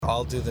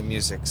I'll do the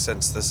music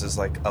since this is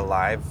like a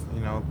live,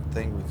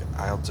 thing.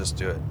 I'll just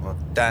do it. Well,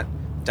 dun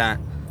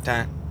dun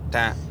dun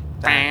dun.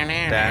 There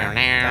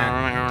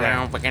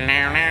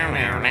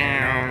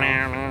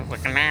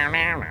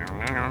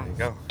you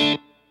go.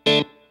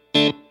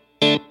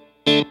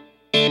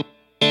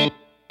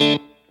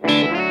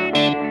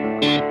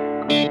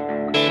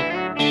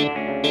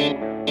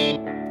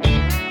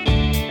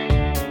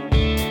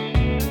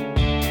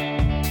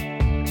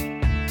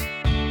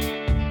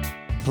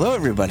 Hello,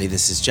 everybody.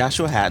 This is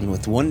Joshua Hatton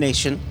with One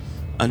Nation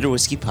Under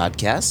Whiskey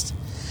Podcast.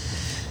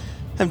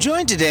 I'm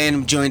joined today, and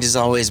I'm joined as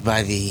always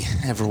by the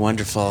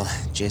ever-wonderful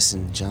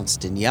Jason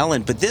Johnston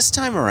Yellen. But this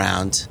time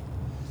around,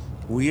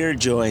 we are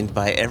joined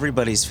by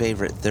everybody's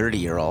favorite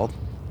 30-year-old.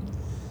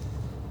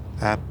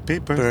 Happy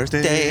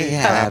birthday.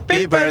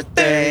 Happy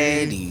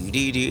birthday.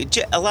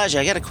 Elijah,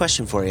 I got a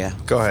question for you.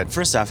 Go ahead.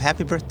 First off,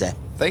 happy birthday.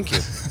 Thank you.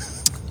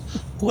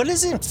 What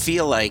does it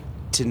feel like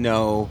to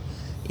know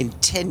in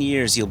 10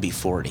 years you'll be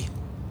 40?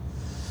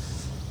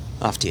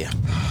 Off to you.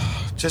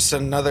 Just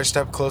another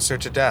step closer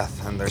to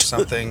death, and there's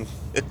something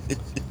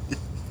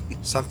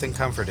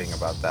comforting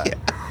about that. Yeah.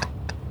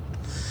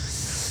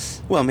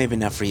 Well, maybe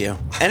not for you.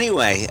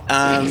 Anyway,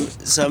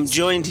 so I'm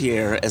joined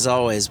here, as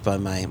always, by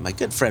my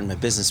good friend, my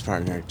business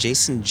partner,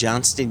 Jason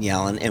Johnston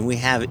Yellen, and we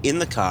have in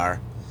the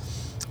car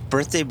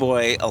birthday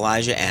boy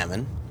Elijah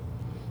Ammon,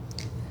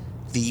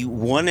 the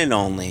one and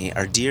only,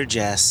 our dear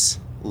Jess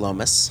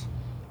Lomas.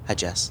 Hi,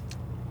 Jess.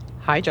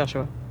 Hi,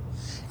 Joshua.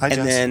 Hi,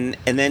 Jess. And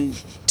then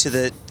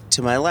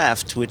to my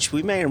left, which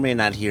we may or may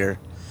not hear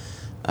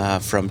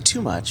from too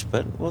much,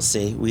 but we'll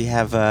see. We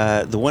have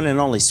the one and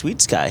only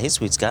Sweet Scott. Hey,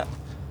 Sweet Scott.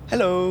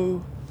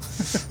 Hello.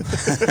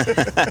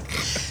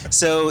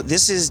 So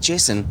this is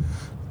Jason.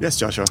 Yes,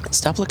 Joshua.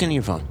 Stop looking at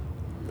your phone.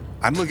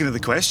 I'm looking at the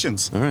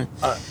questions. All right.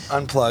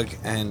 Unplug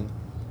and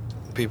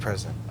be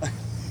present.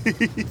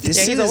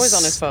 This He's always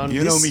on his phone.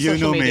 You know me. You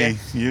know me.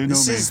 You know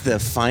This me. is the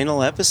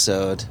final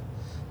episode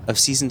of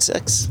season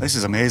 6. This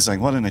is amazing.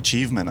 What an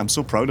achievement. I'm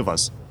so proud of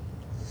us.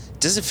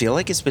 Does it feel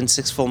like it's been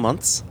 6 full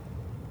months?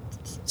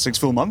 6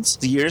 full months?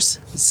 The years?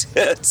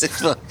 6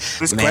 full.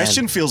 This Man.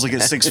 question feels like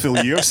it's 6 full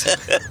years.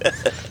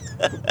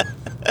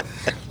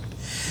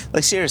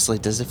 Like, seriously,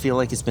 does it feel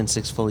like it's been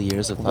 6 full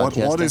years of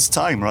podcasting? What is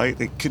time, right?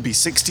 It could be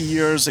 60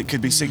 years, it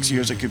could be 6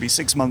 years, it could be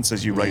 6 months,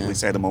 as you rightly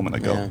said a moment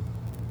ago.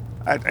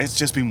 Yeah. It's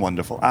just been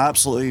wonderful.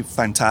 Absolutely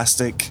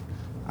fantastic.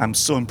 I'm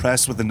so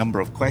impressed with the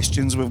number of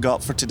questions we've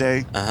got for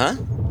today. Uh-huh.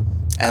 I'm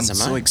As am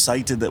so I.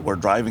 excited that we're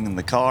driving in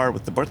the car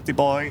with the birthday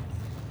boy.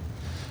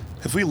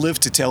 If we live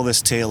to tell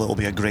this tale, it'll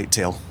be a great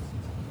tale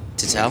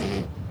To tell?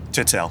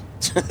 to tell.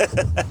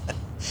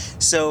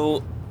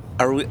 So,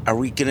 are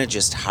we gonna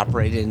just hop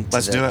right into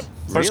Let's do it.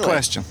 First Really?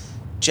 question.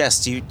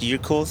 Jess, you're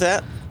cool with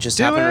that? Just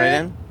Do hopping it. right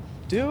in?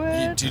 Do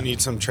it. Do you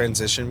need some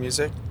transition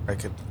music? I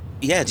could.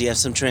 Yeah, do you have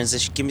some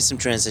transition? Give me some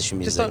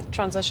transition Just music. don't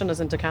transition us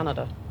into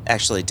Canada.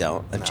 Actually,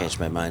 don't. I've changed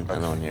my mind. I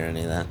don't want to hear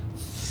any of that.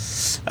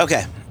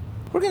 Okay.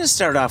 We're going to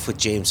start off with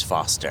James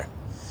Foster.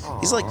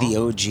 He's like the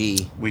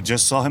OG. We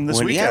just saw him this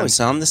Yeah, we weekend.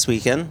 saw him this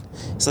weekend.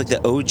 He's like the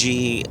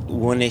OG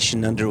One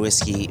Nation Under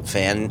Whiskey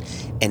fan.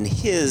 And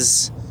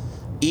his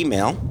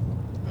email,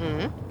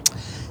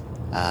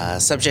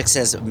 subject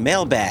says,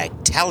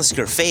 mailbag,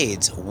 Talisker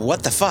fades,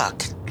 what the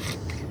fuck?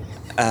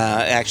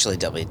 Actually,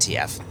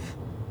 WTF.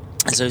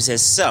 And so he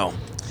says, so,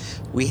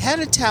 we had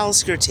a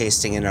Talisker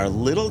tasting in our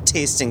little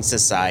tasting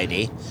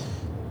society,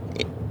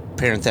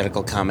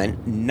 parenthetical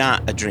comment,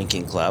 not a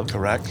drinking club.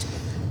 Correct.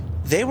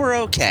 They were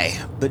okay,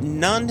 but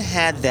none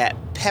had that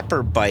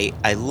pepper bite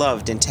I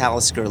loved in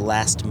Talisker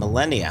last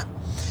millennia.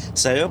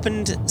 So I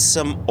opened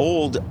some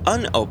old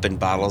unopened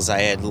bottles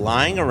I had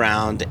lying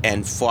around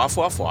and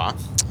foie.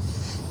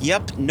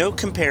 Yup, no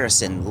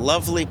comparison.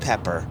 Lovely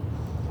pepper.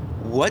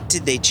 What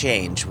did they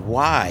change?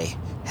 Why?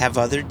 Have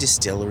other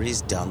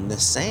distilleries done the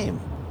same?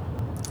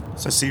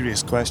 It's a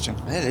serious question.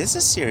 That is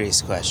a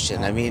serious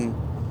question. I mean,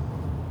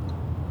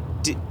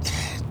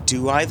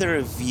 do either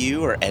of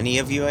you or any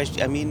of you,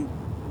 I mean,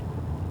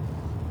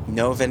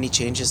 know of any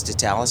changes to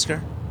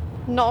Talisker?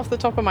 Not off the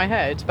top of my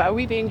head, but are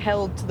we being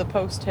held to the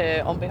post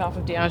here on behalf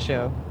of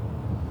Diageo?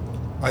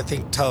 I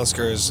think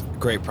Talisker is a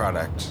great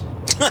product.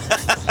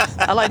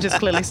 Elijah's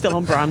clearly still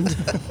on brand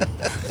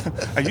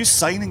Are you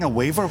signing a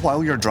waiver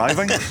while you're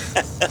driving?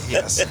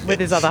 Yes. with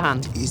his other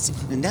hand.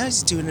 Now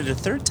he's doing it a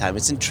third time.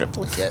 It's in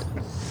triplicate.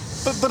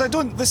 But I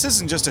don't. This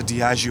isn't just a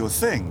Diageo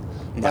thing.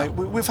 No. Right?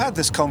 We've had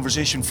this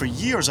conversation for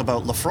years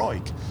about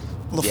Lafroig.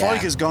 Lafroig Yeah.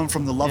 has gone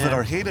from the love it Yeah.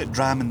 or hate it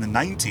dram in the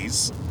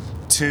 90s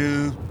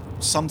to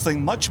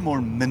something much more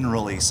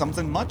minerally,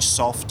 something much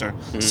softer,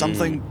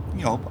 something,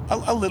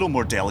 a little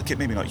more delicate,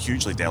 maybe not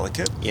hugely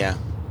delicate. Yeah.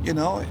 You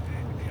know,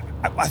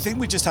 I think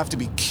we just have to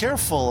be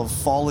careful of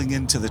falling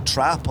into the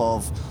trap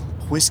of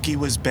whiskey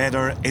was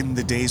better in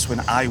the days when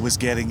I was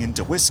getting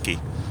into whiskey,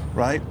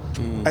 right?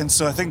 And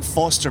so I think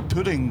Foster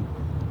putting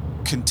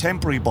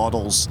contemporary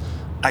bottles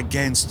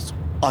against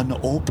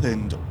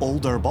unopened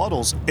older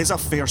bottles is a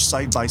fair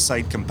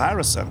side-by-side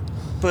comparison.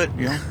 But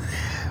You know,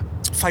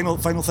 final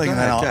thing, Go and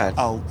then ahead.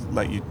 I'll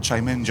let you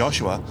chime in,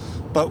 Joshua.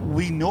 But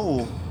we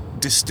know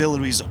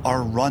distilleries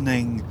are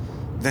running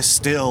the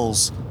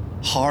stills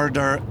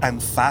harder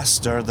and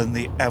faster than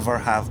they ever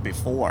have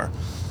before.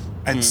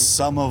 And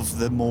some of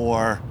the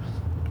more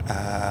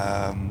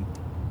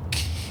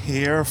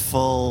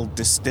careful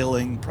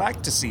distilling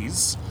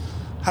practices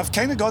have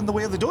kind of gone the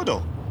way of the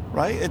dodo,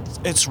 right?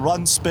 It's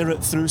run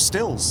spirit through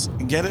stills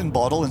and get it in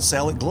bottle and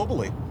sell it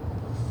globally.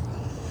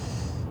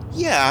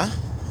 Yeah,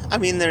 I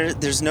mean,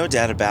 there's no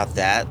doubt about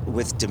that.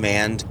 With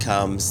demand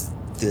comes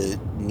the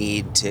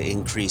need to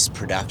increase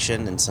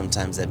production, and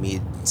sometimes that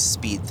means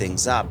speed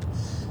things up.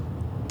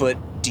 But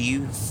do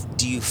you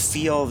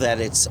feel that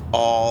it's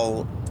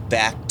all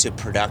back to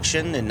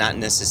production and not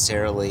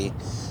necessarily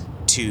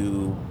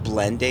to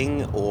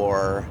blending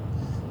or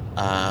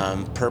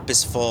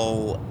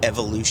purposeful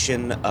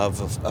evolution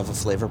of a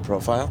flavor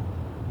profile?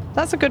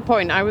 That's a good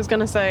point. I was going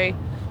to say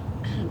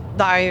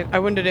that I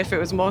wondered if it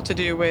was more to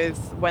do with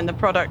when the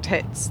product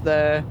hits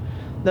the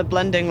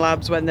blending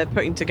labs, when they're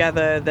putting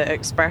together the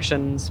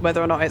expressions,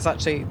 whether or not it's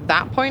actually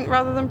that point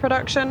rather than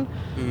production.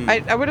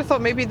 I would have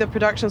thought maybe the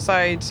production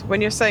side,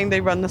 when you're saying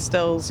they run the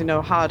stills,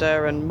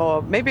 harder and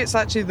more, maybe it's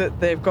actually that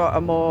they've got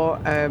a more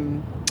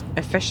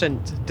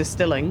efficient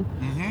distilling.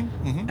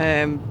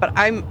 But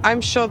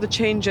I'm sure the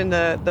change in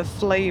the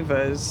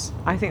flavors,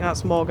 I think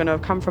that's more going to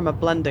come from a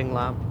blending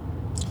lab.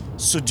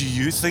 So do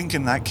you think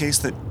in that case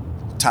that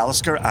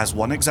Talisker, as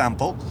one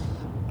example,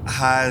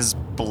 has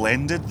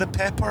blended the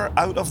pepper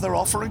out of their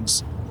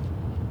offerings?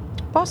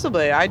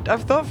 Possibly.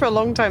 I've thought for a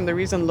long time the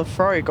reason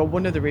Laphroaig, or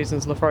one of the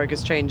reasons Laphroaig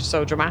has changed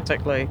so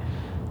dramatically,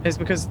 is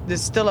because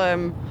there's still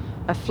a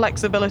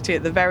flexibility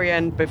at the very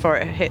end before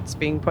it hits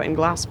being put in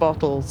glass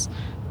bottles.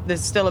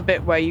 There's still a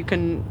bit where you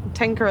can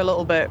tinker a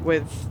little bit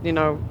with,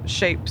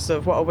 shapes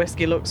of what a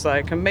whiskey looks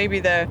like. And maybe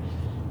they're,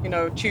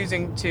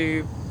 choosing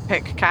to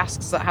pick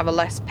casks that have a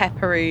less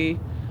peppery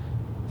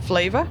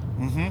flavor.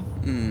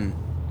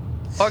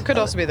 Or it could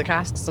also be the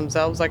casks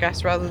themselves, I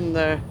guess, rather than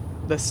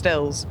the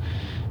stills.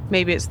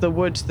 Maybe it's the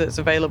wood that's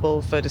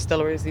available for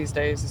distilleries these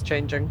days is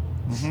changing.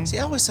 See,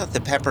 I always thought the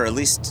pepper, at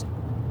least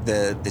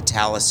the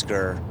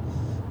Talisker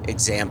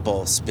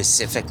example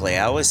specifically,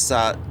 I always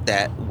thought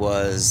that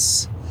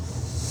was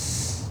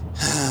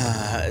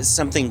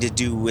something to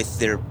do with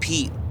their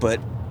peat, but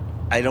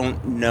I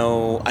don't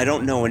know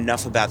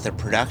enough about their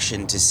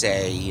production to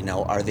say,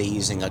 are they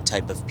using a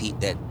type of peat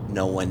that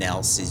no one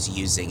else is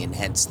using, and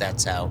hence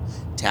that's how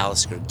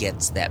Talisker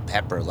gets that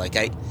pepper. Like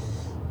I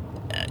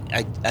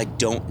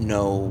don't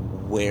know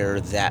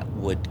where that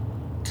would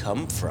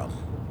come from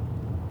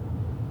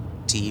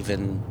to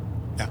even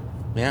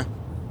yeah.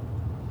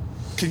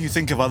 Can you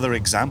think of other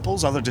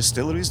examples, other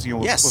distilleries?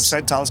 Yes. We've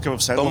said Talisker,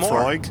 we've said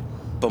Laphroaig.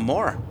 But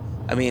more.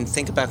 I mean,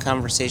 think about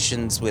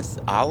conversations with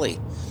Ollie,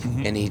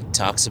 and he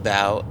talks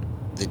about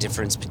the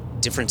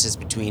differences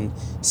between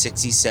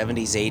 60s,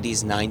 70s,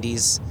 80s,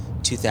 90s,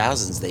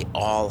 2000s. They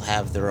all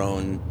have their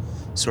own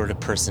sort of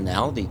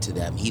personality to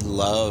them. He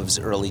loves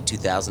early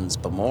 2000s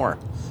Bowmore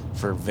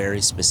for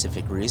very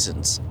specific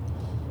reasons.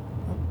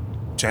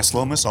 Jess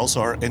Lomas,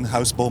 also our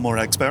in-house Bowmore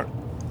expert.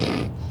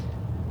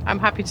 I'm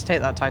happy to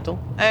take that title.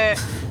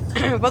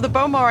 Well, the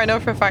Bowmore, I know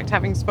for a fact,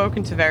 having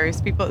spoken to various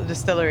people at the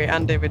distillery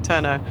and David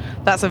Turner,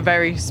 that's a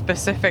very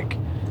specific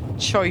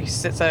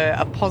choice. It's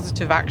a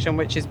positive action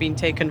which has been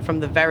taken from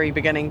the very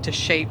beginning to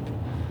shape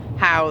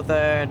how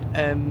the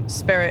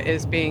spirit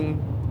is being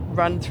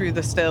run through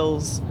the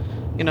stills,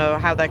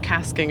 how they're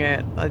casking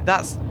it.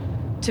 That's,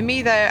 to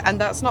me,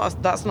 that's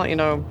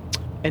not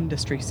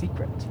industry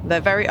secret.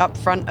 They're very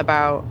upfront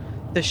about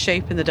the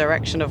shape and the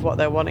direction of what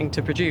they're wanting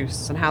to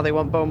produce and how they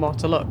want Bowmore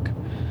to look.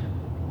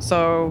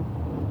 So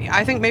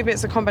I think maybe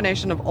it's a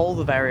combination of all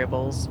the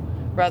variables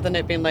rather than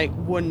it being like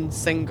one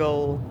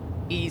single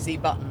easy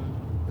button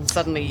and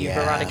suddenly you've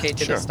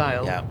eradicated a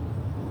style. Yeah.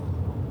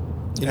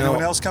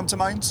 Anyone else come to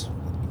mind?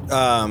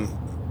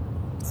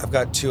 I've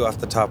got two off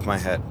the top of my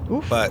head.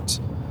 Oof. But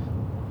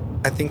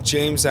I think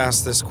James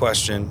asked this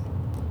question.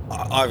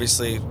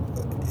 Obviously,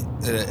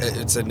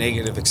 it's a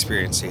negative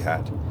experience he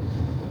had.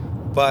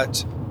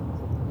 But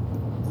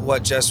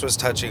what Jess was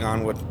touching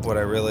on, what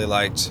I really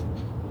liked,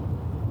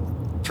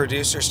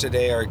 producers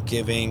today are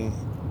giving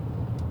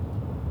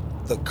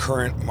the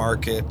current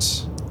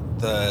market,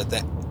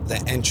 the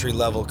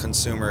entry-level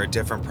consumer, a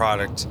different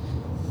product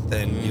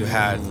than you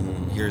had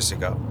years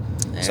ago.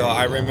 So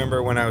I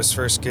remember when I was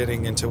first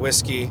getting into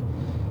whiskey,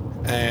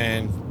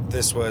 and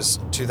this was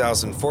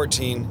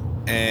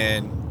 2014,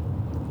 and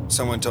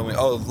someone told me,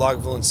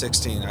 Lagavulin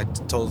 16. I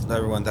told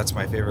everyone that's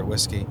my favorite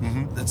whiskey.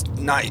 That's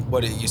not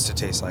what it used to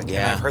taste like.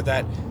 Yeah. And I've heard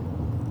that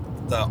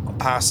the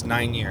past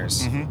 9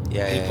 years.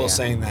 People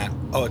saying that,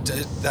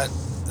 that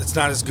it's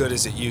not as good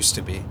as it used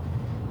to be.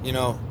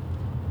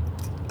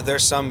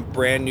 There's some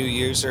brand new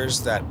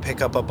users that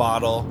pick up a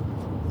bottle,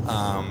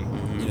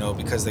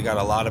 because they got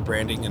a lot of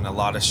branding and a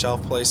lot of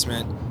shelf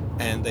placement,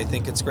 and they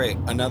think it's great.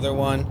 Another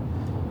one,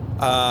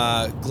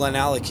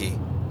 Glenallachie.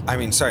 I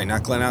mean, sorry,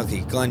 not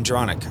Glenallachie,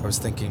 Glendronach. I was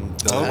thinking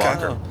the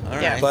Walker. All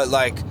right. Yeah. But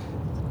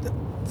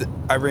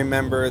I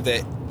remember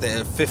that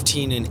the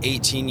 15 and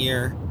 18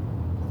 year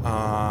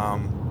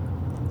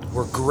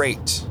were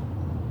great,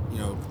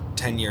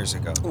 10 years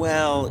ago.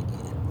 Well,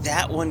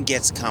 that one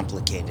gets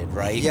complicated,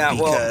 right? Yeah,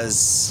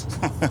 because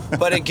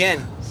but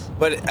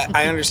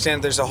I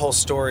understand there's a whole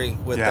story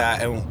with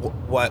that and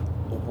what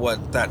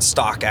that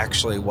stock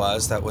actually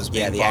was that was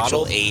being the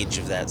bottled. actual age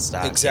of that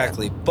stock.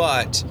 Exactly,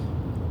 but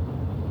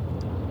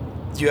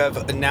you have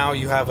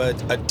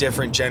a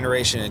different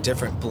generation, a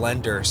different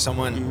blender,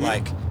 someone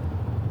like,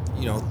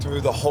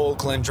 through the whole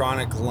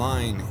Glendronach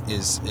line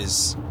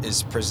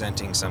is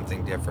presenting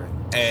something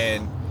different,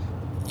 and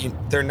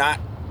they're not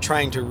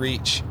trying to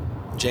reach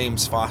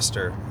James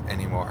Foster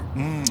anymore.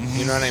 Mm-hmm.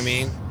 You know what I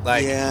mean?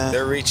 Like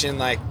they're reaching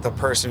like the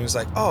person who's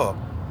like, oh,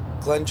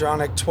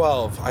 Glendronach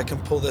 12, I can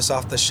pull this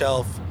off the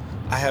shelf.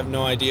 I have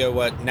no idea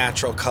what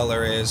natural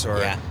color is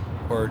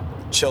or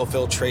chill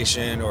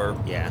filtration or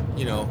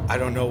I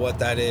don't know what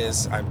that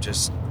is.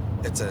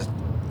 It's a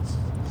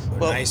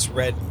nice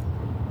red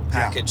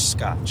packaged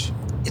scotch.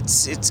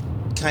 It's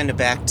kind of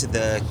back to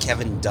the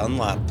Kevin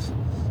Dunlop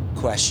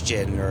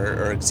question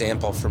or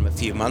example from a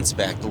few months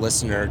back. The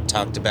listener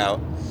talked about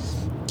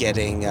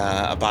getting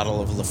a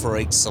bottle of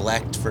Laphroaig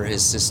Select for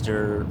his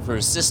sister or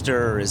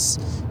his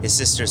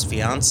sister's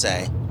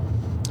fiance,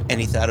 and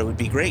he thought it would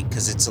be great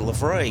because it's a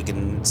Laphroaig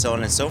and so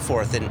on and so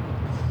forth.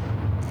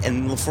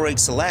 And Laphroaig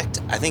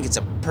Select, I think it's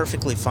a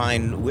perfectly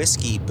fine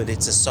whiskey, but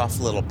it's a soft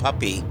little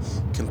puppy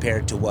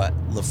compared to what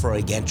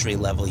Laphroaig entry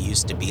level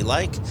used to be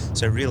like.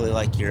 So I really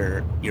like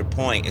your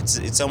point.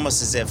 It's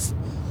almost as if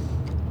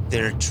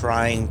they're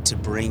trying to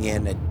bring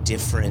in a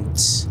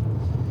different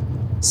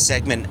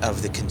segment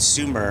of the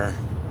consumer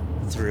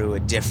through a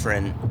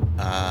different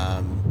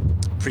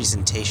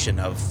presentation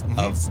of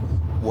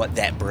what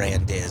that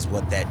brand is,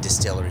 what that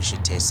distillery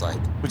should taste like.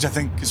 Which I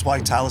think is why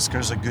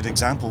Talisker's a good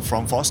example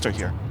from Foster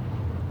here.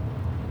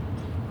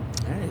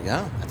 There you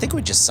go. I think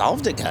we just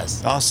solved it,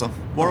 guys. Awesome.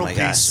 World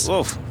peace.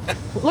 Woof.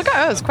 Look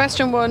at us.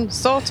 Question 1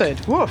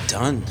 sorted. Woof.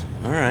 Done.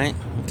 All right.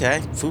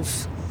 Okay.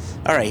 Foof.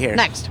 All right, here.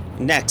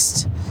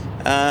 Next.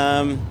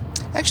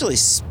 Actually,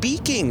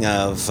 speaking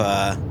of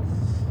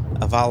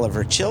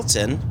Oliver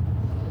Chilton,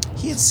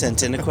 he had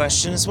sent in a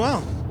question as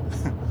well.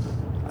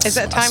 Is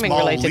it a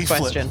timing-related leaflet.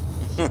 question?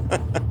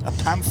 A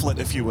pamphlet,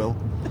 if you will.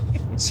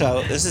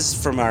 So this is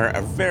from our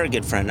very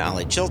good friend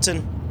Ollie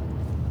Chilton,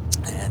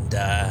 and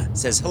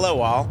says, "Hello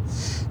all.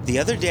 The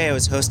other day I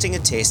was hosting a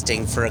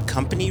tasting for a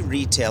company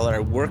retailer I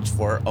worked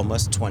for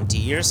almost 20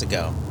 years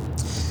ago.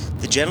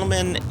 The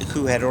gentleman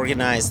who had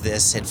organized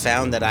this had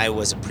found that I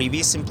was a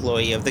previous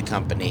employee of the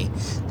company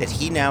that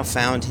he now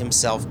found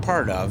himself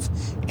part of,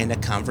 and a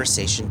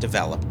conversation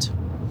developed.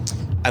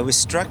 I was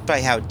struck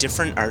by how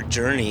different our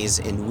journeys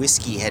in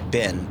whiskey had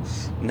been,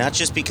 not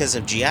just because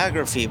of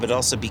geography, but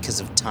also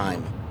because of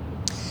time.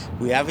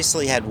 We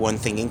obviously had one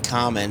thing in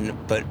common,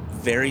 but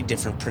very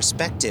different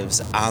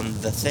perspectives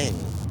on the thing.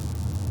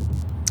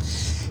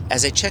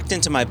 As I checked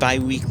into my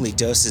bi-weekly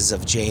doses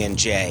of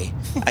J&J,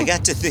 I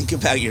got to think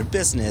about your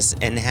business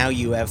and how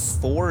you have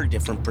 4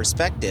 different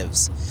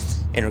perspectives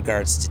in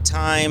regards to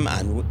time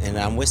and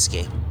on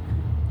whiskey.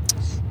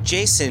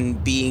 Jason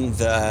being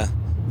the,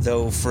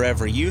 though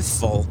forever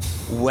youthful,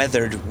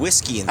 weathered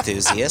whiskey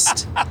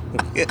enthusiast.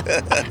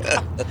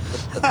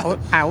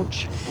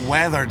 Ouch.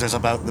 Weathered is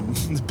about the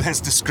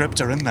best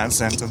descriptor in that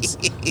sentence.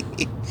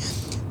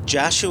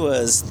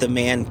 Joshua's the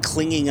man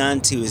clinging on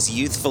to his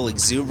youthful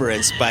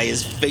exuberance by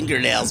his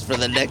fingernails for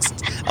the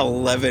next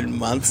 11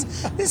 months.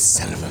 This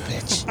son of a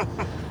bitch.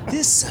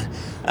 He's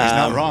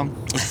not wrong.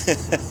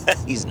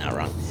 He's not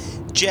wrong.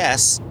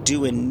 Jess,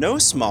 due in no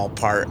small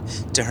part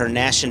to her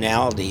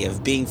nationality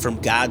of being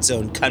from God's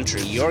own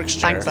country, Yorkshire.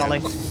 Thanks,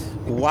 Ollie.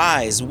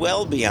 Wise,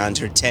 well beyond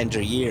her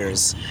tender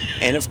years.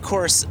 And of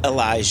course,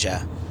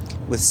 Elijah,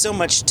 with so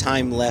much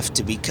time left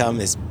to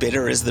become as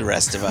bitter as the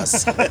rest of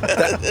us.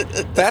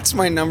 That's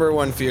my number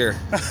one fear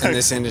in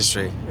this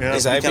industry,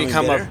 is I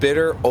become a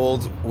bitter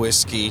old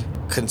whiskey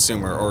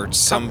consumer or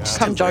some...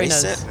 Come join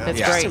us. It. It's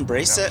Just great.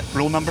 embrace it.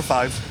 Rule number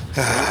 5.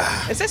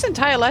 Is this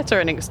entire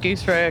letter an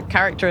excuse for a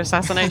character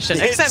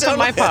assassination? Except for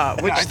my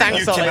part, which I think thanks,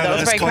 you came Ollie. out That of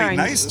was this very quite kind.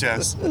 nice,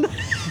 Jess.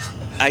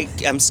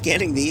 I'm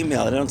scanning the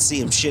email. I don't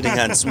see him shitting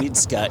on Sweet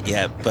Scott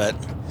yet, but...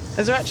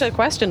 Is there actually a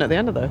question at the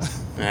end of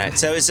this? All right,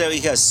 so he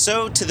goes,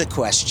 so to the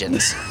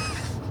questions.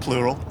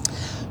 Plural.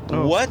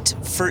 Oh. What,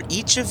 for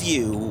each of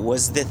you,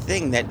 was the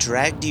thing that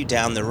dragged you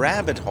down the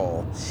rabbit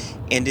hole?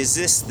 And is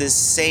this the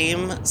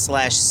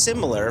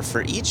same/similar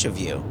for each of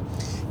you?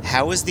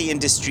 How is the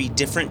industry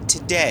different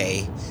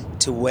today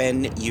to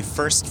when you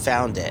first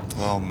found it?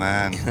 Oh,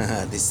 man.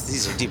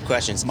 These are deep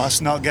questions.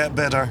 Must not get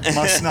better.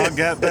 Must not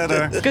get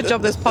better. Good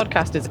job this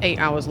podcast is 8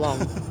 hours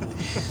long.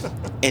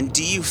 And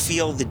do you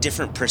feel the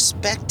different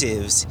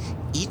perspectives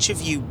each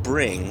of you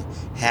bring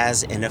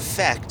has an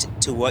effect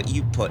to what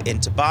you put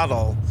into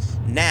bottle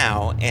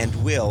now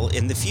and will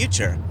in the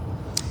future?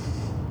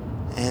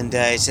 And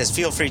it says,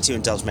 feel free to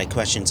indulge my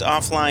questions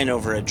offline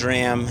over a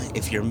dram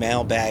if your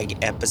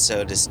mailbag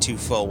episode is too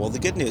full. Well, the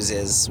good news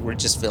is we're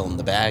just filling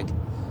the bag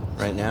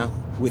right now.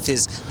 with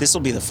his. This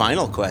will be the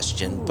final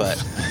question,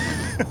 but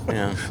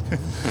yeah.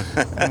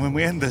 And when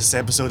we end this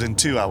episode in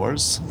 2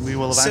 hours, we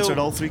will have So- answered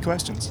all 3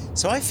 questions.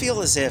 So I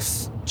feel as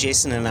if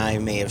Jason and I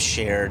may have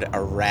shared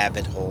our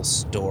rabbit hole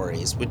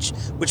stories, which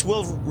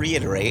we'll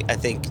reiterate. I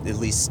think at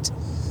least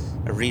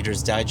a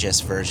Reader's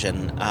Digest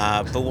version.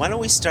 But why don't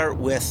we start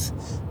with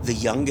the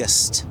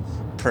youngest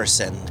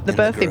person? The in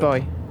birthday group?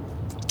 boy.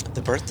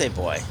 The birthday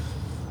boy.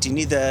 Do you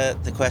need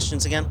the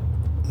questions again?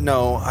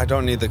 No, I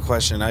don't need the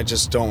question. I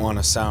just don't want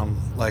to sound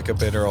like a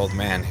bitter old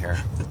man here.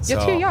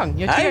 You're too young.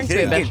 You're too young to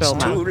be a bitter old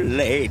man.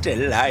 late,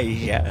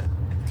 Elijah.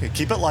 Okay,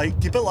 keep it light.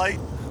 Keep it light.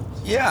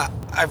 Yeah,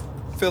 I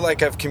feel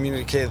like I've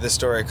communicated this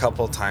story a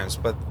couple times,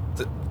 but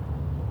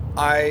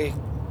I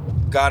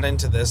got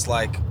into this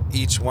like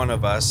each one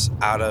of us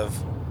out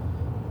of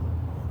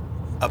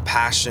a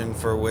passion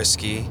for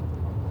whiskey,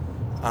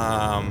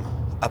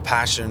 a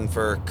passion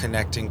for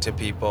connecting to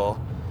people,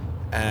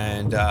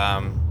 and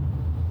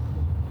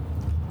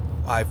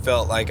I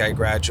felt like I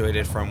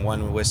graduated from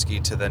one whiskey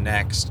to the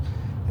next.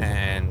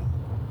 And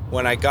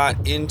when I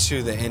got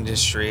into the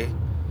industry,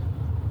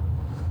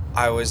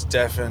 I was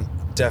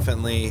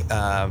definitely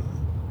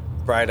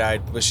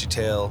bright-eyed,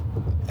 bushy-tailed,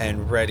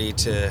 and ready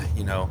to,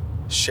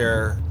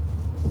 share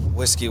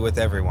whiskey with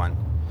everyone.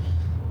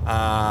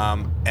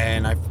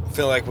 And I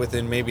feel like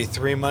within maybe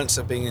 3 months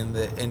of being in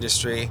the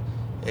industry,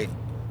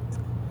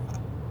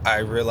 I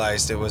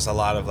realized it was a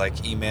lot of like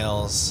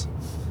emails,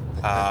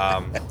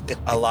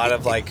 a lot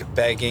of like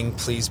begging,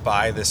 please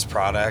buy this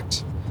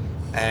product.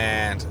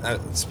 And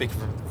speaking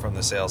from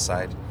the sales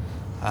side,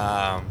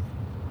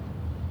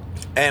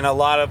 and a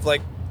lot of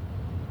like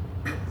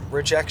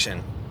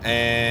rejection.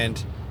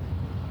 And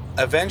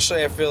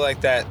eventually I feel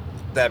like that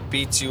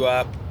beats you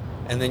up,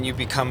 and then you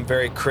become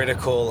very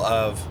critical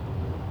of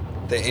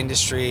the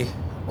industry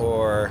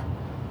or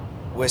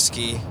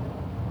whiskey.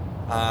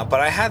 But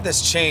I had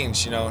this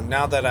change,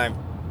 now that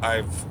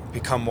I've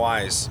become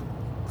wise.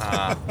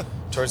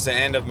 Towards the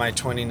end of my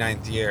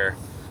 29th year,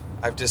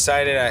 I've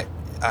decided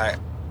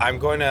I'm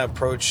going to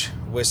approach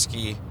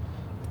whiskey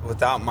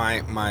without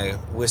my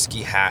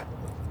whiskey hat,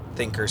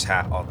 thinker's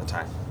hat all the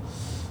time,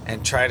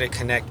 and try to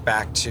connect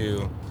back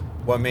to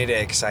what made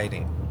it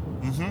exciting.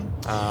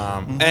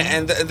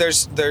 And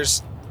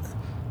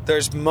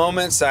there's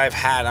moments I've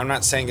had. I'm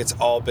not saying it's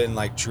all been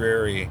like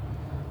dreary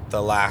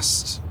the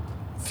last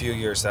few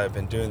years that I've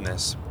been doing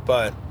this,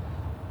 but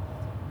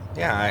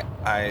yeah,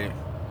 I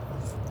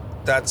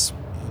that's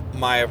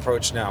my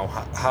approach now.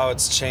 How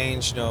it's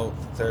changed,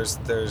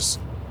 there's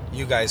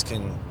you guys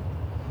can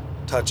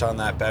touch on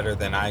that better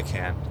than I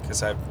can,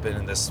 because I've been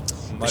in this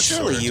much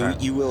Surely shorter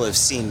time. you will have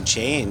seen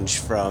change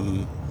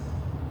from,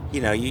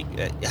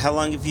 how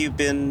long have you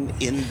been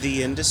in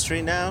the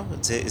industry now?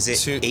 Is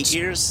it 8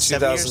 years?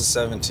 7 years?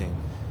 2017.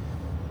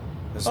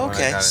 is when I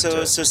Okay, got so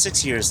into it.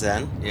 6 years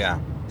then. Yeah.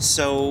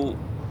 So,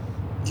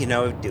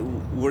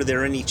 were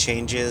there any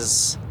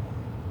changes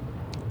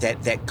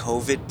that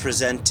COVID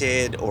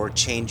presented, or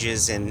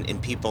changes in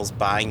people's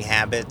buying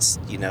habits?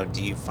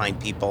 Do you find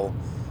people?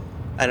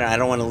 I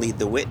don't want to lead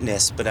the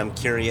witness, but I'm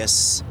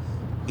curious,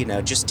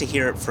 just to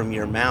hear it from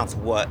your mouth,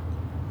 what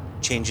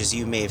changes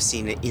you may have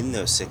seen in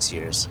those 6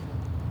 years.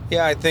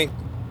 Yeah, I think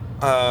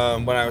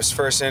when I was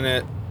first in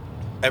it,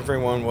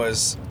 everyone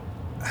was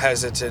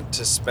hesitant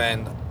to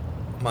spend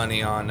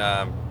money on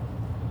a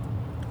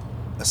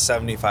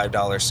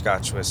 $75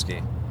 Scotch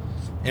whiskey.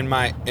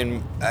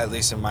 At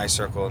least in my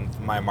circle, in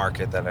my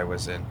market that I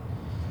was in.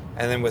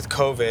 And then with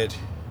COVID,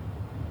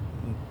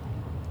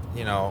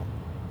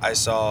 I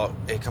saw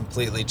it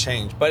completely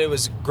change. But it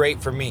was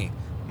great for me.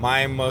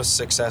 My most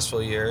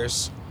successful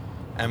years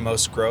and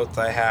most growth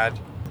I had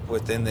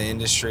within the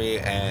industry,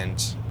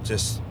 and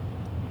just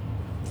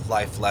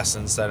life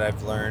lessons that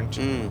I've learned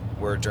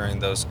were during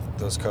those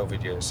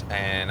COVID years.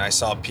 And I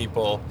saw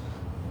people,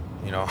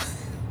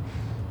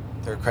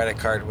 their credit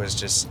card was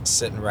just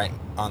sitting right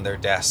on their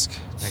desk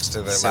next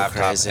to their So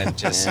laptop, crazy. and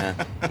just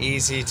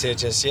easy to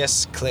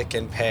just click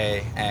and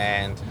pay.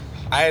 And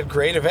I had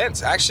great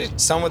events. Actually,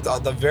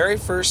 the very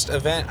first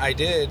event I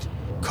did,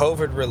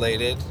 COVID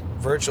related,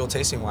 virtual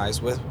tasting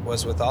wise,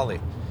 was with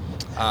Ollie.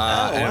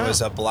 And it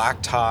was a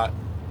Black Tot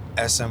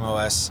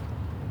SMOS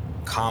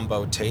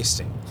combo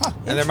tasting.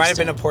 And there might have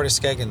been a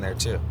Portiskeag in there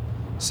too.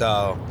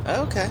 So,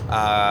 Okay.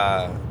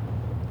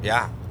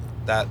 yeah,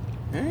 that.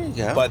 There you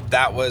go. But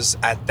that was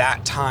at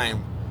that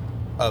time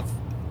of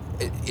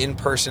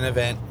in-person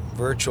event,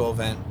 virtual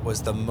event,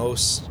 was the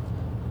most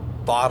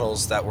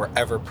bottles that were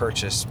ever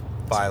purchased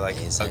by like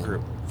amazing. a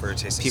group for a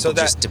tasting. People So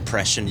that, just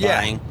depression yeah.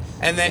 buying.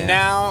 And then Yeah.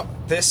 now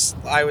this,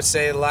 I would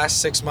say the last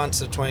 6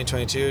 months of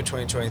 2022,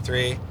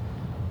 2023,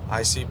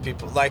 I see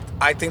people like,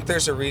 I think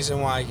there's a reason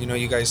why,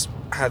 you guys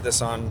had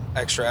this on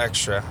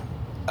Extra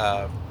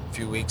a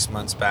few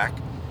months back.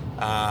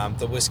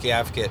 The Whiskey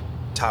Advocate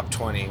Top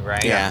 20,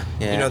 right? Yeah.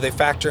 They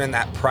factor in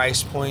that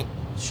price point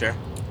Sure.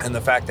 and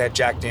the fact that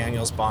Jack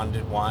Daniel's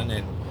Bonded one,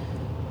 and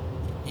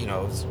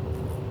it's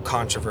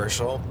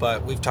controversial,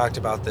 but we've talked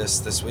about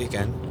this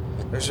weekend.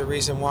 There's a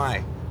reason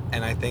why,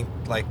 and I think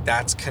like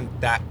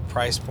that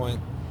price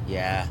point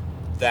Yeah.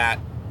 that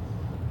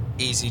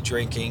easy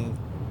drinking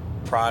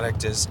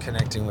product is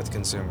connecting with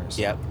consumers.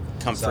 Yep.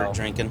 Comfort So,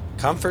 drinking.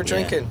 Comfort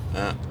drinking.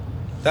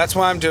 That's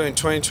why I'm doing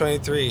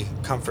 2023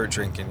 comfort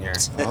drinking year.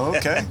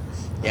 Okay.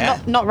 Yeah.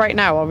 Not right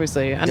now,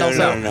 obviously. And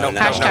also,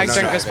 hashtag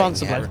drink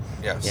responsibly.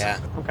 Yes. Yeah.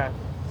 Okay.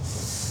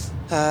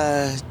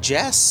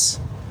 Jess.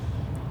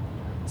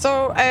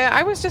 So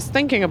I was just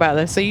thinking about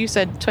this. So you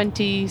said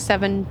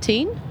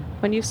 2017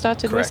 when you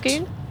started Correct.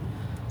 whiskeying?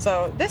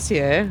 So this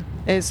year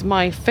is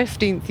my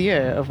 15th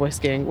year of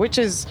whiskeying, which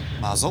is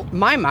Mazel.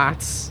 my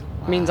maths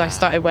means I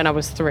started when I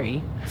was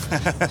 3.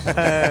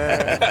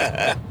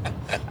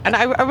 And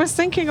I was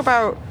thinking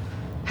about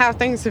how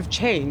things have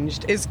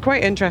changed. It's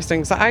quite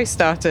interesting. So I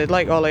started,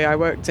 like Ollie, I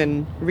worked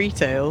in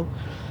retail.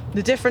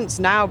 The difference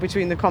now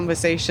between the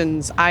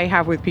conversations I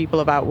have with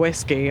people about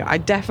whiskey, I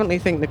definitely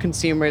think the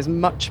consumer is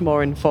much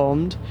more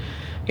informed.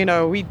 You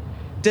know, we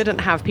didn't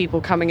have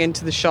people coming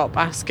into the shop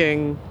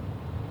asking,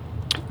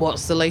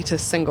 what's the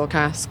latest single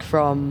cask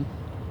from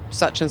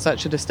such and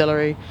such a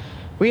distillery?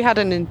 We had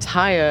an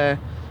entire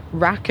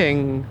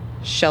racking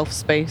shelf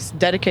space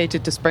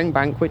dedicated to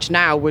Springbank, which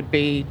now would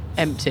be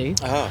empty.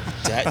 Oh,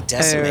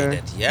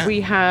 decimated. Yeah.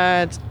 We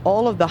had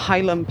all of the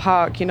Highland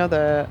Park, you know,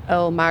 the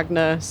Earl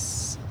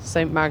Magnus,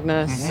 St.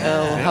 Magnus,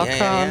 Earl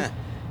Helcon.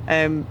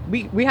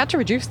 We had to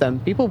reduce them.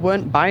 People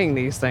weren't buying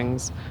these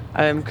things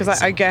because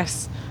I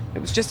guess it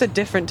was just a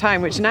different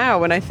time, which now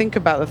when I think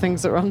about the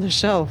things that were on the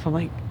shelf, I'm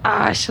like,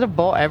 I should have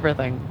bought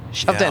everything,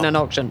 shoved it in an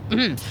auction.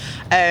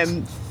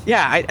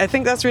 I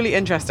think that's really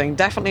interesting.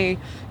 Definitely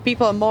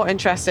people are more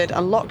interested,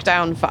 and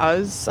lockdown for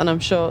us, and I'm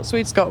sure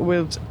Sweet Scott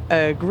would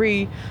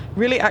agree,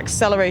 really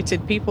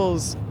accelerated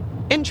people's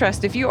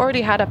interest. If you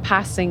already had a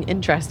passing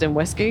interest in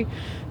whiskey,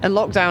 in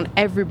lockdown,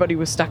 everybody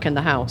was stuck in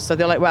the house. So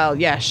they're like, well,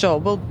 yeah, sure,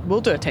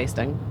 we'll do a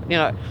tasting, you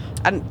know.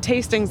 And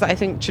tastings that I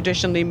think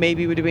traditionally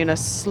maybe would have been a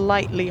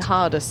slightly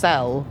harder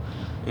sell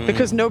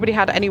because nobody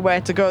had anywhere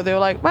to go. They were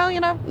like, well,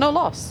 you know, no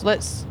loss.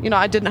 Let's, you know,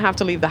 I didn't have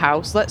to leave the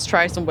house. Let's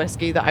try some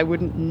whiskey that I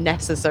wouldn't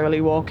necessarily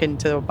walk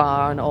into a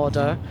bar and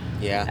order.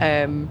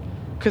 Yeah.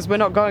 Because we're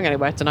not going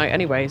anywhere tonight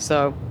anyway.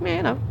 So,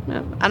 you know,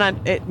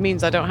 and it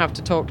means I don't have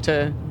to talk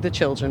to the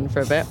children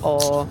for a bit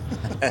or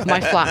my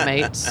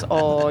flatmates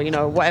or, you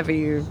know, whatever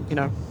you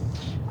know.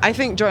 I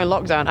think during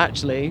lockdown,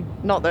 actually,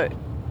 not that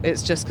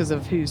it's just because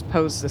of who's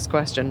posed this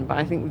question, but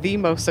I think the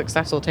most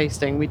successful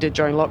tasting we did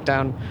during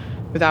lockdown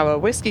with our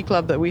whiskey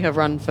club that we have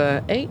run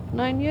for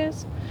 8-9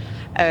 years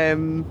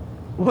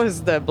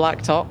was the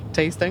Black Top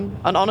tasting.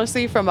 And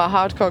honestly, from a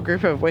hardcore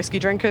group of whiskey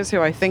drinkers who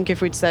I think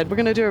if we'd said, we're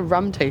going to do a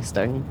rum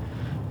tasting,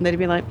 and they'd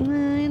be like,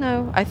 you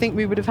know, I think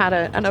we would have had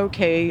an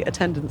okay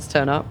attendance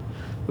turn up.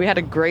 We had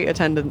a great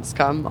attendance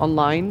come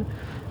online,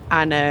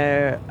 and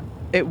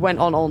it went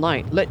on all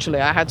night. Literally,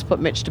 I had to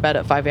put Mitch to bed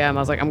at 5 a.m. I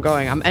was like,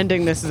 I'm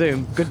ending this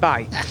Zoom.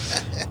 Goodbye.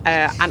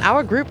 And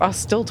our group are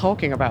still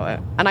talking about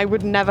it. And I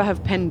would never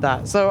have pinned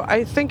that. So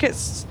I think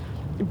it's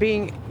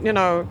being, you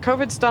know,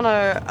 COVID's done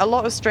a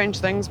lot of strange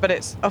things, but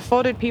it's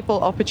afforded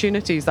people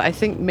opportunities that I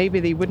think maybe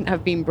they wouldn't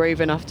have been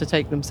brave enough to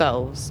take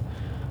themselves.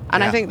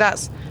 And I think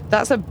that's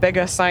a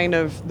bigger sign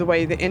of the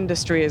way the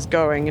industry is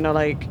going. You know,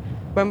 like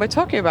when we're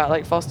talking about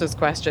like Foster's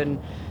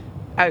question,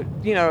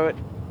 you know,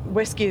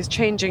 whiskey is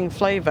changing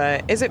flavor.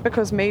 Is it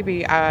because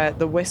maybe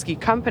the whiskey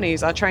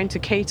companies are trying to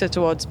cater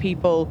towards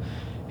people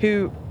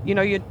who, you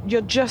know,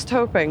 you're just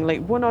hoping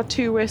like 1 or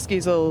 2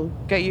 whiskeys will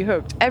get you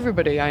hooked?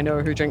 Everybody I know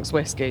who drinks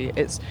whiskey,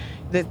 it's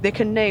they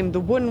can name the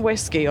 1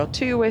 whiskey or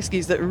 2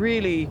 whiskeys that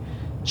really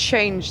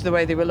changed the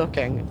way they were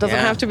looking. It doesn't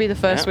have to be the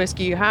first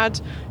whiskey you had.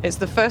 It's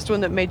the first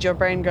one that made your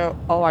brain go,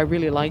 oh, I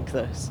really like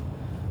this.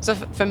 So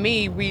for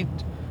me,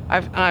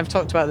 I've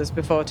talked about this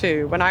before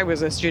too. When I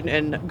was a student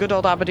in good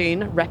old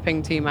Aberdeen,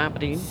 repping Team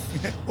Aberdeen,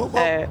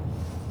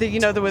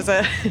 there was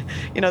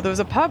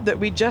a pub that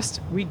we just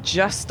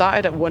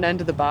started at one end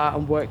of the bar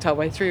and worked our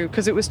way through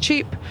because it was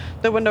cheap.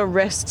 There were no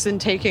risks in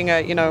taking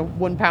a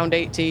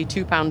 £1.80,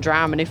 £2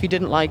 dram, and if you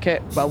didn't like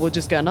it, well, we'll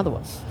just get another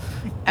one.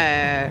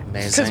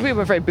 Because we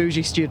were very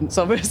bougie students,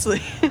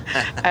 obviously,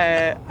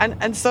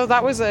 and so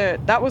that was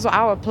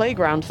our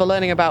playground for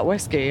learning about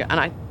whiskey, and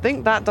I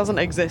think that doesn't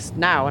exist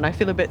now. And I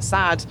feel a bit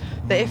sad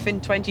that if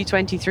in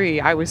 2023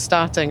 I was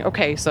starting,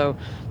 okay, so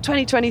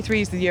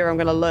 2023 is the year I'm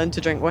going to learn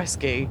to drink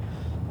whiskey,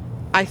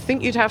 I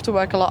think you'd have to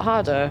work a lot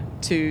harder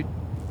to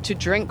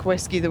drink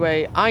whiskey the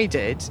way I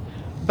did.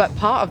 But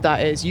part of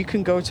that is you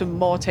can go to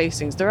more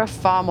tastings. There are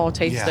far more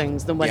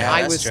tastings than when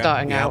I was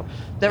starting out.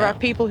 There are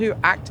people who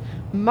act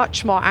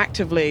much more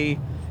actively,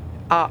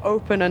 are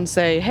open and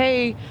say,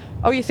 hey,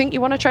 oh, you think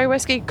you want to try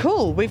whiskey?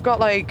 Cool, we've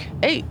got like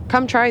 8,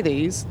 come try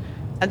these.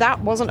 And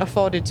that wasn't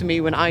afforded to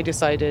me when I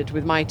decided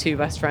with my 2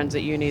 best friends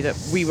at uni that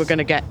we were going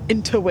to get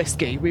into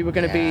whiskey. We were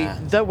going to be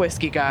the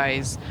whiskey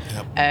guys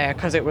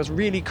because it was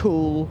really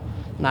cool.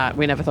 Nah,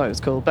 we never thought it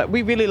was cool, but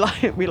we really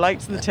we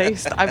liked the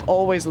taste. I've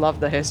always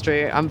loved the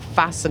history. I'm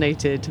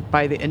fascinated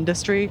by the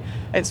industry.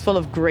 It's full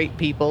of great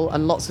people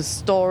and lots of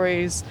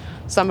stories,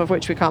 some of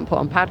which we can't put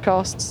on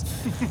podcasts.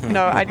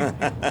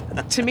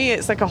 To me,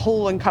 it's like a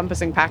whole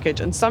encompassing package.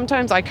 And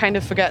sometimes I kind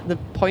of forget the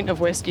point of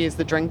whiskey is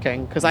the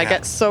drinking, because I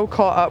get so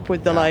caught up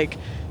with the like,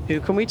 who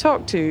can we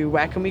talk to?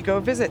 Where can we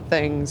go visit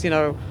things?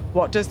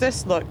 What does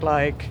this look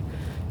like?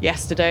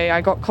 Yesterday,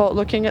 I got caught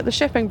looking at the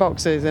shipping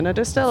boxes in a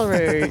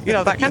distillery,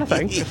 that kind of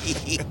thing.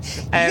 You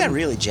got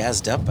really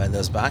jazzed up by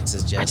those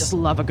boxes, Jess. I just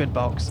love a good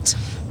box.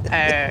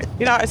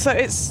 So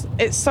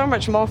it's so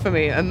much more for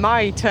me. And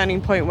my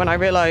turning point when I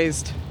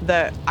realized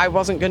that I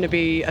wasn't going to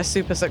be a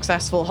super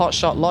successful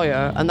hotshot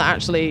lawyer, and that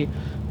actually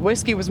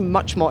whiskey was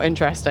much more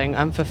interesting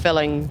and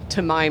fulfilling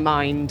to my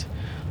mind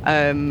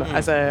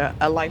as a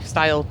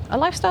lifestyle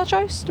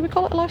choice. Do we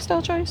call it a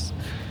lifestyle choice?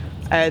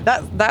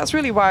 That's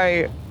really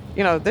why.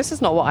 This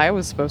is not what I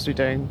was supposed to be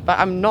doing, but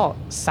I'm not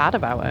sad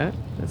about it.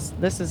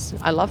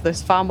 I love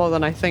this far more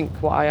than I think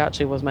what I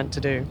actually was meant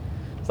to do.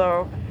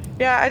 So,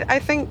 yeah, I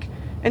think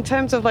in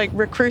terms of like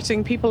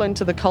recruiting people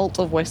into the cult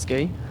of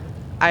whiskey,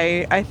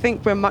 I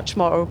think we're much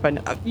more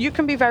open. You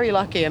can be very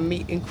lucky and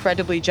meet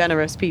incredibly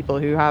generous people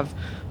who have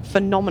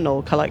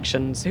phenomenal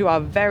collections, who are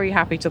very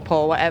happy to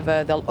pour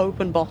whatever. They'll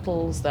open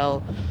bottles,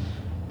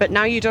 but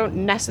now you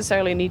don't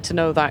necessarily need to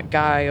know that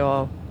guy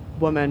or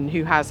woman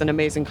who has an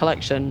amazing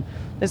collection.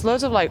 There's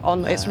loads of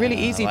it's really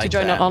easy to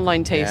join an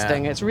online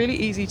tasting. It's really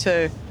easy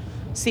to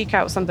seek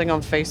out something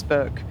on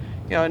Facebook,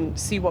 and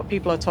see what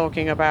people are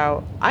talking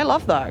about. I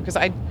love that because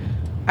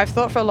I've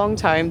thought for a long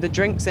time the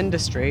drinks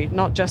industry,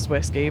 not just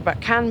whiskey, but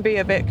can be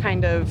a bit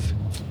kind of,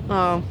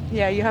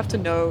 you have to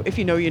know, if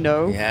you know, you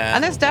know. Yeah,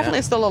 and there's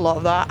definitely still a lot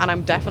of that, and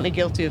I'm definitely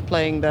guilty of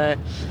playing the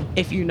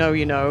if you know,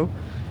 you know.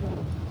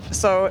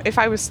 So if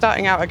I was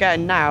starting out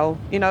again now,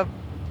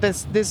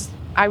 there's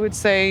I would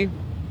say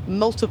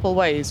multiple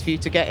ways for you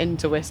to get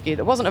into whiskey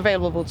that wasn't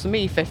available to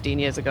me 15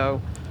 years ago.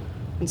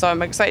 And so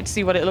I'm excited to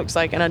see what it looks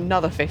like in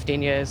another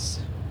 15 years.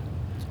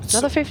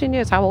 Another 15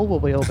 years, how old will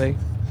we all be?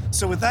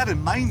 So with that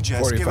in mind, Jess,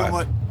 45. given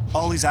what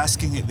Ollie's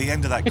asking at the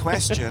end of that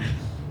question,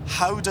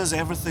 how does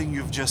everything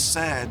you've just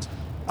said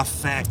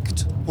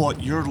affect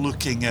what you're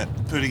looking at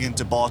putting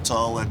into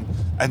bottle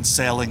and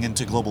selling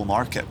into global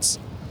markets?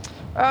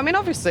 I mean,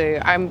 obviously,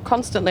 I'm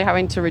constantly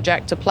having to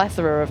reject a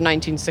plethora of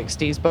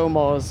 1960s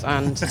Bowmores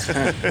and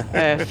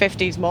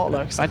 50s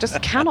Mortlocks. I just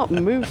cannot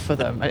move for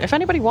them. If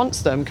anybody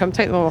wants them, come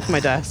take them off my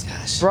desk.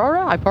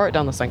 Brora, I pour it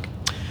down the sink.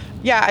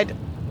 Yeah,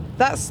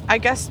 that's, I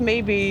guess,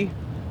 maybe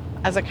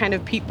as a kind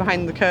of peek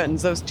behind the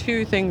curtains, those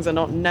two things are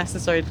not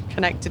necessarily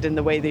connected in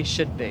the way they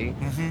should be.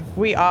 Mm-hmm.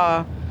 We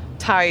are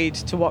tied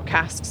to what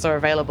casks are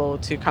available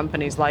to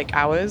companies like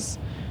ours,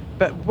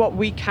 but what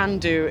we can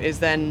do is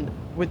then,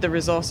 with the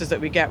resources that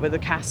we get with the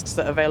casks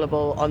that are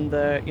available on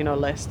the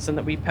lists and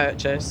that we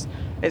purchase,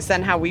 it's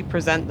then how we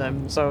present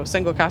them. So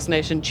Single Cask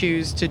Nation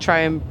choose to try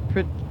and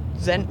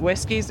present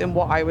whiskies in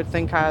what I would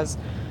think as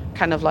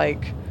kind of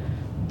like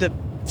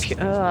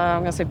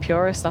I'm gonna say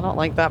purist, I don't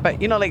like that,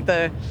 but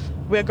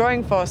we're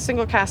going for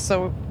single cask,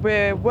 so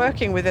we're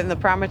working within the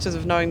parameters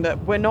of knowing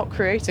that we're not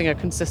creating a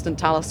consistent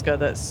Talisker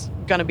that's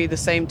going to be the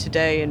same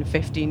today in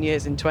 15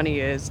 years, in 20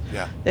 years.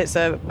 Yeah. It's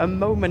a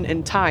moment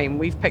in time.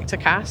 We've picked a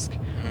cask,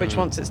 which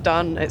once it's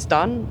done, it's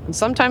done. And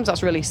sometimes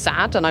that's really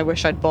sad, and I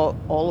wish I'd bought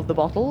all of the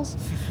bottles.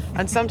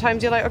 And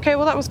sometimes you're like, okay,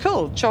 well, that was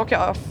cool. Chalk it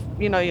off,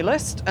 your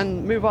list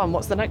and move on.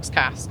 What's the next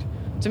cask?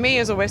 To me,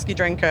 as a whiskey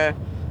drinker,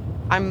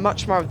 I'm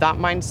much more of that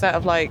mindset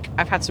of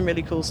I've had some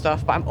really cool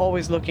stuff, but I'm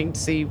always looking to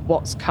see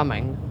what's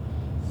coming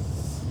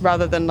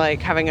rather than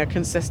having a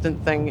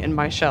consistent thing in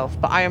my shelf.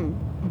 But I am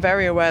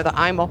very aware that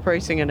I'm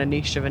operating in a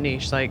niche of a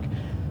niche.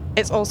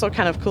 It's also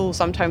kind of cool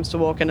sometimes to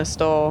walk in a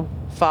store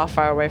far,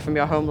 far away from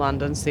your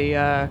homeland and see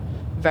a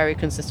very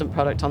consistent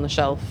product on the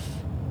shelf,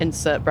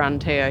 insert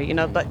brand here.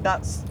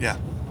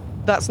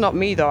 That's not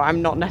me though.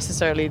 I'm not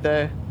necessarily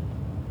the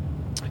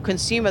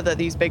consumer that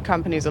these big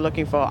companies are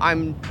looking for.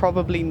 I'm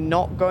probably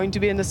not going to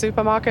be in the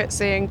supermarket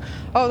seeing,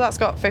 oh, that's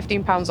got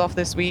 £15 off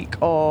this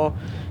week, or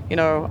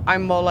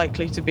I'm more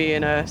likely to be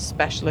in a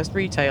specialist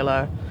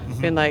retailer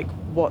being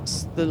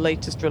what's the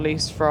latest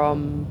release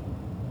from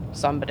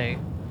somebody,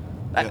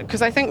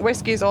 because I think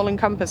whiskey is all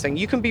encompassing.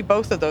 You can be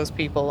both of those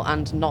people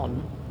and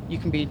none. You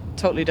can be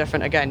totally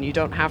different. Again, you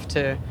don't have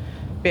to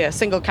be a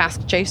single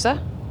cask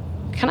chaser.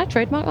 Can I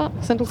trademark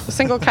that?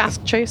 Single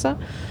cask chaser?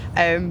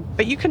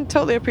 But you can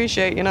totally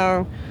appreciate,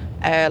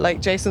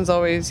 like Jason's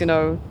always,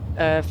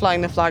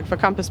 flying the flag for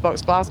Compass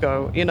Box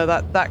Glasgow.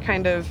 That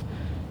kind of,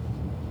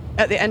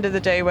 at the end of the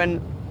day,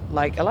 when,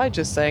 like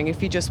Elijah's saying,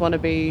 if you just want to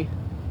be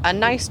a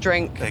nice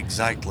drink,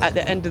 exactly, at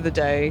the end of the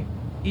day,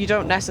 you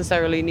don't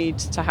necessarily need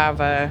to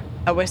have a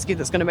whiskey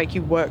that's going to make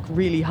you work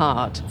really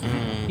hard.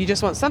 You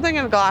just want something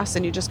in a glass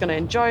and you're just going to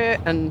enjoy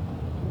it. And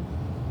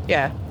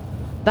yeah,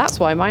 that's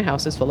why my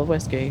house is full of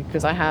whiskey,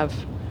 because I have,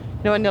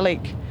 when you're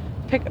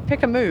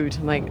pick a mood,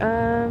 I'm like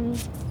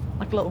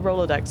a little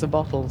Rolodex of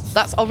bottles.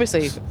 That's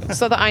obviously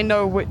so that I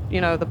know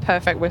the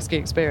perfect whiskey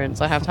experience.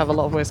 I have to have a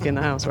lot of whiskey in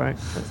the house, right?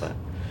 That's it.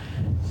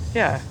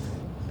 Yeah.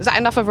 Is that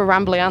enough of a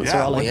rambly answer,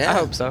 Yeah, Ollie? yeah. I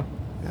hope so.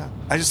 Yeah.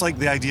 I just like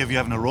the idea of you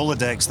having a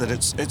Rolodex that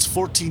it's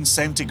 14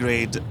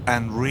 centigrade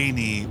and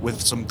rainy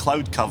with some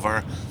cloud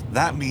cover.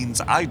 That means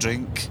I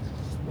drink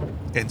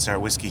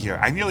insert whiskey here.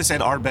 I nearly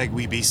said Ardbeg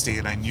Wee Beastie,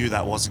 and I knew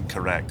that wasn't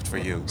correct for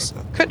you. So.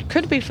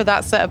 Could be for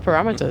that set of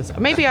parameters.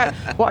 Maybe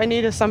what I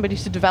need is somebody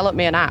to develop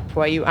me an app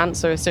where you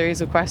answer a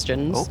series of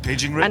questions. Oh,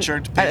 paging And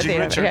Richard. at Paging the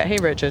end- Richard. Yeah, hey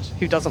Richard,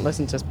 who doesn't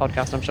listen to this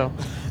podcast, I'm sure.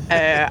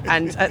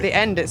 And at the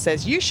end it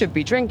says, you should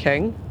be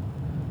drinking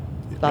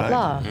blah Right.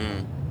 blah.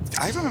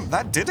 I remember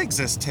that did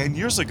exist 10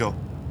 years ago.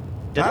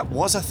 Did that it?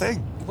 was a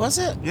thing. Was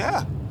it?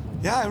 Yeah.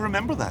 Yeah, I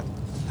remember that.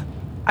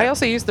 I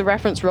also use the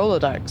reference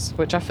Rolodex,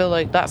 which I feel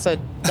like that's a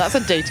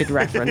dated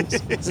reference.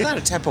 Isn't that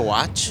a type of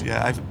watch?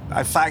 Yeah,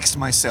 I faxed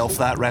myself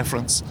that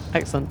reference.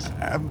 Excellent.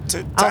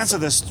 To Also- answer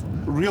this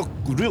real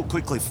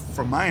quickly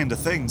from my end of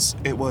things,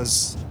 it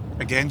was,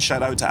 again,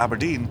 shout out to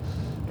Aberdeen.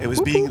 It was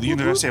being at the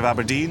University of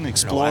Aberdeen,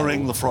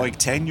 exploring Lefroy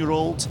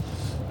 10-year-old,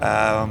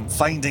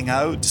 finding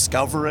out,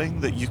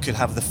 discovering that you could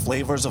have the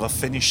flavours of a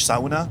Finnish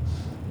sauna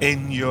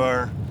in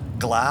your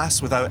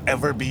glass without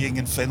ever being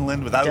in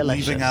Finland, without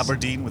leaving Delicious.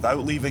 Aberdeen, without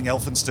leaving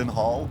Elphinstone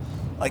Hall.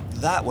 Like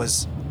that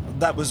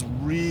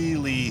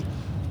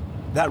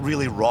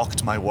really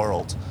rocked my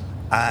world.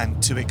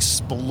 And to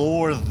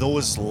explore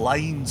those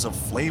lines of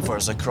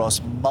flavors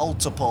across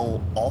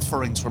multiple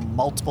offerings from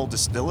multiple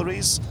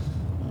distilleries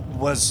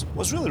was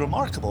really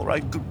remarkable,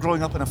 right?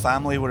 Growing up in a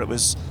family where it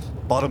was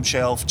bottom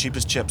shelf,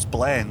 cheapest chips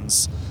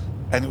blends,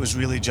 and it was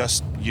really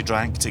just you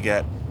drank to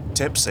get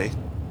tipsy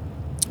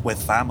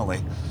with family,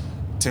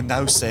 to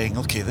now saying,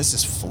 okay, this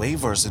is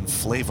flavors and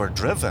flavor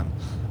driven.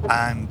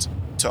 And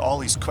to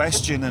Ollie's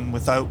question, and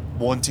without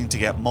wanting to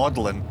get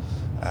maudlin,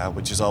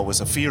 which is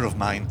always a fear of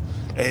mine,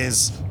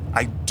 is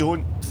I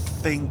don't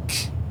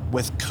think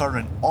with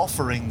current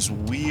offerings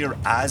we're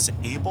as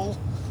able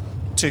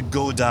to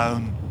go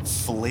down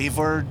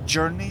flavor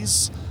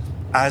journeys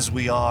as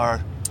we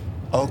are,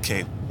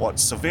 okay,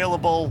 what's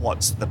available,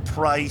 what's the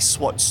price,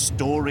 what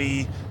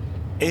story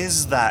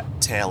is that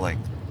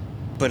telling?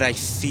 But I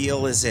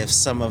feel as if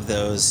some of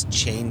those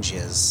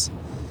changes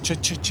Changes.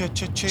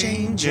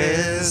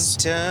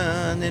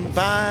 turning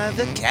by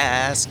the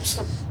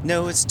cask.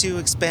 No, it's too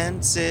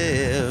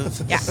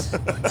expensive. Yeah.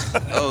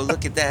 Oh,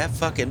 look at that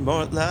fucking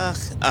Mortlach.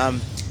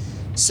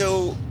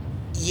 So,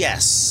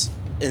 yes,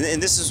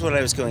 and this is what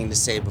I was going to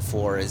say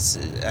before. Is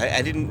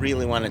I didn't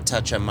really want to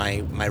touch on my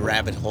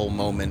rabbit hole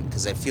moment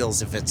because I feel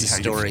as if it's a Yeah,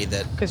 story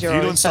that. Because If you're you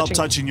don't always stop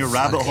touching your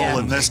rabbit hole Yeah.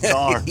 in this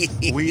car,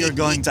 we are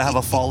going to have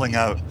a falling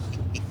out.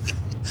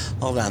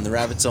 Hold on, the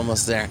rabbit's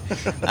almost there.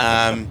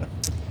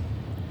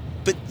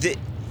 But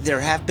there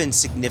have been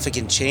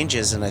significant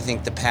changes, and I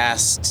think the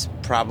past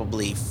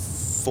probably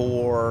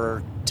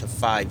 4 to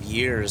 5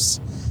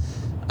 years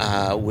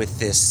with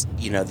this,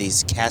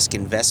 these cask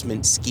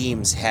investment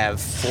schemes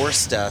have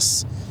forced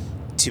us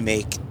to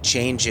make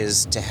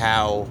changes to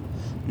how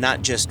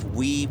not just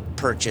we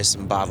purchase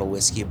and bottle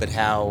whiskey, but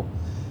how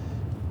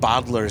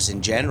bottlers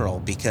in general,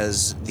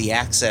 because the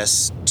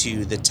access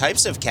to the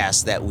types of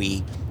casks that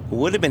we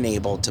would have been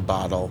able to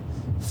bottle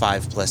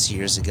 5+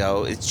 years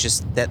ago, it's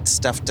just that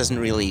stuff doesn't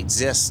really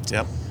exist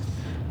Yep.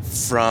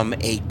 from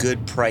a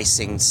good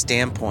pricing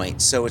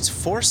standpoint. So it's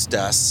forced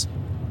us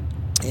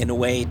in a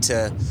way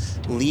to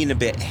lean a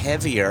bit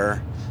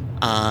heavier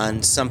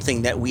on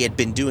something that we had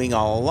been doing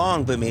all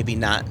along, but maybe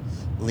not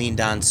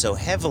leaned on so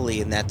heavily,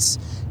 and that's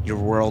your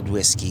world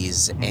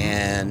whiskeys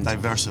and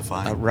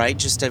Diversifying. right,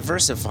 just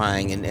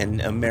diversifying and Which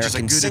is a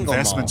American good single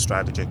investment malt.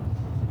 strategy.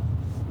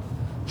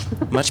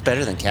 Much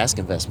better than cask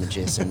investment,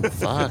 Jason.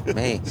 Fuck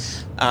me.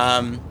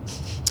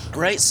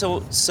 Right.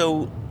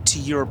 So to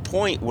your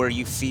point, where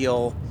you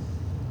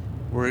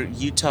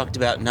talked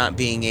about not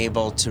being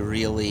able to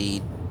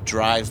really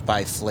drive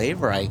by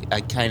flavor, I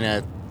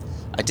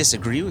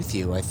disagree with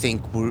you. I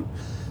think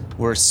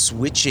we're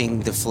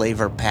switching the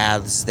flavor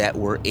paths that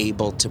we're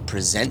able to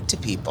present to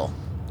people.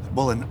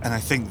 Well, and I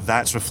think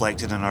that's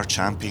reflected in our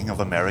championing of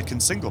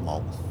American single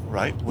malt,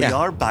 right? We Yeah.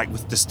 are back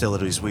with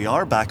distilleries. We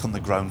are back on the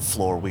ground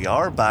floor. We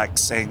are back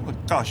saying,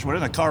 gosh, we're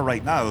in a car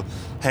right now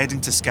heading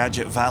to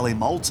Skagit Valley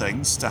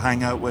Maltings to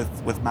hang out with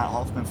Matt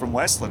Hoffman from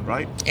Westland,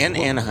 right? And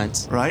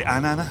Anaheim's. Right,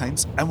 and Anna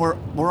Heinz. And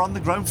we're on the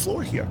ground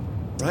floor here,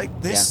 right?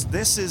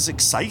 This is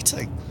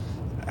exciting.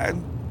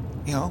 And,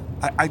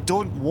 I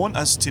don't want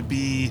us to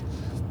be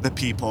the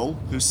people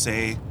who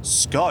say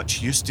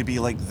Scotch used to be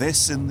like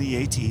this in the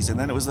 80s and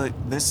then it was like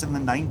this in the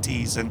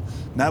 90s and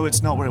now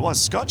it's not where it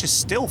was. Scotch is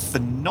still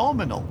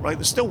phenomenal, right?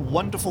 There's still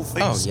wonderful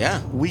things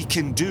we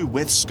can do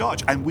with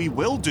Scotch and we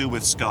will do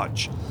with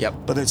Scotch. Yep.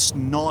 But it's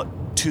not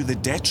to the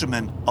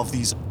detriment of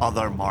these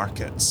other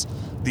markets,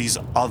 these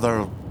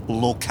other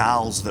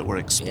locales that we're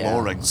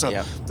exploring. Yeah, So,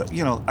 yep.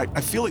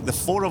 I feel like the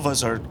four of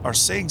us are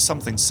saying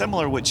something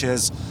similar, which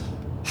is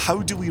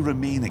how do we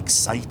remain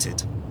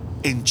excited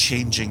in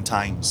changing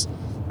times?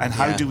 And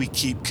how Yeah. do we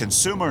keep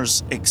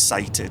consumers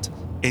excited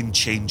in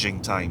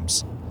changing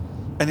times?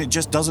 And it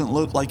just doesn't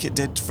look like it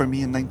did for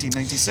me in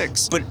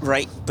 1996.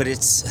 But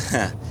it's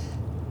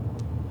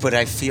But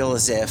I feel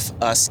as if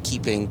us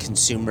keeping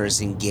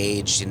consumers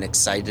engaged and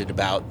excited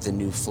about the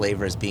new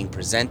flavors being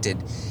presented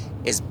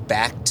is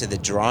back to the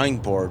drawing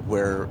board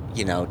where,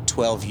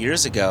 12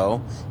 years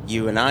ago,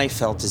 you and I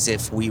felt as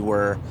if we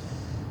were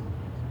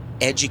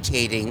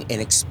educating and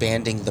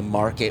expanding the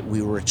market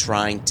we were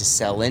trying to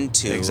sell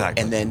into.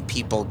 Exactly. And then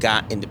people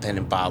got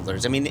independent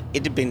bottlers. I mean,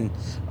 it had been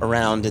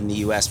around in the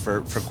U.S.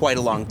 for quite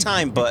a long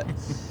time, but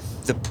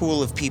the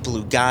pool of people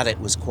who got it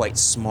was quite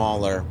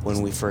smaller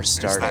when we first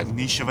It's started. that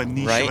niche of a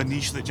niche Right? of a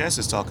niche that Jess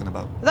is talking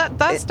about.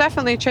 That's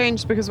definitely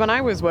changed, because when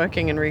I was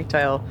working in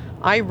retail,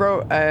 I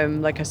wrote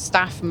like a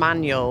staff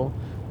manual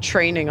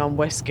training on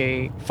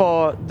whiskey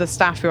for the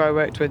staff who I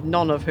worked with,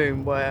 none of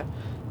whom were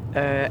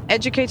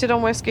educated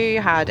on whiskey,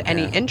 had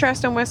any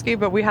interest in whiskey,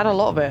 but we had a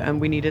lot of it and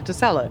we needed to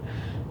sell it.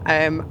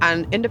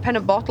 And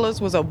independent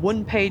bottlers was a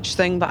one-page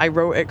thing that I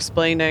wrote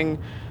explaining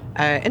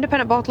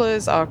independent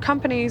bottlers are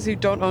companies who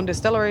don't own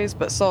distilleries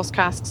but source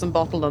casks and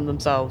bottle them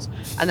themselves.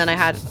 And then I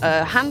had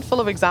a handful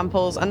of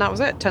examples, and that was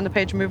it. Turn the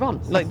page and move on.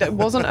 Like, that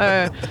wasn't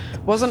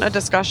a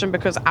discussion,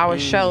 because our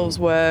shelves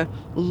were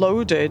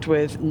loaded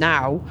with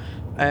now.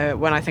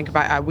 When I think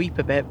about it, I weep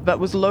a bit, but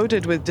was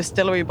loaded with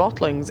distillery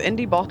bottlings.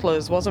 Indie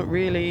bottlers wasn't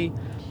really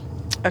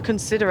a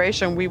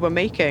consideration we were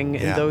making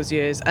in those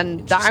years.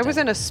 And that I was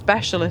in a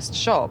specialist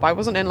shop. I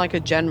wasn't in like a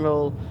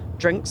general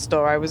drink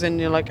store. I was in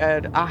like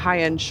a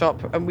high-end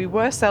shop, and we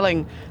were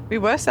selling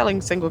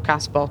single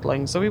cask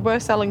bottling. So we were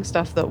selling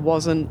stuff that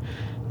wasn't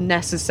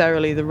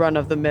necessarily the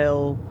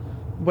run-of-the-mill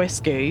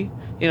whiskey.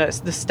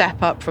 It's the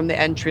step up from the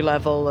entry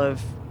level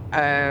of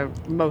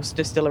most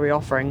distillery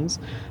offerings,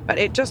 but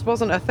it just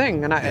wasn't a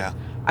thing. And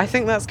I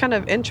think that's kind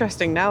of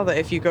interesting now, that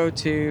if you go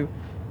to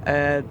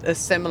a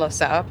similar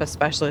setup, a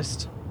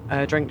specialist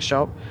drink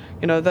shop,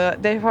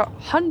 they've got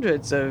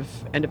hundreds of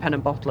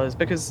independent bottlers,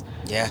 because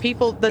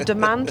the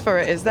demand for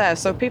it is there.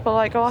 So people are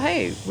like, oh,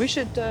 hey, we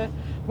should,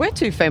 we're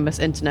two famous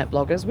internet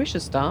bloggers, we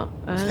should start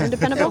an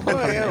independent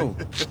bottler.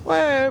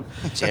 Whoa.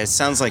 It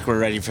sounds like we're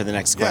ready for the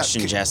next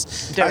question,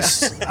 Jess.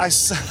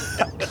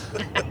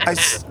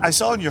 I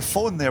saw on your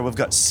phone there we've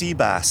got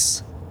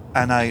Seabass,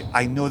 and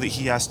I know that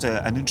he asked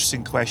an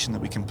interesting question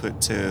that we can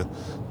put to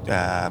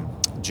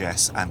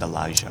Jess and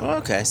Elijah.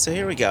 Okay, so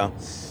here we go.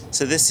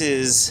 So this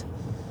is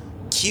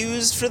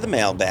Cues for the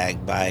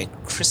Mailbag by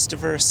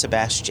Christopher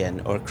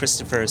Sebastian, or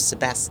Christopher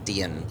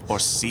Sebastian. Or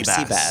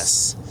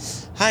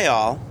Seabass. Hi,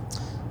 all.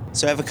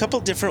 So I have a couple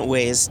different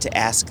ways to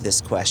ask this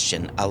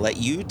question. I'll let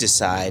you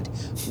decide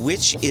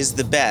which is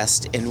the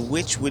best and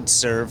which would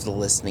serve the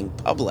listening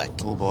public.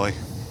 Oh, boy.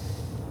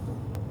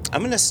 I'm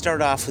going to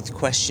start off with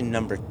question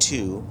number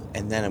 2,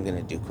 and then I'm going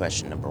to do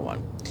question number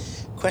 1.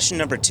 Question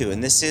number 2,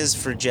 and this is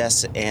for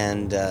Jess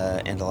and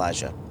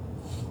Elijah.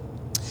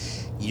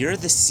 You're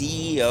the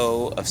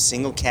CEO of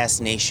Single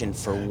Cask Nation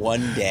for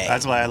one day.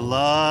 That's why I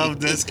love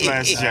this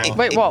question.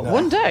 Wait, what? No.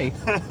 One day?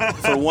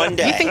 For one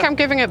day. You think I'm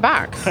giving it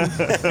back?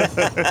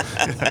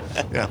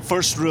 Yeah.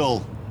 First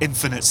rule,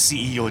 infinite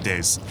CEO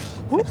days.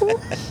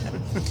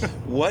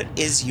 What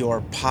is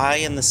your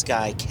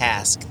pie-in-the-sky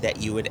cask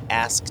that you would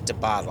ask to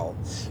bottle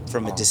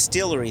from a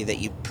distillery that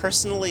you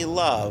personally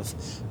love,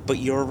 but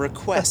your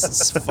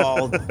requests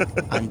fall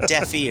on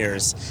deaf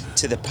ears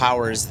to the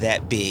powers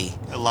that be?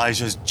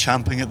 Elijah's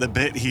champing at the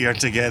bit here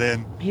to get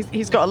in.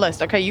 He's got a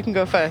list. Okay, you can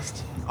go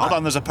first. Hold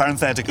on, there's a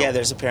parenthetical. Yeah,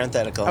 there's a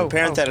parenthetical. The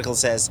parenthetical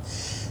says,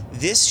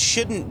 this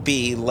shouldn't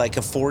be like a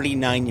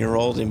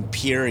 49-year-old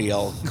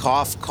Imperial,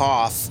 cough,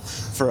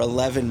 cough, for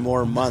 11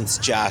 more months,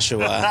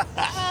 Joshua.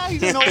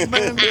 He's an old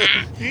man.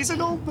 He's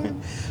an old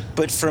man.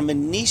 But from a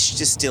niche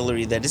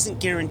distillery that isn't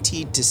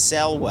guaranteed to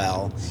sell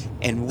well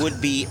and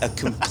would be a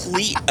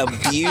complete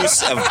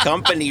abuse of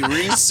company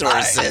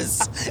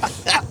resources.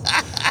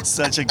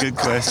 Such a good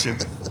question.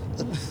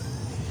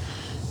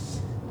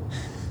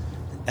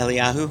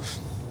 Eliyahu?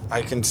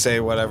 I can say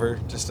whatever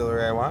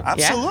distillery I want.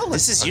 Absolutely.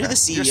 This is, you're the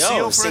CEO,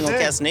 CEO of for a Single day.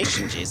 Cask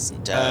Nation,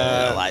 Jason,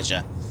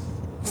 Elijah.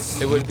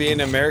 It would be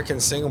an American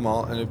single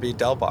malt, and it would be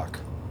Delbach.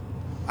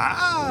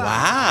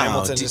 Wow.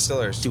 Hamilton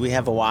Distillers. Do we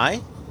have a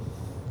why?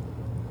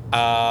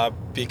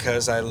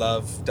 Because I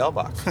love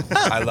Delbach.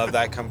 I love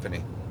that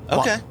company.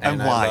 Okay.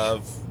 And I why?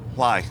 love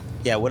Why?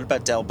 Yeah, what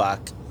about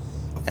Delbach?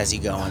 How's he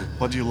going?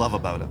 What do you love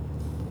about it?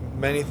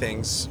 many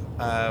things.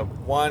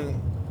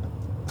 One,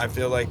 I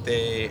feel like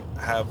they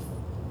have,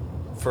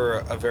 for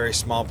a very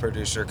small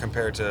producer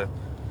compared to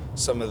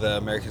some of the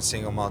American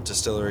single malt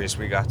distilleries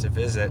we got to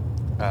visit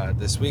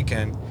this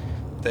weekend,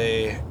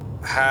 they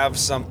have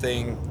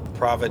something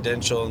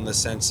providential in the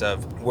sense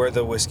of where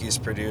the whiskey is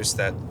produced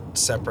that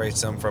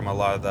separates them from a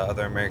lot of the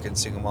other American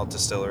single malt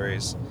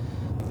distilleries.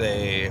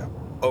 They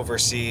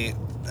oversee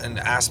an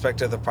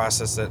aspect of the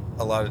process that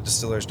a lot of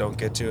distillers don't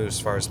get to as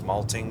far as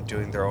malting,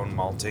 doing their own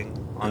malting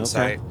on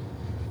site.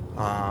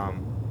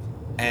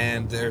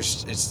 And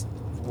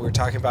we're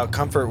talking about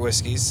comfort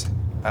whiskeys.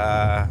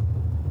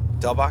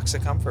 Delbach's a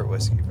comfort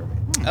whiskey for me.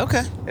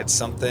 Okay. It's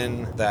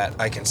something that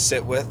I can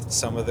sit with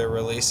some of their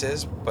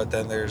releases, but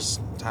then there's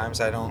times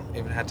I don't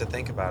even have to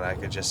think about it. I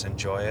could just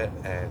enjoy it,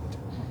 and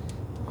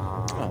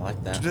I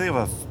like that. Do they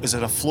have is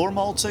it a floor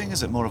malting?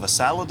 Is it more of a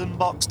Saladin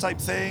box type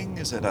thing?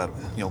 Is it a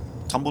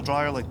tumble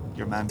dryer like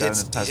your man down in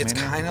Tasmania? It's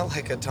kind of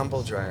like a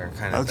tumble dryer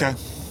kind of Okay.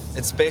 thing.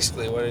 It's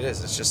basically what it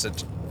is. It's just a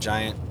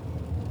giant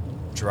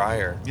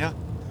dryer. Yeah.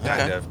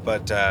 Kind Okay. of.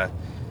 But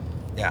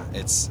yeah,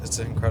 it's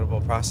an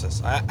incredible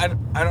process. I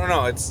don't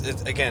know. It's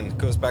again, it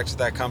goes back to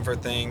that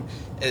comfort thing.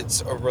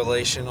 It's a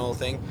relational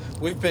thing.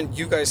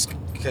 You guys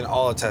can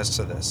all attest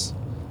to this.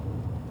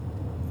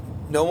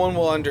 No one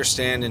will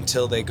understand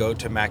until they go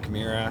to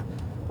Macmira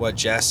what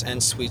Jess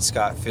and Sweet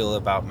Scott feel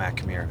about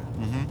Macmira.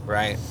 Mm-hmm.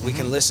 Right? We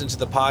can listen to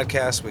the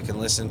podcast, we can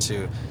listen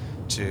to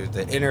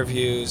the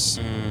interviews,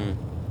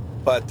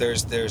 but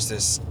there's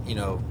this,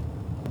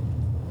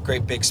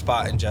 great big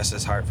spot in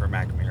Jess's heart for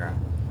Macmira.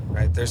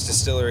 Right? There's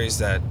distilleries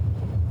that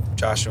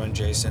Joshua and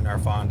Jason are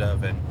fond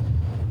of and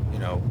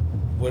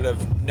would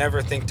have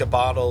never think to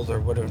bottled or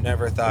would have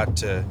never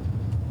thought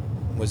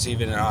was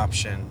even an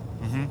option.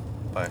 Mm-hmm.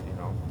 But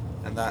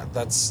and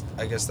that's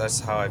I guess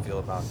that's how I feel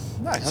about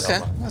it. Nice. Okay.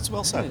 That's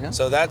well There you said. go.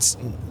 So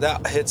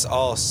that hits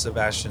all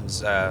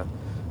Sebastian's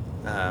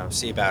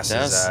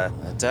Seabass's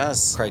It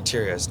does.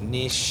 criteria. It's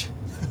niche,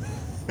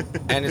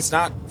 and it's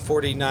not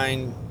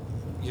 49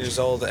 years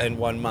old and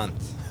 1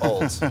 month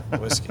old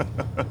whiskey.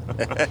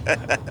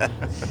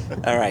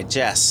 All right,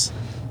 Jess.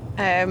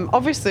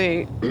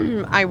 Obviously,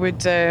 I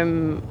would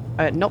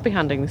not be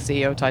handing the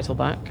CEO title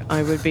back.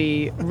 I would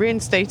be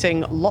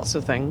reinstating lots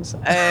of things.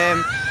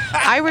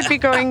 I would be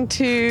going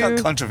to...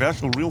 Got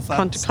controversial real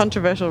fast.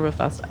 Controversial real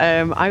fast.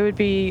 I would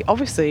be,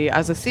 obviously,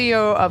 as a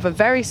CEO of a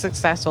very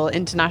successful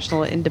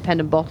international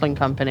independent bottling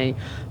company,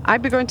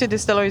 I'd be going to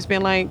distilleries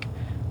being like,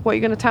 what are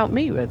you going to tout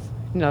me with?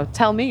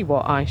 Tell me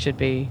what I should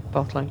be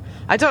bottling.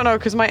 I don't know,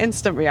 because my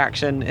instant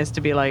reaction is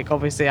to be like,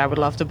 obviously, I would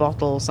love to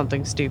bottle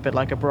something stupid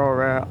like a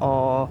Brora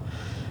or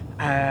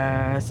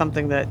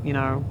something that,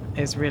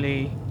 is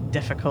really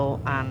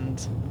difficult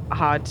and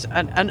hard,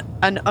 an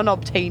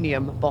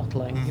unobtainium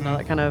bottling,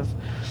 that kind of,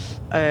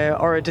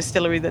 or a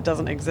distillery that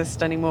doesn't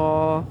exist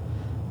anymore.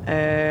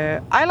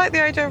 I like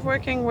the idea of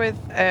working with,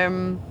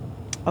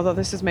 although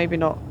this is maybe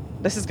not,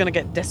 this is going to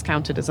get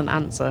discounted as an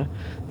answer.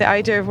 The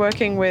idea of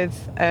working with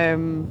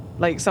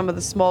like some of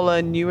the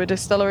smaller, newer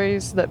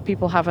distilleries that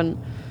people haven't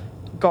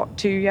got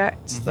to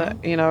yet, that,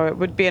 it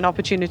would be an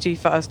opportunity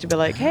for us to be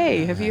like,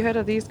 hey, have you heard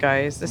of these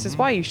guys? This is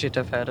why you should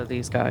have heard of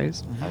these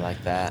guys. I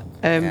like that.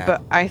 Yeah.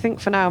 But I think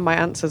for now, my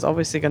answer is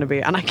obviously going to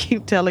be, and I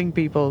keep telling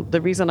people,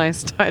 the reason I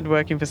started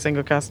working for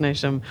Single Cask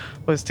Nation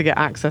was to get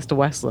access to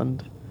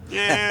Westland.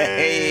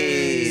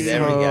 Hey,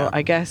 there we So go.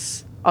 I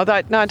guess... I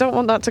don't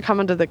want that to come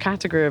under the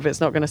category of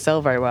it's not going to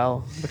sell very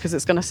well, because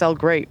it's going to sell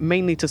great,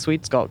 mainly to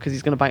Sweet Scott, because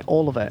he's going to buy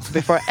all of it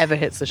before it ever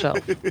hits the shelf.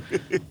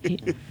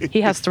 He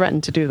has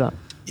threatened to do that.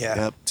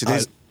 Yeah.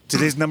 Yep.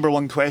 Today's number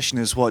one question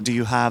is, what do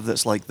you have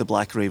that's like the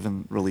Black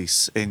Raven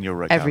release in your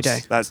rickhouse? Every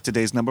day. That's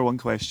today's number one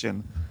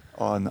question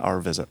on our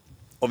visit.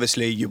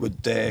 Obviously, you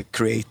would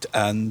create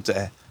and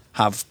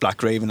have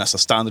Black Raven as a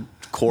standard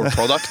core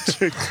product.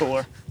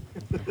 Core.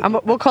 And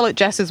we'll call it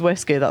Jess's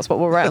whiskey. That's what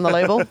we'll write on the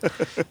label.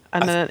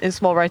 And then in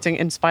small writing,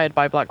 inspired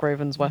by Black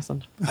Raven's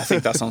Westland. I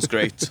think that sounds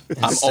great.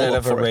 I'm Instead all up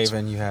of a for it.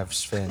 raven, you have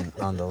Sven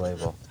on the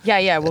label.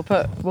 Yeah. We'll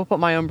put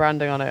my own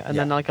branding on it, and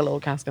then like a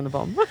little cask in the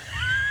bottom.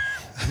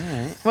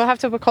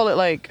 We'll call it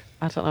like,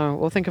 I don't know.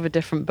 We'll think of a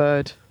different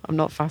bird. I'm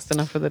not fast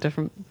enough with a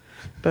different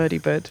bird to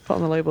put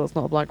on the label. It's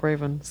not a Black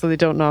Raven, so they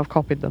don't know I've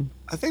copied them.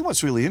 I think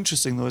what's really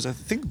interesting, though, is I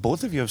think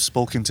both of you have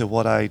spoken to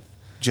what I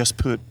just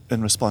put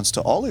in response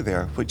to Ollie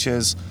there, which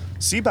is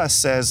Seabass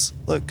says,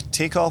 look,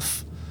 take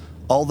off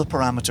all the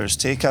parameters,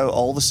 take out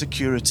all the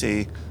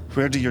security.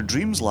 Where do your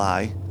dreams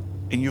lie?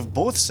 And you've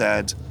both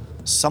said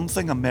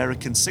something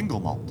American single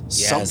malt,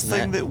 Yeah, isn't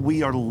something it? that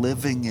we are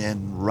living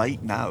in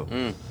right now,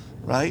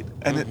 right?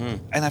 And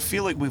and I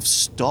feel like we've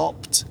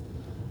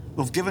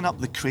given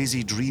up the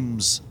crazy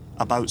dreams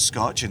about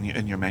Scotch,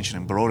 and you're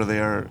mentioning Brora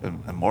there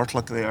and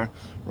Mortlach there,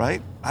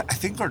 right? I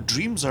think our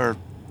dreams are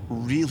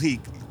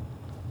really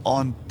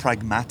on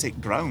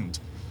pragmatic ground,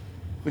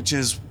 which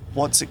is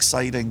what's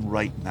exciting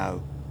right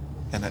now.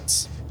 And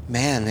it's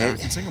Man,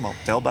 American single malt,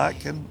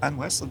 Delback and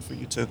Westland for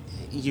you too.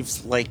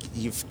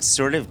 you've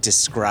sort of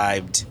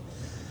described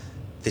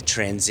the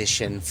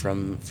transition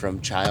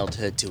from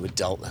childhood to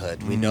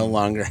adulthood. We no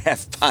longer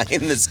have pie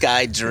in the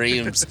sky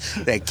dreams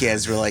that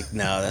kids were like,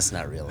 no, that's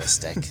not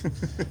realistic.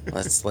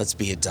 Let's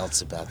be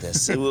adults about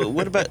this. So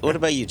what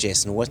about you,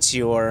 Jason? What's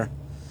your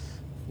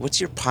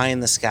pie in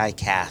the sky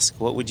cask?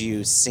 What would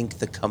you sink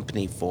the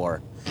company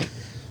for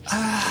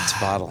to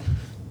bottle?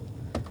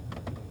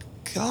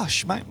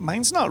 Gosh,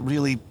 mine's not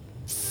really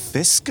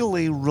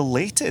fiscally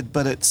related,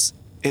 but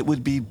it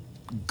would be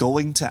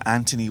going to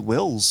Anthony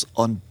Wills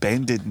on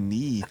bended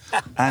knee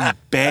and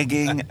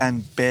begging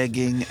and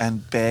begging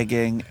and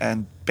begging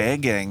and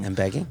begging. And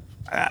begging?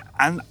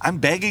 And I'm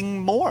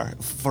begging more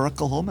for a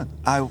Kilchoman.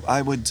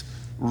 I would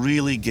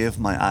really give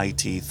my eye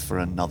teeth for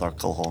another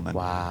Kilchoman.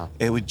 Wow.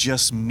 It would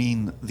just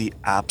mean the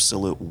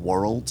absolute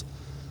world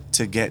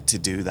to get to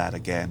do that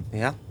again.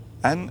 Yeah.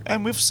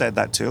 And we've said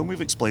that to him.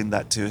 We've explained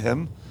that to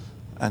him.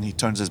 and he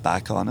turns his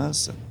back on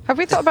us. Have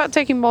we thought about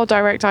taking more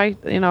direct,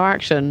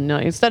 action?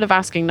 Instead of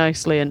asking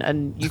nicely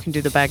and you can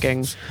do the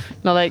begging,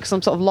 like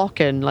some sort of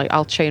lock-in, like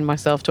I'll chain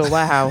myself to a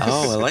warehouse.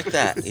 Oh, I like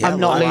that. Yeah, I'm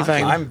not lock-in.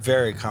 leaving. I'm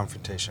very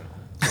confrontational.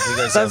 Have you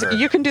guys ever-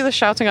 You can do the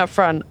shouting up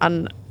front,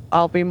 and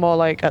I'll be more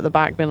like at the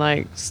back, being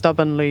like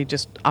stubbornly,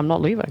 just I'm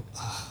not leaving.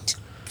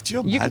 Could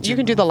you You imagine?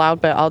 can do the loud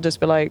bit. I'll just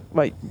be like,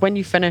 wait, when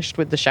you finished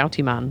with the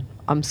shouty man,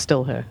 I'm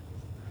still here.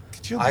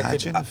 Could you I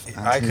imagine? could, if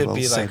I Anthony could Wills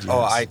be said like,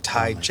 oh, yes? I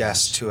tied my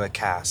Jess to a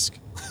cask.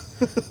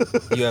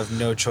 You have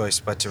no choice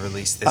but to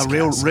release this A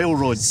cask.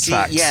 railroad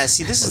tracks.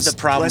 See, this is the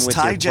problem Let's with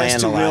tie your Jess plan,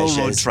 to Elijah.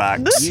 railroad is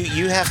tracks.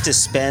 You have to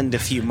spend a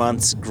few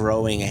months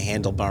growing a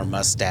handlebar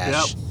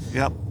mustache,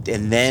 Yep.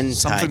 and then tie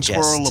Something Jess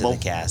to twirlable.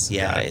 the cast.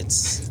 Yeah,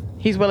 it's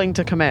He's willing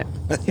to commit.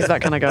 He's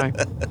that kind of guy.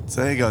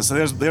 So there you go. So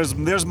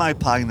there's my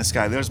pie in the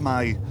sky. There's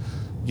my,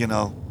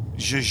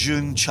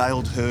 jejune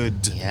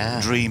childhood Yeah.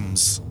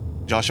 dreams.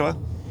 Joshua?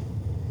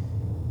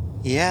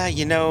 yeah.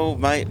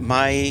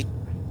 My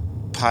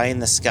pie in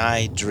the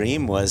sky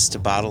dream was to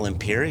bottle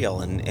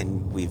Imperial,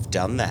 and we've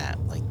done that.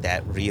 Like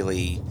that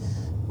really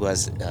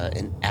was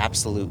an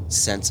absolute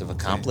sense of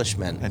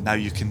accomplishment. And now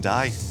you can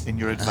die in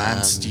your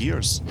advanced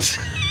years.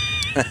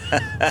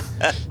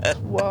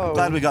 Whoa.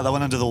 Glad we got that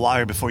one under the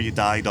wire before you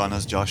died on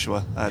us,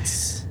 Joshua.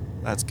 That's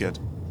good.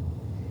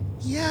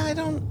 Yeah, I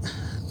don't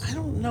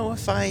know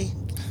if I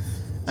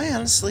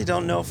honestly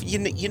don't know if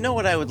you know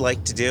what I would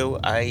like to do.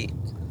 I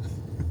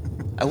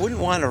wouldn't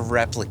want to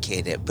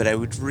replicate it, but I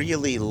would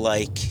really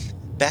like,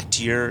 back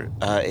to your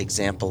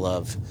example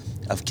of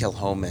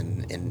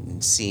Kilhoman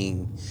and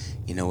seeing,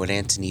 would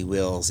Anthony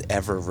Wills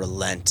ever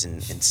relent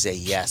and say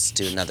yes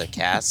to another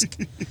cask?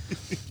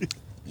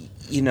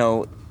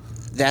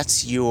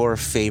 That's your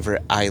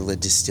favorite Isla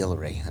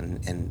distillery,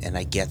 and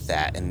I get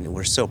that, and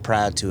we're so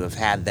proud to have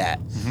had that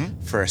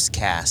first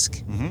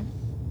cask.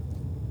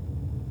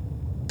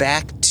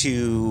 Back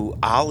to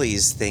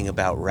Ollie's thing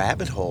about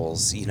rabbit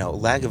holes,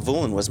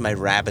 Lagavulin was my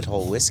rabbit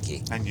hole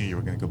whiskey. I knew you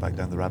were going to go back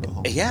down the rabbit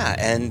hole. Yeah,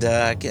 and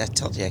I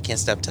told you I can't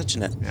stop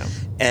touching it. Yeah.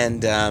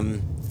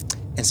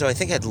 And so I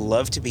think I'd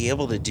love to be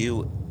able to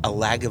do a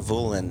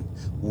Lagavulin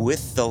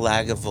with the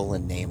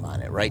Lagavulin name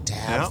on it, right? To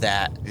have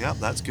that. Yeah,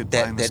 that's good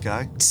pie in the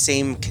sky.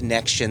 Same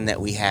connection that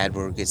we had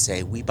where we could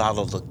say, we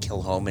bottled a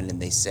Kilhoman,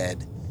 and they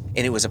said,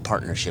 and it was a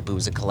partnership, it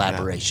was a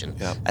collaboration.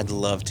 Yeah. I'd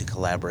love to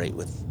collaborate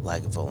with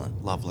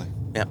Lagavulin. Lovely.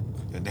 Yep.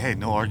 And hey,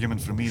 no argument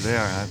for me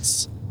there.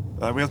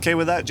 Are we okay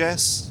with that,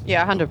 Jess?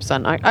 Yeah,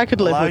 100%. I could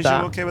live with Elijah,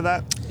 that. you okay with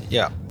that?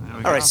 Yeah.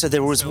 All right, so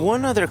there was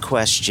one other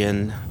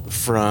question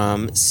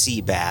from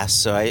Seabass.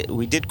 So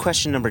we did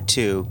question number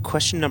 2.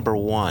 Question number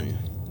 1.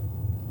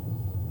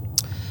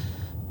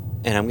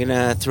 And I'm going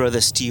to throw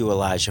this to you,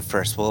 Elijah,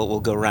 first. We'll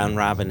go round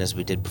robin as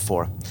we did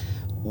before.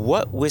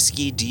 What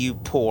whiskey do you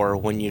pour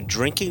when you're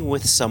drinking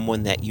with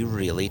someone that you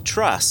really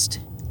trust?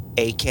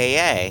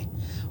 AKA,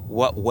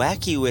 what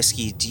wacky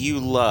whiskey do you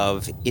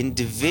love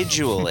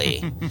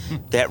individually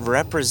that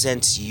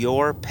represents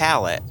your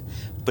palate,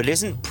 but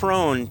isn't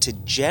prone to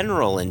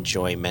general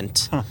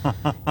enjoyment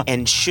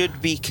and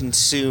should be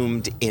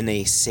consumed in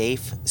a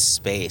safe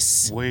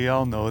space? We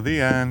all know the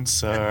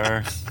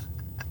answer.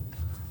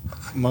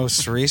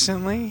 Most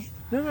recently?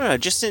 No,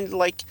 just in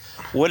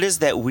what is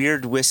that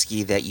weird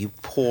whiskey that you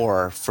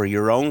pour for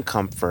your own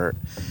comfort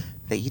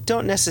that you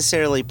don't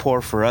necessarily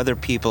pour for other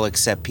people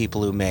except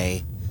people who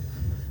may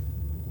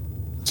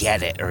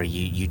get it, or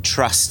you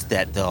trust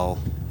that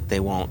they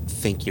won't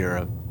think you're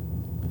a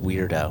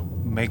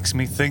weirdo? Makes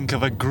me think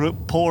of a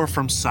group pour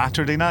from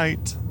Saturday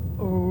night.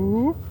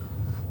 Ooh.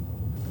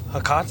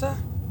 Hakata?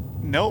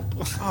 Nope.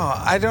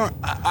 Oh,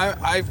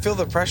 I feel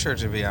the pressure,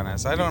 to be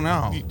honest. I don't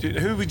know.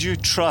 Who would you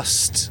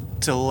trust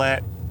to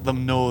let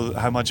them know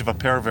how much of a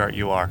pervert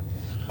you are?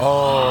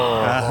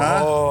 Oh,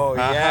 Uh-huh.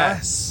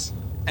 yes.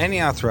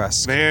 Eniath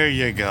Rusk. There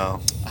you go.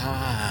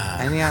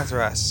 Eniath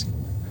Rusk.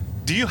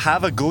 Do you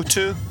have a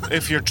go-to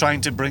if you're trying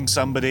to bring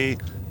somebody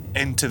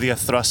into the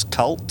Athrust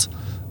cult?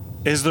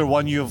 Is there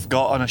one you've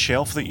got on a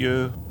shelf that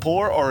you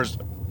pour, or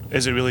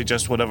is it really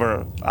just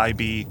whatever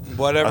IB?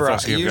 Whatever.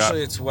 Athrust you've got?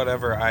 Usually it's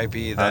whatever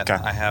IB that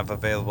Okay. I have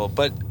available.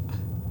 But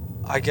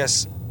I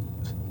guess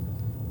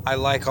I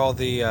like all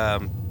the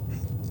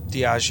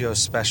Diageo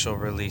special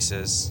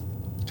releases.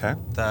 Okay.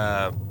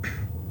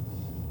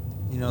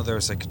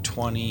 There's like a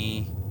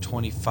 20,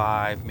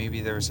 25,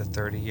 maybe there was a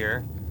 30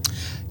 year.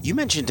 You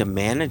mentioned a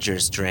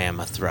manager's dram,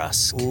 a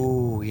Thrusk.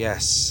 Ooh,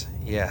 yes.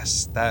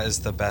 Yes. That is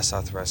the best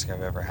Othrusk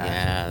I've ever had.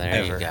 Yeah, there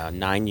ever. you go.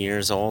 9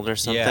 years old or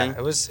something? Yeah,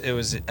 it was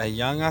a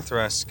young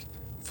Othrusk,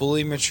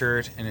 fully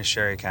matured in a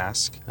sherry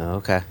cask. Oh,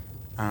 okay.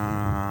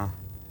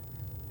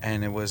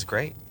 And it was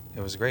great.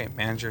 It was great.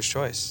 Manager's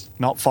choice.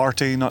 Not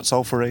farty, not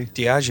sulfury.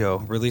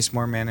 Diageo released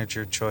more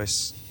manager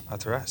choice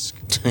Othrusk.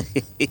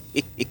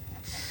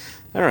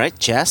 All right,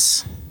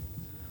 Jess.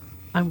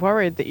 I'm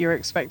worried that you're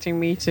expecting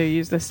me to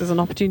use this as an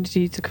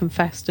opportunity to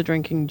confess to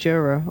drinking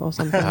Jura or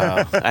something.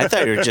 Oh, I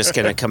thought you were just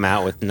going to come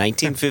out with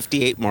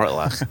 1958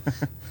 Mortlach.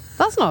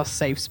 That's not a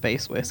safe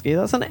space whiskey.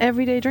 That's an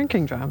everyday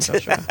drinking dram,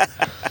 Joshua.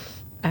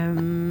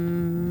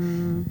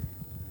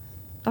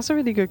 That's a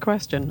really good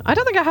question. I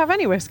don't think I have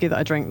any whiskey that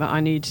I drink that I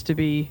need to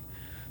be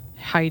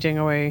hiding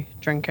away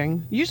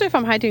drinking. Usually if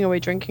I'm hiding away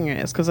drinking it,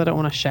 it's because I don't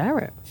want to share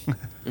it.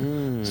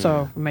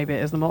 So maybe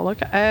it is the malt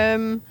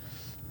liquor.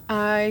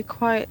 I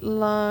quite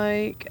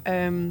like...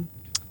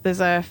 there's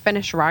a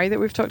Finnish rye that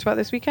we've talked about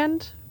this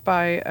weekend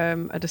by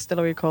a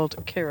distillery called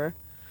Kira.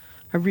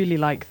 I really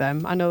like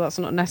them. I know that's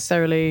not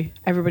necessarily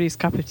everybody's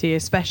cup of tea,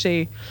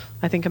 especially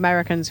I think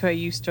Americans who are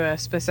used to a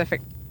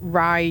specific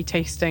rye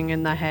tasting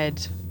in their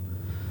head,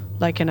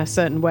 like in a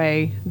certain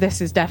way. This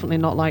is definitely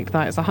not like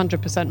that. It's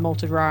 100%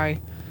 malted rye.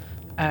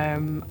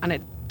 And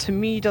it, to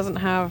me, doesn't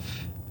have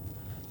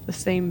the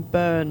same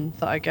burn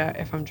that I get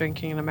if I'm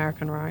drinking an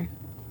American rye.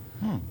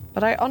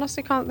 But I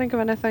honestly can't think of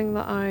anything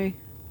that I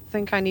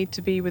think I need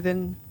to be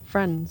within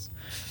friends.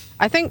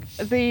 I think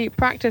the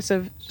practice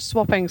of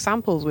swapping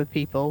samples with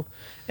people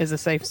is a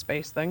safe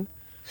space thing.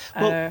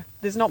 Well-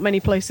 There's not many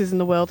places in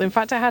the world. In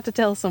fact, I had to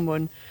tell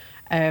someone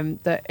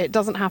that it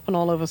doesn't happen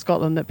all over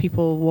Scotland that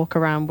people walk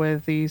around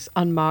with these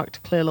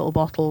unmarked clear little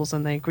bottles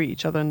and they greet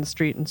each other in the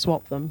street and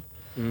swap them.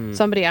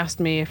 Somebody asked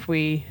me if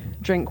we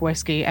drink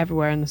whiskey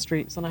everywhere in the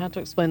streets, and I had to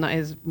explain that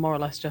is more or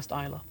less just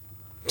Islay.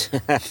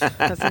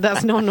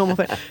 That's not a normal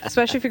thing.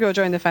 Especially if you go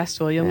during the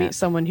festival, you'll meet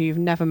someone who you've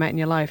never met in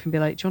your life and be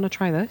like, do you want to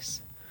try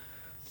this?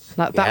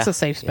 That's a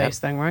safe space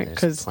thing, right? There's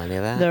Because plenty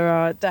of that. there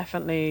are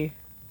definitely,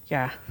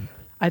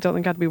 I don't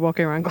think I'd be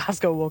walking around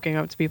Glasgow walking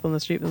up to people in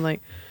the street and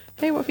like,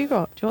 hey, what have you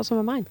got? Do you want some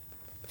of mine?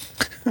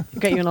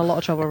 Get you in a lot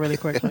of trouble really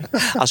quickly.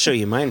 I'll show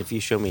you mine if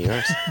you show me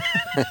yours.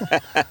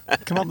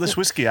 Come up this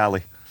whiskey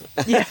alley.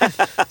 Yeah,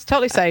 it's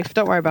totally safe.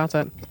 Don't worry about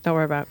it. Don't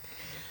worry about it.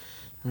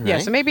 Yeah,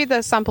 Right. so maybe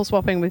the sample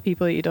swapping with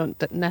people that you don't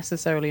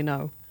necessarily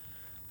know.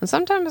 And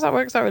sometimes that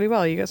works out really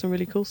well. You get some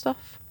really cool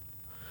stuff.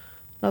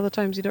 And other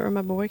times you don't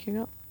remember waking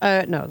up.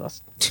 No,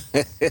 that's...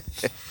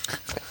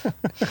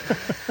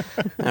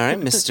 All right,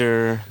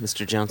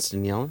 Mr.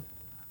 Johnston Yellen.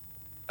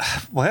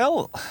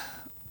 Well,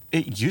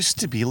 it used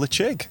to be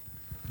Lechig,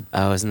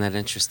 Oh, isn't that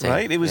interesting?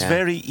 right? It was Yeah.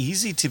 very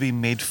easy to be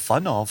made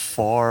fun of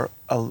for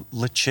a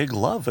Lechig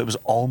love. It was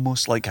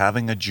almost like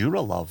having a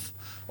Jura love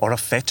or a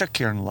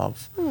Fettercairn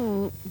love.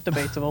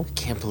 debatable.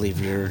 Can't believe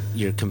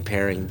you're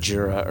comparing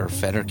Jura or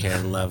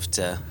Fettercairn love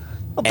to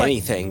Back-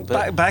 anything.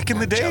 But back in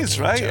the I'm days,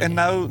 joking, I'm right? joking.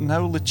 And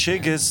now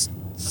Lechig is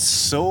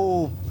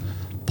so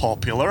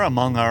popular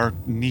among our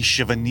niche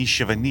of a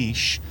niche of a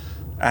niche,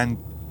 and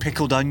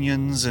pickled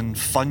onions and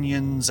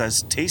funyuns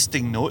as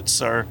tasting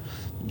notes are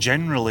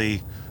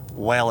generally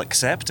well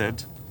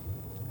accepted.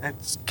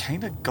 It's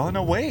kind of gone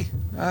away.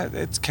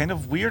 It's kind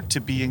of weird to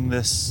be in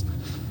this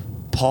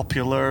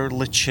popular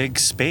Lechig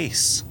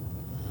space.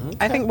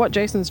 I think what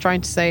Jason's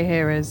trying to say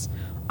here is,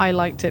 I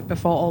liked it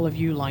before all of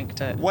you liked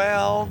it.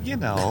 Well, you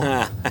know,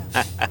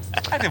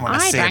 I didn't want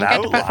to I say it drank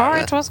out it before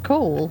loud. it was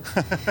cool.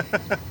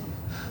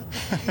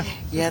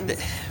 Yeah,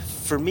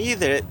 for me,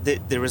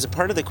 there was a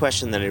part of the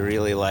question that I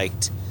really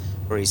liked,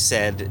 where he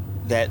said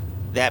that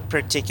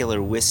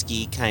particular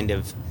whiskey kind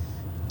of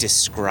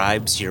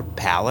describes your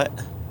palate,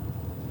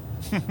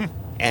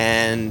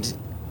 and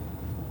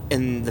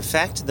the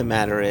fact of the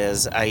matter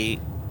is, I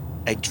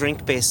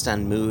drink based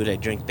on mood. I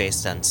drink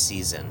based on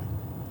season.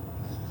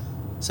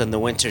 So in the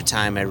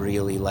wintertime, I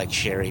really like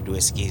sherried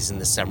whiskeys. In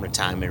the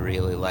summertime, I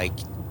really like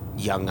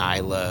young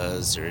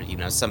Islas, or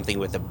something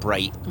with a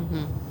bright,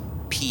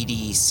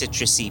 peaty,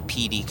 citrusy,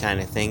 peaty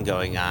kind of thing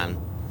going on.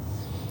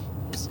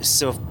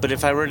 So, but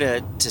if I were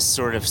to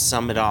sort of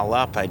sum it all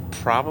up, I'd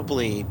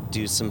probably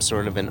do some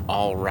sort of an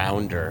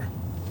all-rounder,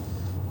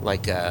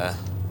 like an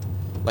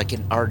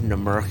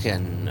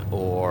Ardnamurchan,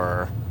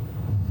 or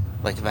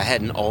like if I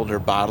had an older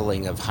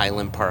bottling of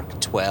Highland Park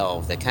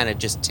 12 that kind of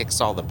just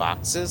ticks all the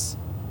boxes.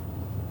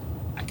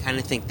 I kind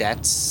of think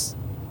that's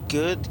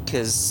good,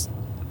 because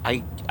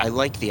I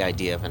like the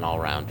idea of an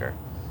all-rounder.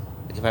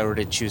 Like if I were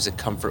to choose a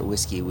comfort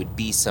whiskey, it would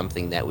be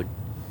something that would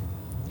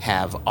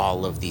have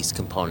all of these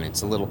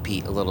components: a little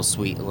peat, a little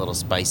sweet, a little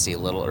spicy, a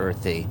little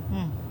earthy,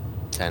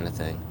 kind of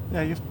thing.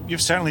 Yeah,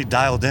 you've certainly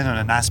dialed in on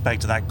an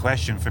aspect of that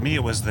question. For me,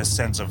 it was this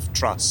sense of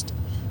trust.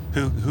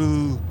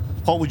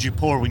 What would you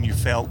pour when you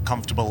felt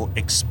comfortable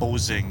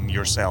exposing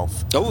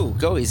yourself Oh,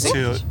 go easy.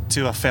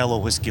 to a fellow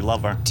whiskey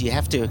lover? Do you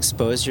have to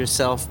expose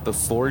yourself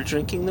before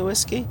drinking the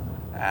whiskey?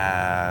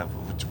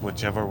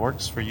 Whichever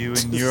works for you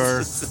and your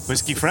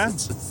whiskey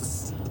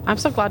friends. I'm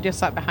so glad you're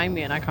sat behind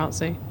me and I can't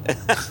see.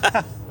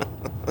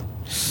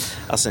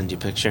 I'll send you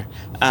a picture.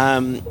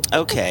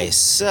 Okay,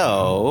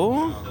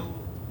 so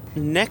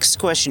next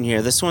question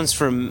here. This one's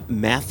from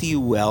Matthew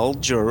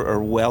Welge or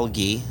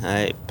Welge. I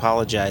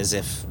apologize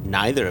if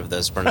neither of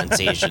those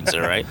pronunciations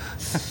are right.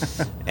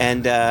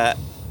 And I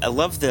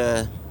love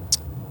the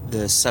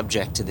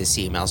subject to this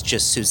email. It's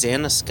just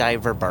Susanna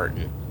Skyver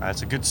Barton.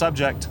 That's a good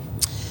subject.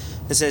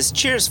 It says,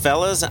 "Cheers,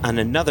 fellas, on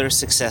another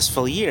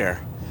successful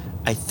year.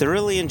 I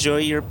thoroughly enjoy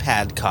your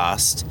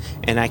podcast,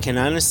 and I can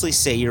honestly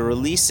say your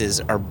releases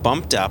are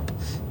bumped up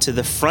to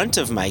the front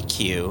of my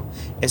queue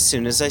as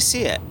soon as I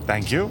see it.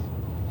 Thank you.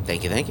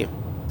 Thank you, thank you.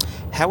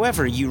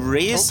 However, you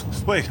raise.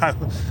 Oh, wait,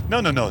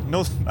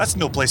 no. That's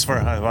no place for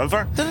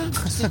however.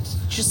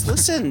 Just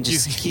listen.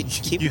 Just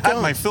keep You going.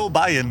 had my full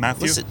buy-in,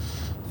 Matthew. Listen,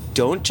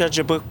 don't judge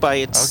a book by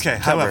its Okay,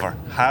 cover.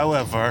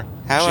 however,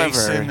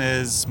 Jason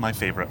is my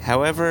favorite.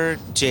 However,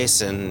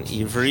 Jason,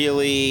 you've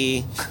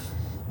really...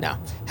 No.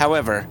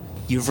 However,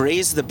 you've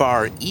raised the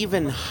bar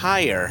even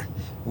higher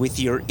with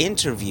your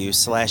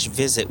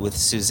interview/visit with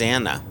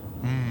Susanna.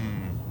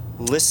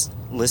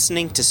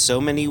 Listening to so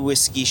many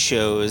whiskey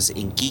shows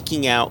and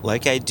geeking out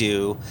like I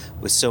do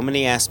with so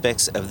many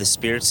aspects of the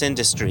spirits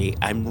industry,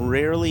 I'm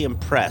rarely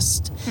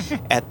impressed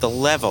at the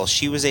level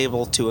she was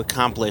able to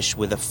accomplish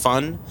with a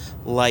fun,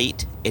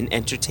 light, and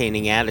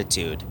entertaining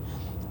attitude.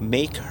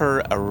 Make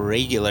her a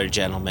regular,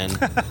 gentleman.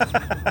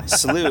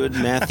 Salute,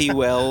 Matthew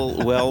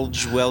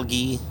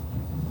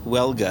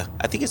Welga.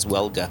 I think it's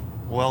Welga.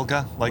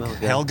 Welga, like Welga.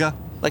 Helga.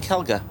 Like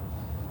Helga.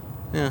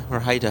 Yeah, or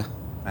Haida.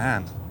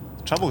 Man,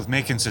 the trouble with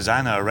making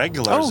Susanna a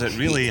regular is it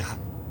really...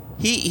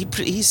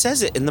 He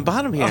says it in the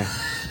bottom here.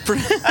 Look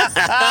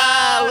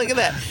at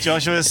that.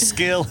 Joshua's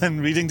skill in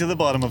reading to the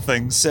bottom of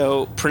things.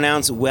 So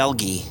pronounce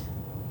Welgie.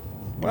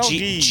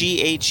 Welgie.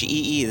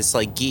 Ghee. It's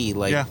like ghee,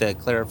 like Yeah. the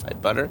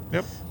clarified butter.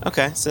 Yep.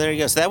 Okay, so there you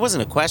go. So that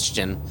wasn't a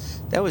question.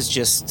 That was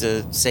just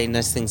saying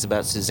nice things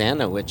about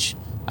Susanna, which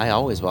I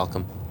always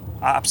welcome.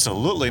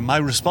 Absolutely. My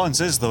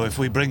response is, though, if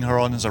we bring her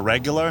on as a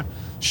regular,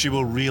 she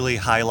will really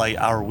highlight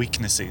our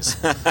weaknesses,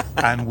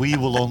 and we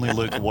will only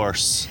look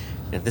worse.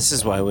 And this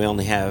is why we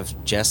only have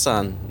Jess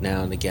on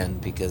now and again,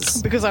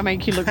 because... Because I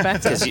make you look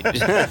better.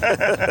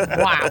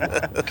 Wow.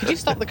 Could you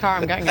stop the car?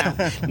 I'm getting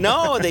out.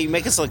 No, they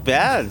make us look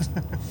bad.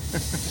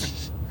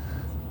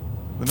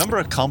 The number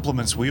of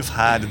compliments we've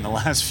had in the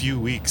last few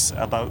weeks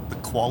about the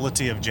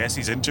quality of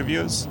Jesse's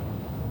interviews.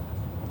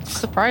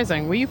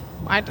 Surprising.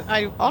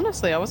 I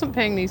honestly, I wasn't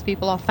paying these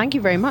people off. Thank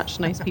you very much.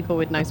 Nice people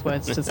with nice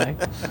words to say.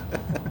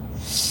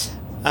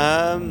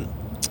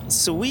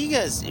 So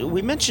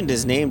we mentioned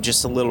his name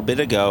just a little bit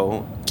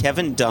ago.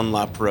 Kevin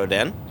Dunlop wrote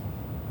in.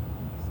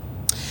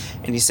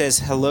 And he says,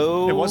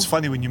 hello. It was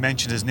funny when you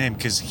mentioned his name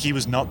because he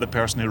was not the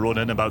person who wrote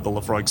in about the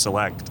Lafroig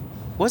Select.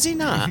 Was he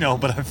not? No,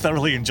 but I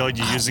thoroughly enjoyed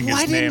you using his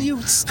Why name. didn't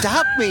you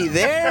stop me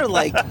there?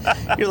 Like,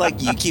 you're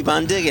like, you keep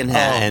on digging,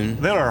 and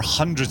There are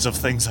hundreds of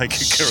things I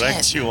could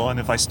correct Shit. you on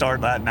if I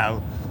start that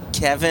now.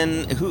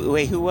 Kevin,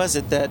 who was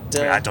it that...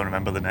 I don't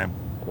remember the name.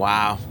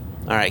 Wow.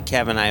 All right,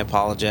 Kevin, I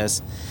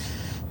apologize.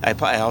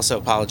 I also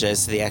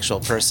apologize to the actual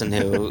person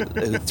who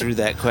threw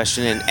that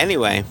question in.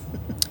 Anyway,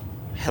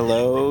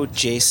 hello,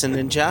 Jason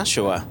and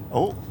Joshua.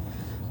 Oh,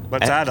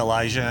 what's that,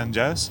 Elijah and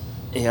Jess?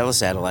 Yeah,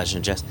 let's add Elijah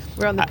and Jess.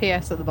 We're on the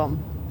PS at the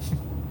bottom.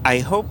 I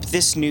hope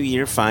this new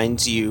year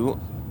finds you,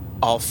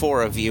 all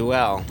four of you,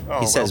 well. Oh,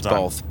 He says well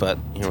done. both, but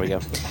here we go.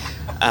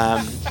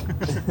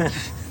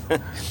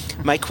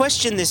 My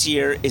question this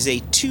year is a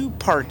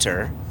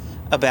two-parter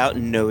about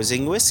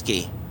nosing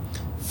whiskey.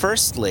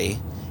 Firstly,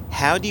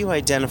 how do you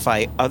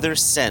identify other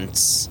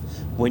scents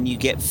when you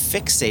get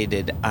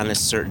fixated on a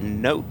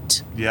certain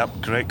note?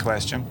 Yep, great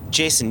question.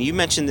 Jason, you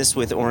mentioned this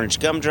with orange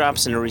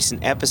gumdrops in a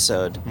recent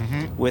episode.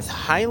 Mm-hmm. With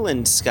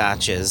Highland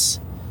scotches,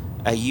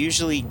 I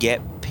usually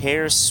get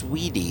pear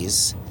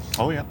sweeties.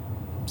 Oh, yeah.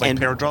 Like And-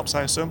 pear drops,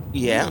 I assume?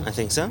 Yeah, I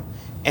think so.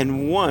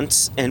 And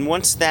once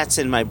that's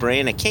in my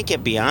brain, I can't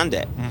get beyond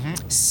it.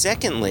 Mm-hmm.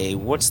 Secondly,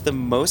 what's the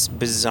most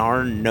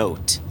bizarre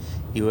note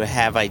you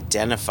have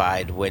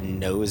identified when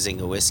nosing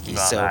a whiskey?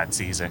 Oh,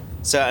 that's easy.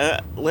 So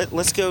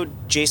let's go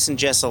Jason,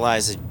 Jess,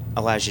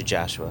 Elijah,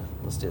 Joshua.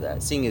 Let's do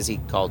that, seeing as he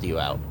called you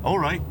out. All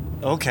right.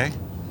 Okay.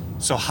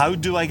 So how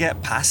do I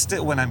get past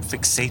it when I'm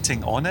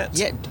fixating on it?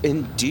 Yeah,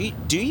 and do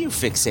you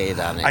fixate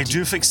on it? I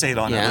do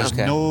fixate on it. Yeah, There's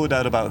okay. no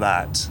doubt about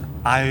that.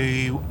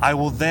 I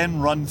will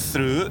then run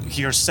through,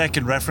 here's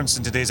second reference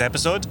in today's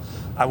episode,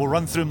 I will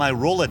run through my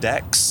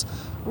Rolodex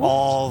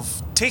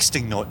of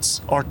tasting notes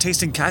or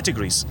tasting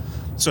categories.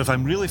 So if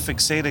I'm really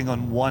fixating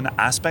on one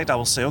aspect, I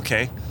will say,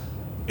 okay,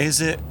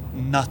 is it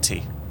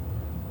nutty?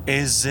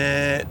 Is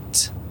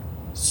it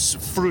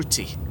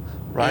fruity?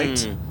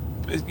 Right?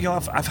 You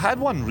know, I've had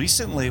one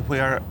recently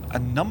where a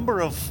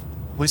number of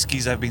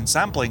whiskeys I've been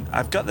sampling,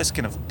 I've got this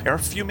kind of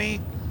perfumey,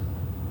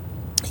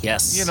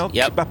 Yes. you know,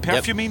 Yep. a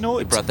perfumey note.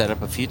 We brought that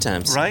up a few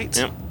times. Right?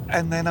 Yep.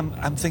 And then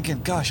I'm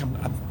thinking, gosh,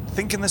 I'm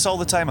thinking this all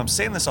the time. I'm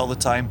saying this all the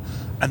time.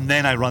 And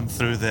then I run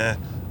through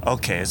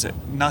okay, is it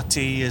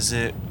nutty? Is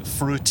it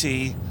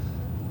fruity?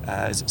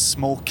 Is it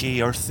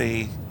smoky,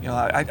 earthy? You know,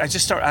 I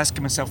just start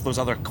asking myself those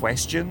other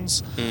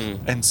questions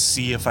and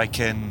see if I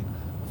can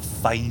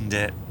find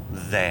it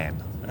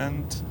then.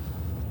 And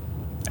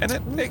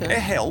it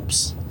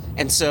helps.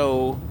 And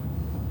so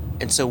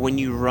when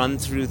you run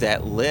through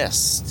that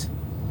list,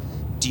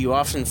 do you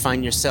often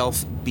find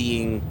yourself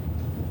being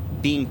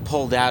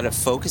pulled out of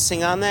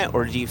focusing on that,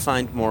 or do you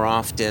find more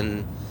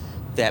often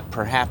that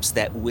perhaps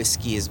that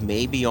whiskey is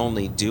maybe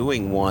only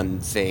doing one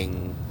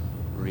thing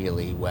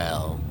really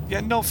well? Yeah,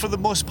 no, for the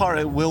most part,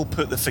 it will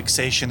put the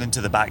fixation into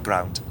the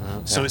background.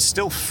 Okay. So it's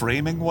still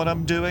framing what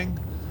I'm doing,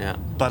 Yeah.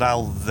 but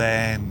I'll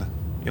then,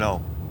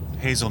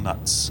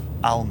 hazelnuts,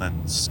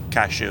 almonds,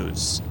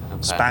 cashews,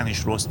 Okay.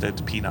 Spanish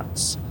roasted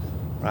peanuts,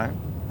 right?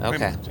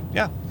 Okay.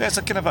 Yeah, it's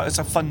a kind of it's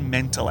a fun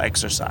mental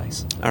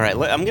exercise. All right,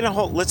 I'm gonna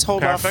hold. Let's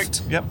hold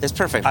Perfect. off. Yep. That's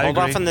perfect. I Hold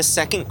agree. off on the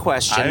second I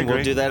question. We'll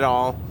agree. do that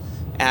all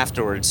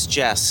afterwards.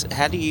 Jess,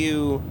 how do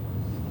you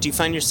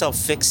find yourself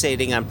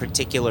fixating on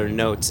particular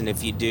notes, and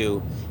if you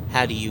do,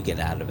 how do you get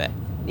out of it?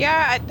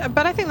 Yeah,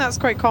 but I think that's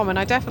quite common.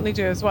 I definitely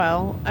do as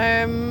well.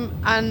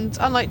 And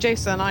unlike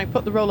Jason, I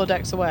put the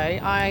Rolodex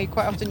away. I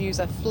quite often use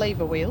a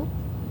flavor wheel.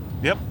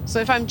 Yep. So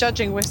if I'm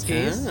judging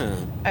whiskies,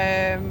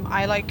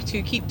 I like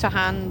to keep to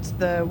hand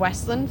the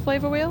Westland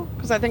flavor wheel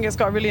because I think it's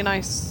got a really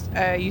nice.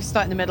 You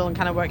start in the middle and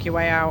kind of work your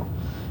way out.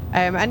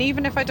 And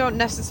even if I don't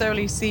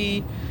necessarily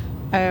see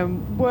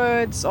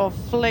words or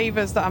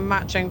flavors that are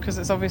matching, because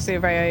it's obviously a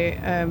very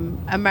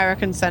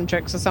American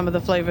centric, so some of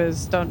the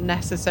flavors don't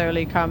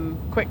necessarily come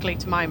quickly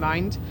to my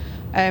mind.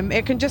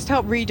 It can just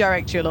help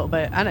redirect you a little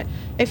bit. And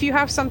if you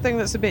have something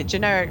that's a bit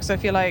generic, so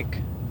if you're like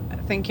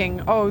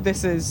thinking, oh,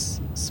 this is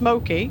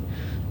smoky,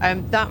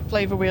 that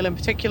flavor wheel in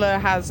particular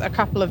has a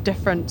couple of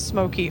different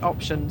smoky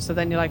options. So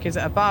then you're like, is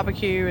it a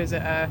barbecue? Is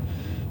it a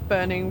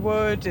burning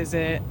wood? Is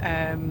it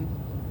the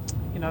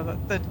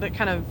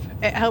kind of,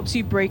 it helps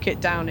you break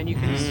it down and you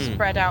can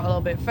spread out a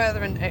little bit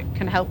further, and it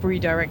can help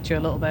redirect you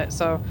a little bit.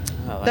 So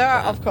I like there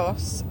are, that. of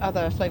course,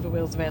 other flavor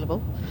wheels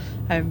available,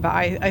 but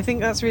I think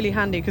that's really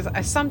handy because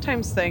I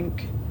sometimes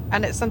think,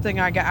 and it's something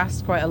I get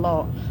asked quite a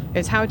lot,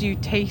 is how do you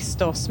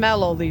taste or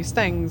smell all these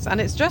things? And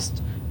it's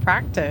just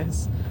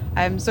practice.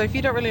 So if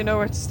you don't really know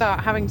where to start,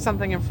 having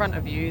something in front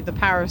of you, the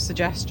power of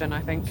suggestion,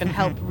 I think, can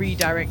help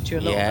redirect you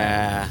a little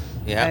bit.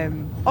 Yeah.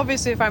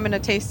 Obviously, if I'm in a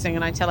tasting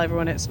and I tell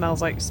everyone it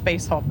smells like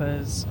space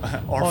hoppers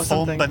Or foam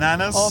something,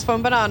 bananas. or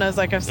foam bananas,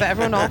 like I've set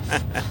everyone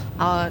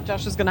off.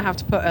 Josh is going to have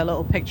to put a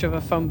little picture of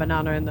a foam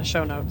banana in the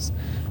show notes.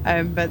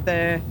 But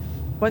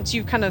once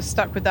you've kind of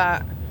stuck with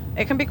that,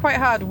 it can be quite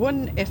hard.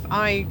 One, if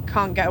I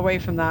can't get away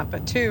from that,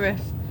 but two,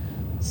 if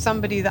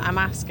somebody that I'm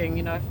asking,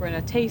 if we're in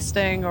a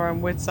tasting or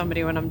I'm with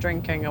somebody when I'm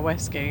drinking a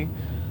whiskey,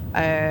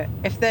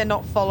 if they're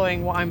not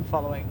following what I'm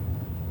following,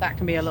 that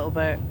can be a little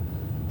bit.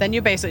 Then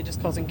you're basically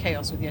just causing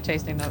chaos with your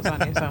tasting notes,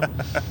 aren't you? So,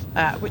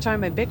 which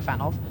I'm a big fan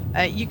of.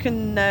 You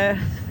can,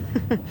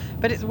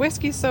 but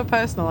whiskey's so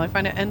personal. I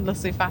find it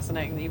endlessly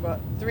fascinating that you've got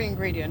 3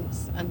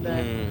 ingredients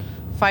and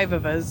 5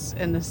 of us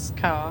in this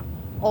car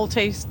all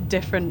taste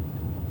different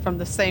from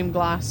the same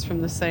glass,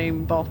 from the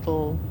same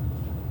bottle.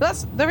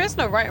 There is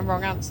no right and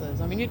wrong answers.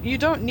 I mean, you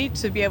don't need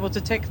to be able to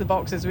tick the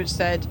boxes which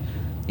said,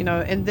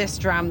 in this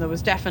dram there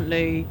was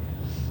definitely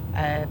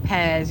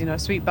pears,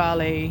 sweet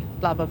barley,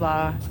 blah blah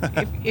blah.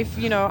 if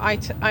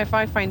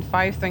I find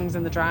 5 things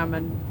in the dram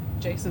and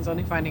Jason's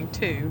only finding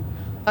 2,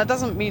 that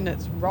doesn't mean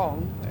it's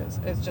wrong.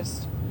 It's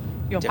just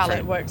your palate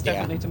Different, works yeah.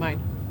 differently to mine.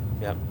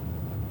 Yep.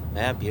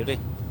 Yeah, beauty.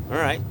 All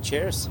right,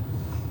 cheers.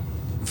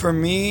 For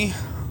me,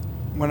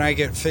 when I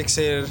get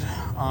fixated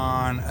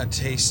on a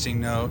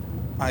tasting note,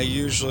 I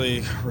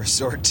usually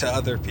resort to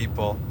other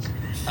people.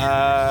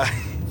 I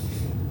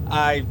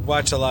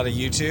watch a lot of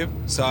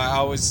YouTube, so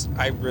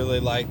I really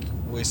like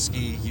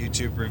whiskey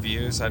YouTube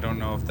reviews. I don't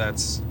know if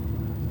that's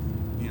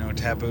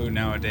taboo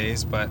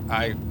nowadays, but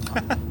I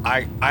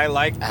like.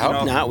 I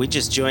hope not. We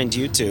just joined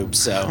YouTube,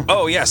 so.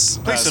 Oh yes,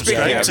 Please speaking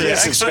subscribe of- to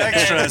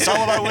Extra. It's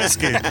all about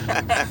whiskey.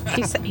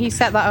 He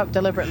set that up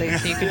deliberately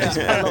so you could just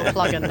put a little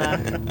plug in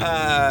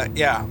there.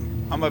 Yeah,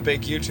 I'm a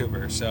big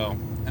YouTuber, so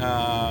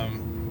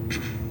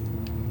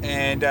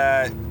and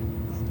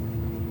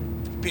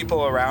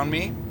people around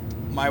me.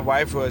 My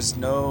wife who has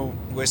no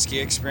whiskey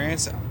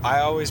experience,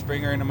 I always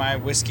bring her into my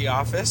whiskey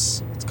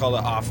office. It's called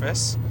an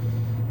office,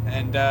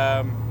 and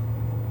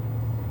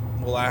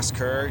we'll ask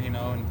her,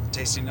 and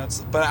tasting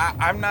notes. But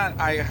I'm not.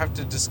 I have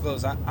to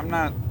disclose. I'm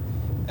not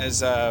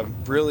as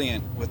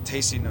brilliant with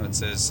tasting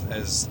notes as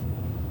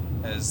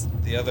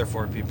the other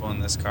 4 people in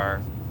this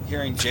car.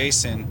 Hearing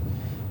Jason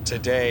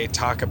today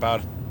talk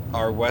about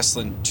our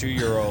Westland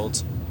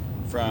 2-year-old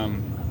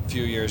from a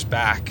few years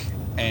back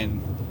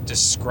and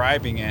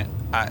describing it,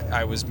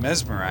 I was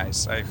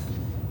mesmerized.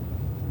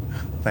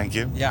 Thank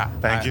you. Yeah,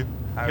 Thank you.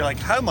 I- You're like,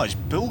 how much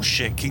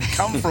bullshit can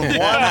come from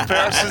one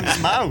person's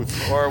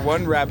mouth? or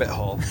one rabbit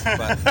hole.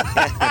 But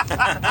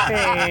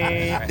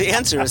Hey. The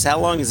answer is how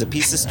long is a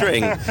piece of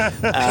string?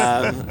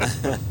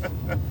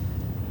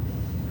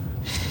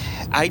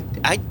 I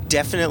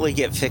definitely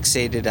get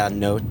fixated on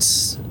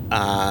notes,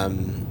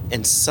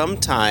 and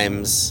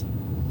sometimes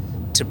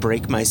to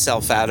break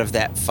myself out of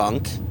that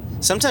funk.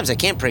 Sometimes I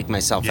can't break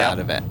myself out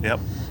of it. Yep.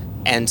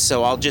 And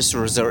so I'll just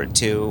resort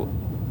to,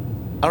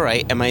 all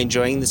right, am I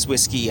enjoying this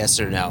whiskey, yes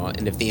or no?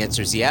 And if the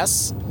answer is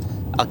yes,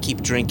 I'll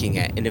keep drinking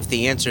it. And if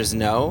the answer is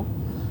no,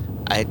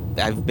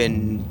 I've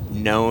been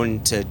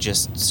known to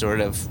just sort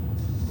of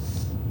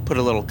put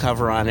a little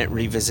cover on it,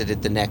 revisit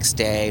it the next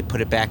day, put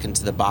it back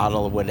into the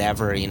bottle or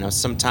whatever.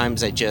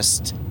 Sometimes I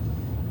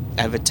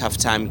have a tough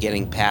time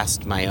getting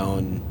past my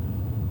own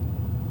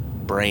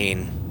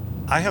brain.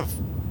 I have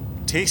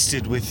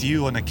tasted with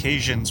you on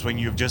occasions when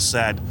you've just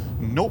said,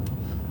 nope,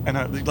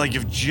 and like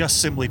you've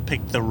just simply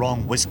picked the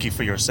wrong whiskey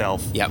for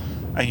yourself. Yep.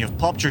 And you've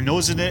popped your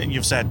nose in it and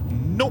you've said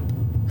nope,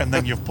 and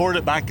then you've poured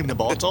it back in the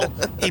bottle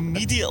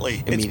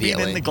immediately. It's been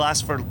in the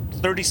glass for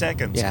 30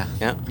 seconds.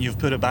 Yeah. You've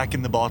put it back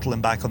in the bottle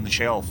and back on the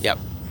shelf. Yep.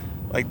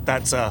 Like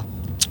that's a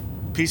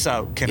peace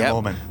out kind of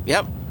moment.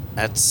 Yep.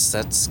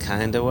 That's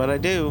kind of what I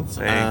do.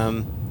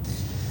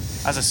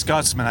 As a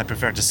Scotsman, I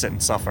prefer to sit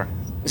and suffer.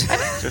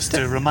 Just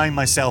to remind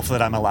myself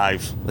that I'm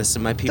alive.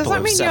 Listen, my people that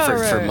have mean suffered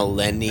you're, for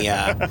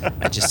millennia.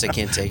 I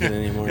can't take it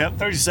anymore. Yep,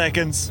 30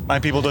 seconds. My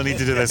people don't need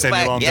to do this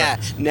any longer. Yeah,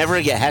 never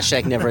again.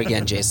 Hashtag never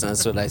again, Jason.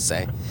 That's what I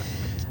say.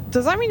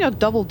 Does that mean you're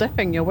double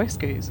dipping your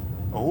whiskeys?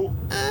 Oh,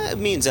 It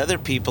means other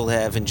people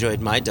have enjoyed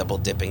my double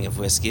dipping of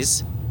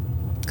whiskeys.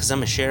 Because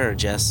I'm a sharer,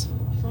 Jess.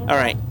 All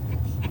right.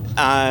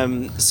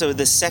 So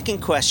the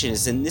second question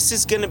is, and this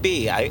is going to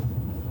be,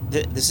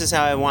 this is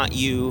how I want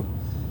you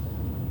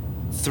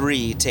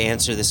three to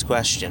answer this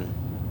question.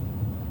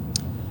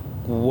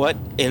 What,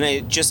 and I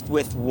just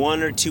with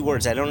one or two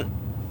words, I don't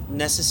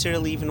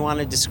necessarily even want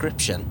a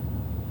description.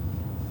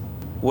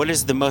 What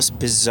is the most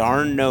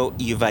bizarre note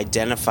you've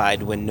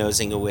identified when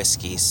nosing a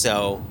whiskey?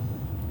 So,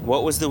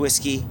 what was the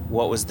whiskey?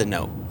 What was the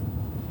note?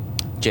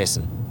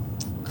 Jason.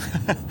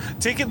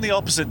 take it in the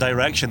opposite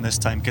direction this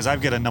time because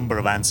I've got a number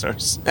of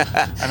answers.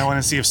 And I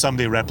want to see if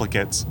somebody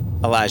replicates.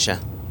 Elijah.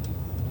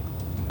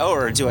 Oh,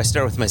 or do I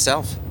start with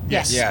myself?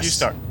 Yes. You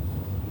start.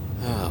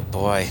 Oh,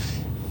 boy.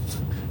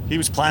 He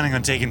was planning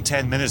on taking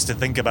 10 minutes to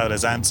think about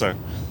his answer.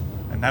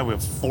 And now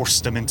we've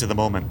forced him into the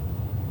moment.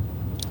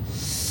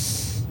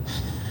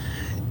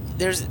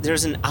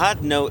 There's an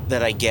odd note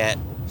that I get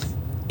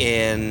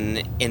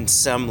in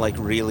some like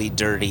really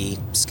dirty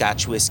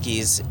Scotch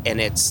whiskeys, and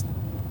it's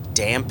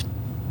damp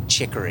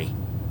chicory.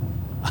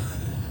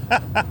 I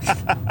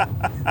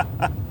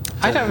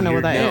don't know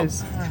what that No.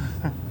 is.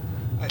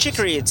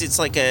 Chicory, it's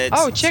like a...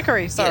 Oh,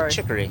 chicory, sorry. Yeah,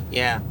 chicory,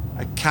 yeah.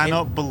 I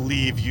cannot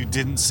believe you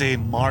didn't say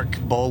Mark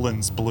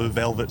Bolan's blue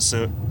velvet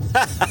suit.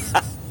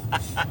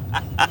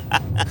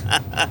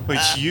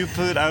 Which you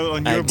put out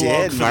on your I blog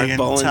did. for Mark the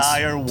Bolan's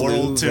entire blue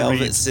world to velvet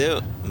read.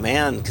 suit.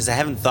 Man, because I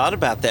haven't thought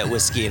about that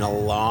whiskey in a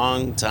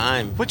long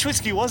time. Which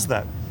whiskey was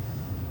that?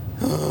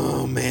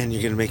 Oh man,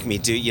 you're gonna make me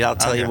do. I'll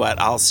tell you Okay. what.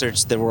 I'll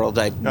search the World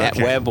Net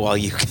Okay. Web while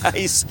you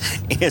guys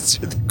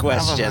answer the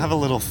question. Have a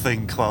little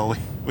think while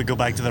we go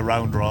back to the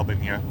round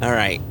robin here. All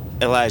right,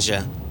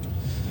 Elijah.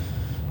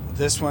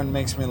 This one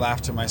makes me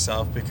laugh to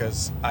myself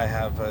because I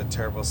have a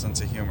terrible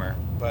sense of humor.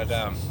 But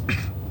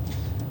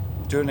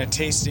doing a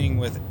tasting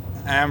with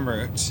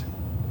Amrut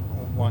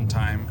one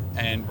time,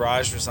 and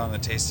Raj was on the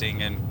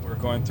tasting, and we're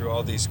going through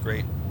all these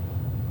great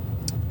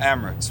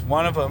Amruts.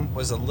 One of them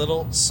was a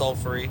little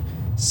sulfury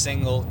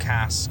single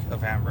cask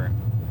of Amrut.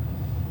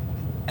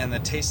 And the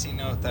tasting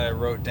note that I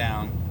wrote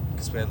down,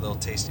 because we had little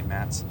tasting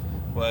mats,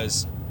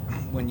 was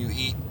when you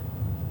eat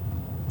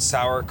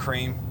sour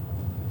cream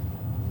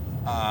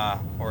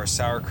or a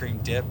sour cream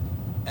dip,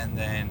 and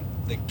then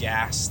the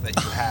gas that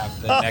you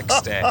have the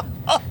next day.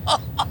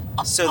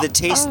 So the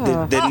taste,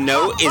 the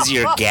note is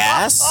your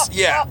gas.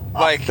 Yeah,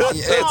 like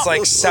it's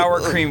like sour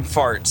cream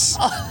farts,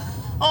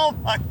 Oh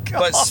my god!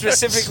 but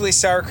specifically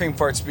sour cream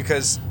farts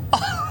because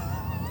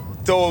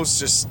those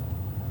just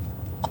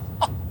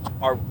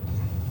are.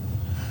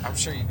 I'm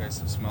sure you guys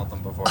have smelled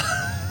them before.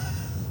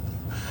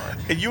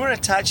 And you were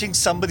attaching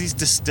somebody's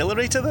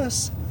distillery to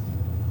this?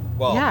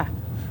 Well, Yeah.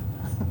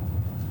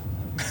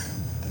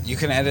 you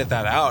can edit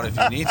that out if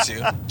you need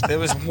to. There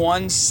was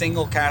one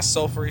single cast,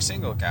 sulfury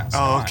single cast. Oh,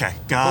 Come on. okay.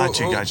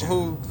 Gotcha, Who- gotcha.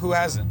 Who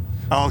hasn't?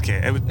 Oh,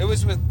 okay. It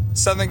was with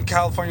Southern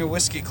California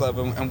Whiskey Club,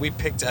 and we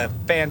picked a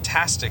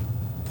fantastic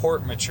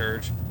port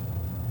matured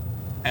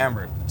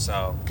Amrut.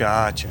 So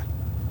Gotcha.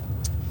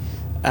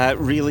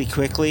 Really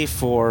quickly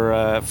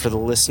for the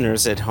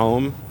listeners at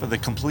home, For the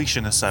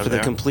completionists out for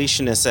there. the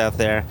completionists out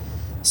there.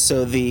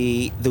 So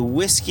the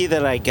whiskey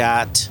that I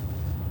got,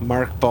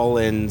 Mark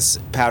Bolan's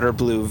powder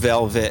blue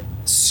velvet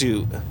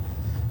suit,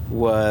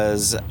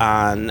 was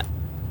on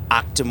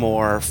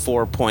Octomore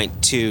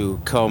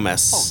 4.2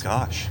 Comus. Oh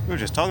gosh, we were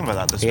just talking about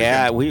that this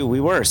Yeah, weekend.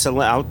 we were. So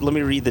let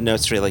me read the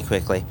notes really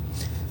quickly.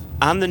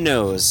 On the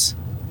nose.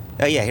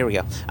 Oh, yeah, here we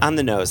go. On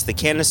the nose. The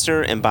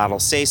canister and bottle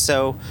say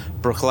so.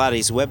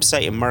 Bruichladdich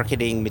website and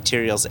marketing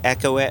materials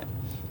echo it.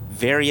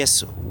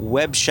 Various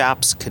web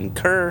shops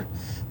concur.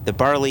 The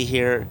barley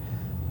here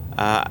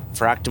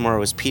for Octomore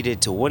was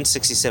peated to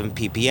 167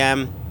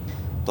 ppm.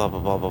 Blah, blah,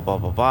 blah, blah, blah,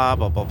 blah, blah,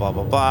 blah, blah, blah,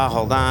 blah, blah.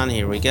 Hold on.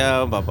 Here we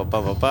go. Blah, blah,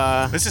 blah, blah,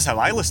 blah. This is how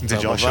I listen to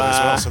Blah, Josh blah, show as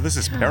blah. well, so this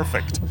is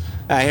perfect.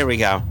 Here we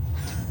go.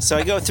 So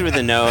I go through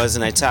the nose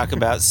and I talk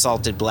about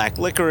salted black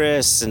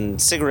licorice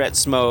and cigarette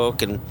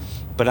smoke,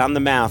 but on the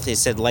mouth he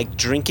said like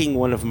drinking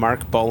one of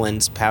Mark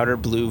Bolan's powder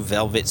blue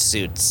velvet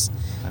suits.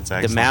 That's The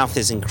excellent. mouth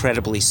is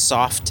incredibly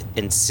soft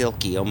and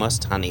silky,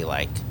 almost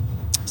honey-like.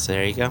 So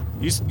there you go.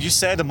 You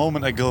said a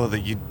moment ago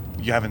that you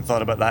haven't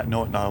thought about that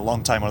note in a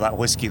long time, or that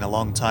whiskey in a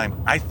long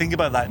time. I think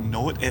about that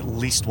note at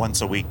least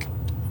once a week.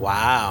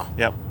 Wow.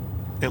 Yep.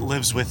 It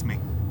lives with me.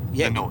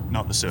 Yeah. The note,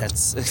 not the suit.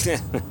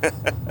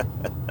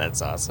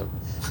 That's awesome.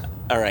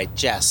 All right,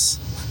 Jess.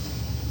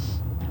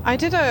 I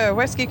did a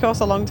whiskey course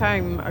a long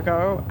time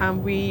ago,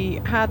 and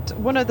we had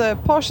one of the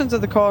portions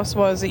of the course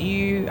was that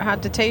you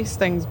had to taste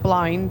things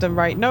blind and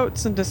write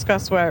notes and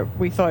discuss where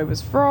we thought it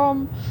was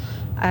from,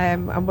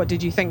 and what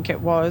did you think it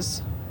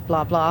was,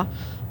 blah blah.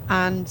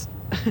 And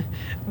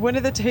one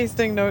of the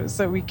tasting notes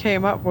that we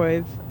came up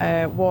with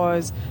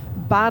was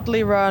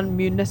badly run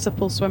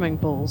municipal swimming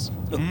pools,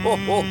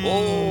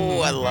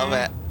 Oh, I love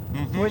it.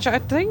 which I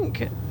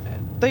think,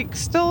 like,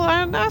 still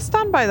I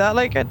stand by that.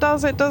 Like, it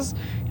does.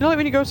 You know, like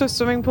when you go to a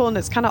swimming pool and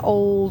it's kind of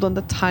old and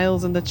the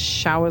tiles and the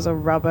showers are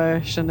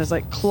rubbish and there's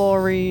like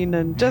chlorine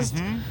and just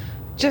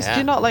Yeah,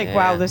 you're not like, yeah.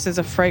 wow, this is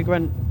a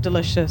fragrant,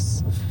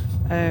 delicious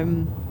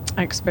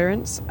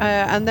experience.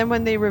 And then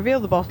when they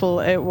revealed the bottle,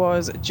 it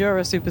was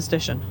Jura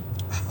Superstition.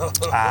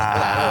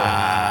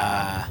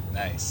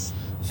 Nice.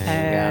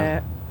 There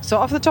you go. So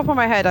off the top of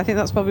my head, I think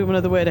that's probably one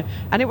of the weirder.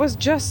 And it was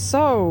just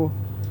so,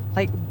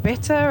 like,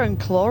 bitter and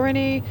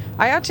chlorine-y.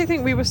 I actually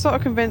think we were sort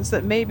of convinced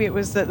that maybe it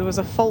was that there was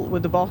a fault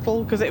with the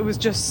bottle because it was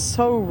just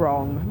so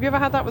wrong. Have you ever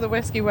had that with a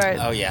whiskey where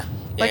Oh, yeah.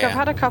 like, Yeah. I've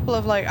had a couple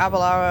of, like,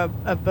 Aberlour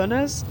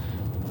Bunners.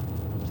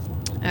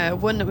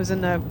 One that was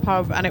in the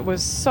pub, and it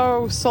was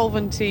so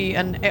solventy,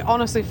 and it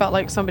honestly felt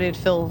like somebody had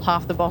filled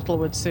half the bottle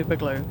with super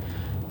glue.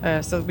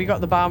 So we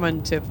got the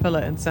barman to pull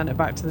it and send it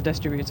back to the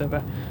distributor.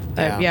 But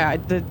Yeah.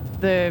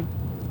 the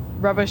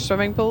rubbish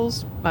swimming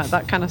pools,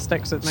 that kind of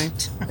sticks with me.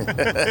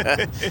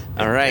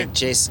 All right,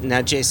 Jason.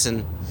 Now,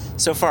 Jason,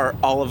 so far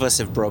all of us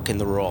have broken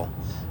the rule.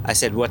 I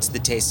said, what's the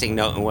tasting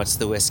note and what's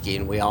the whiskey?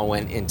 And we all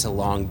went into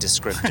long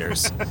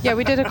descriptors. Yeah,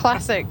 we did a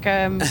classic.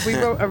 We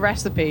wrote a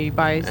recipe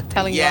by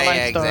telling you a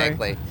life story.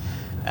 Exactly.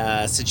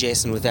 So,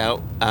 Jason,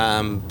 without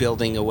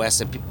building a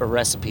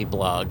recipe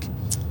blog,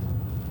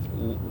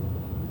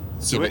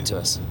 give it to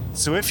us.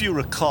 So if you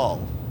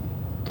recall,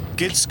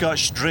 Good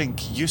Scotch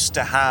Drink used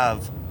to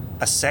have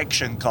a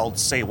section called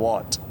Say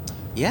What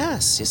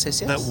Yes.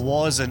 that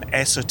was an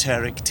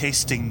esoteric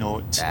tasting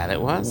note. That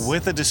it was.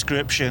 With a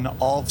description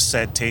of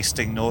said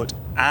tasting note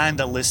and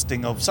a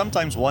listing of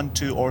sometimes 1,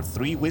 2, or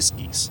 3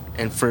 whiskeys.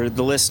 And for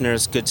the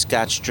listeners, Good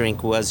Scotch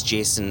Drink was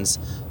Jason's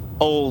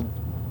old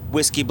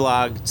whiskey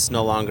blog. It's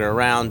no longer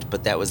around,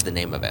 but that was the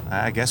name of it.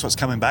 I guess what's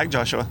coming back,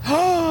 Joshua?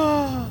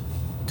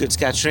 Good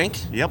Scotch Drink?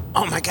 Yep.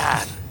 Oh my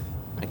God.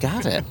 I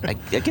got it. I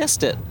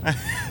guessed it.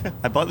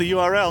 I bought the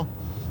URL.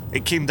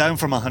 It came down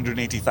from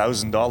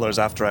 $180,000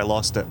 after I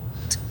lost it.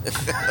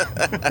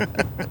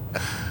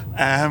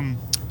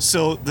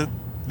 So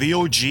the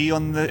OG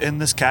in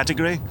this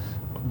category,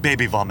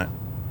 baby vomit,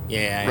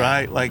 Yeah.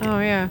 right? Like, Oh,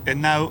 yeah.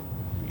 And now,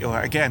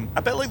 again,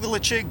 a bit like the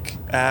Lechig.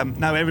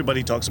 Now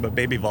everybody talks about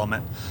baby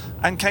vomit,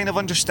 and kind of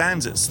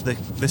understands it's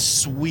the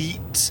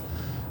sweet,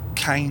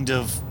 kind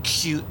of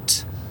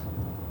cute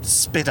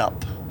spit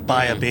up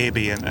by a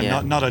baby, and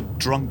Yeah. not a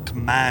drunk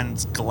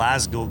man's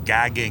Glasgow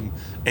gagging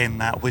in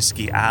that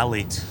whiskey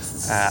alley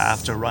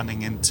after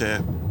running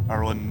into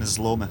our own Ms.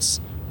 Lomas.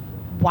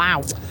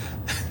 Wow.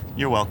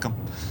 You're welcome.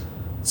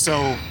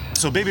 So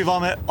baby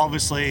vomit,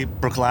 obviously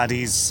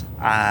Brookladdies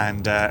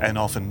and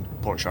often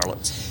Port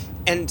Charlottes.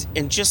 And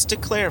just to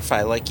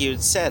clarify, like you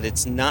had said,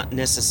 it's not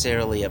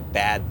necessarily a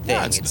bad thing.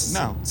 Yeah, it's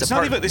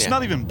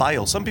not even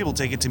bile. Some people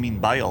take it to mean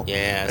bile.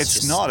 Yeah, it's it's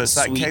just not. It's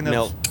that sweet kind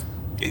milk. of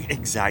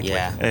exactly.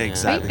 Yeah, yeah. Are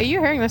Exactly. you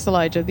hearing this,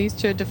 Elijah? These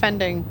two are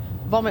defending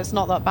vomit's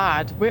not that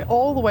bad. We're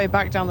all the way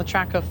back down the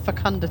track of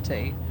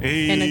fecundity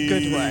in a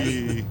good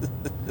way.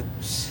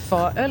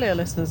 For earlier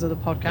listeners of the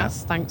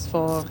podcast, thanks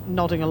for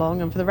nodding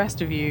along. And for the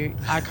rest of you,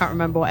 I can't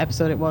remember what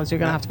episode it was. You're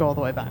going to have to go all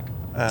the way back.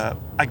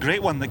 A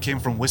great one that came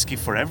from Whiskey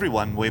for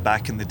Everyone way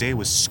back in the day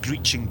was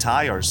Screeching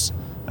Tires,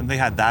 and they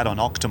had that on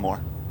Octomore.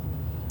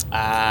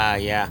 Ah,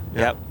 yeah.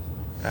 Yep.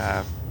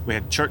 We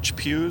had Church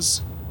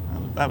Pews.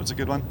 That was a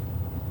good one.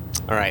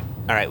 All right.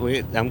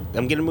 I'm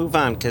going to move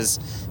on because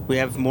we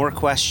have more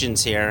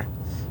questions here.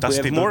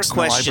 Dusty we have more books in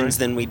the questions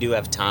library. than we do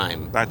have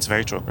time. That's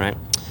very true. Right.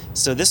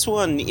 So this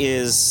one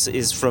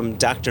is from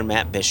Dr.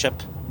 Matt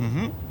Bishop,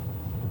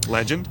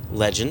 Legend.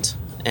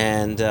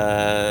 and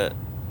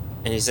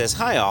he says,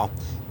 "Hi all,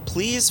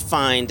 please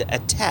find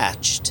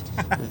attached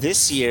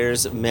this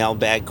year's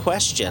mailbag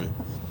question.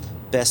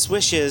 Best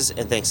wishes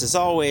and thanks as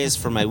always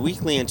for my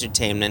weekly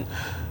entertainment,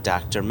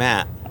 Dr.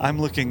 Matt." I'm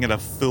looking at a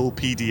full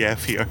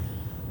PDF here.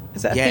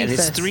 Is that a Yeah, and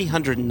it's thesis?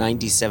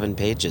 397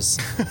 pages.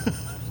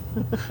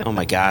 Oh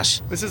my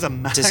gosh. This is a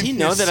Does he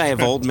know that I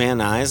have old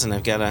man eyes and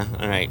I've got a...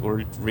 All right,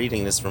 we're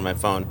reading this from my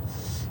phone.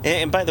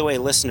 And by the way,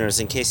 listeners,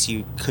 in case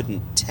you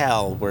couldn't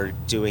tell, we're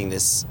doing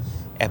this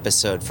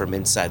episode from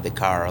inside the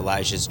car.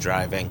 Elijah's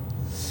driving.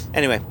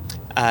 Anyway.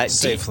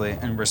 Safely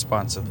and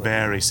responsibly.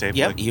 Very safely.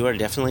 Yep, you are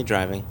definitely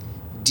driving.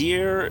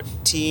 Dear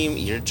team,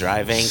 you're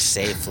driving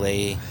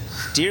safely.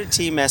 Dear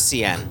Team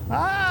SCN,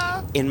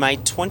 in my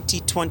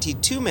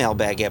 2022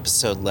 mailbag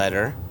episode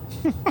letter,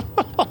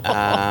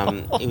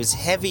 it was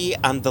heavy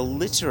on the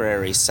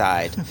literary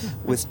side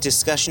with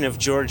discussion of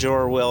George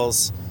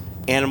Orwell's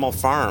Animal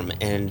Farm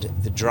and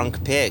The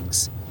Drunk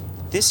Pigs.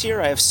 This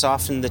year I have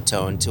softened the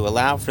tone to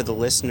allow for the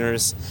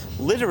listeners'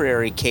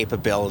 literary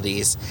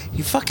capabilities.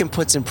 He fucking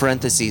puts in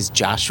parentheses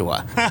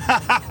Joshua.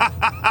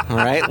 All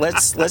right,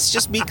 let's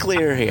just be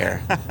clear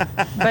here.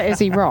 But is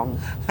he wrong?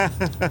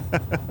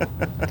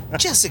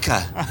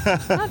 Jessica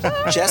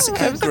That was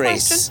the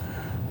Grace.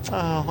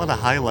 Oh, what a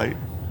highlight.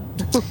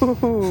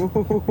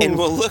 And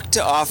will look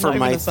to offer not even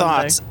my a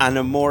Sunday. thoughts on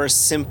a more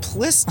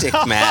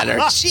simplistic matter.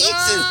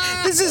 Jesus,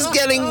 this is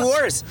getting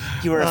worse.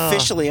 You are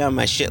officially on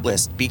my shit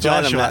list. Be glad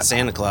I'm Joshua, not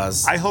Santa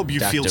Claus. I hope you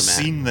Dr. feel Matt.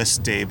 seen this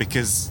day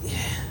because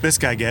this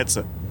guy gets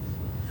it.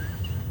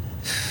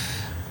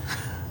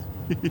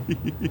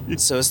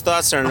 So his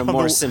thoughts are on a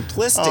more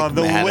simplistic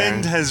the matter.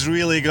 wind has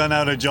really gone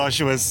out of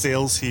Joshua's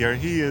sails here.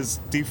 He is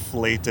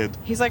deflated.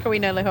 He's like, are we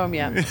nearly home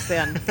yet? It's the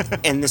end.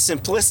 And the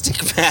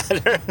simplistic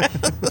matter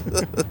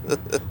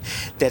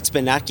that's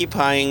been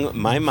occupying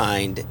my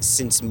mind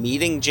since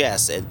meeting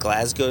Jess at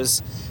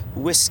Glasgow's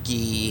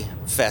Whiskey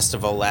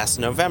Festival last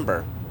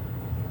November.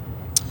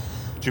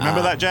 Do you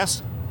remember that,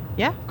 Jess?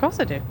 Yeah, of course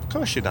I do. Of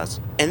course she does.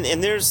 And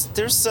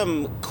there's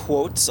some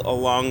quotes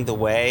along the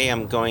way.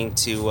 I'm going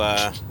to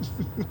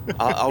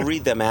I'll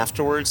read them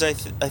afterwards. I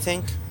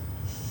think.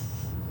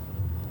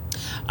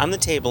 On the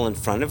table in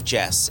front of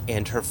Jess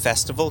and her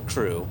festival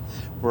crew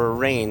were a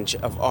range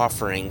of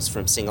offerings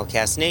from Single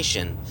Cast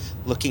Nation,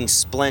 looking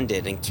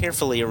splendid and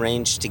carefully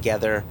arranged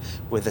together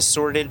with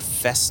assorted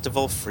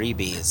festival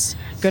freebies.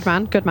 Good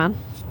man, good man.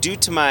 Due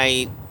to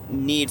my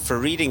need for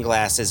reading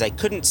glasses, I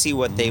couldn't see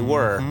what they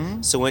were,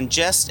 so when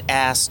Jess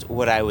asked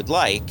what I would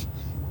like,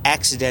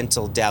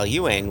 Accidental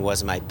Daluane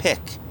was my pick.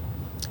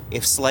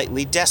 If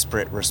slightly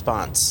desperate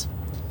response.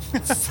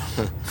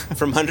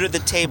 From under the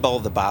table,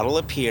 the bottle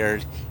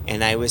appeared,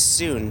 and I was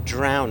soon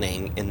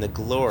drowning in the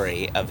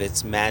glory of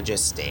its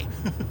majesty.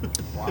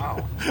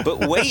 Wow.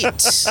 But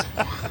wait,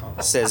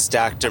 says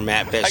Dr.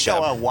 Matt I Bishop.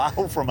 got a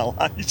wow from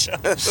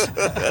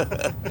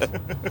Elijah.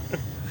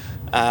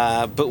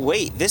 But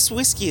wait, this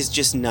whiskey is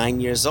just 9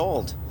 years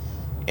old.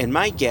 And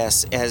my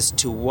guess as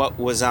to what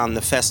was on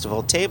the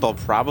festival table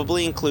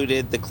probably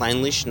included the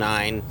Clynelish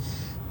 9,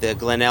 the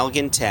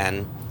Glenelgan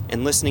 10,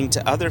 and listening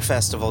to other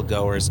festival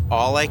goers,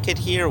 all I could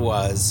hear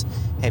was,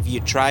 have you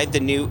tried the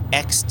new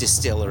X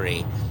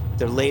distillery?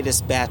 Their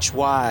latest batch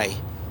Y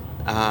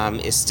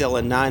is still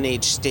a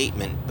non-age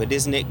statement, but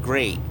isn't it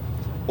great?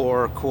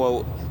 Or,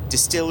 quote,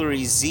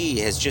 Distillery Z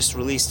has just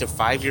released a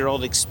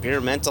 5-year-old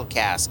experimental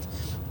cask,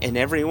 and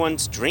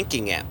everyone's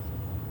drinking it.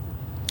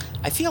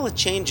 I feel a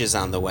change is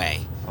on the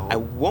way. I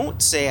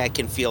won't say I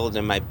can feel it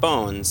in my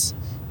bones,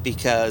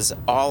 because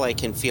all I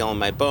can feel in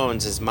my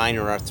bones is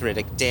minor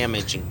arthritic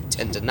damage and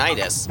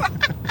tendinitis.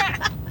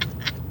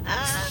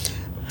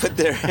 But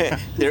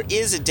there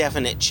is a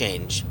definite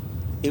change.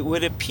 It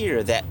would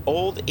appear that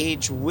old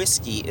age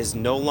whiskey is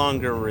no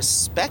longer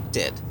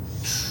respected,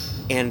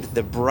 and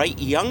the bright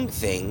young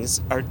things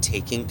are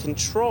taking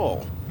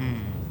control.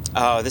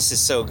 Oh, this is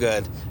so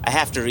good. I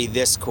have to read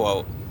this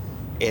quote.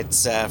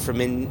 It's from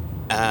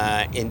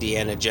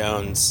Indiana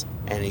Jones,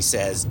 and he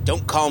says,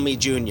 "Don't call me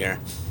Junior."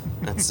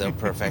 That's so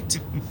perfect.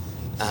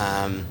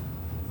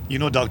 You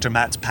know Dr.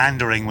 Matt's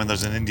pandering when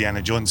there's an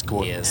Indiana Jones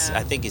quote. Yes, Yeah.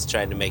 I think he's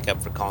trying to make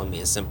up for calling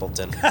me a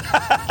simpleton.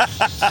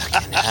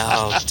 Fucking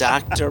hell,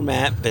 Dr.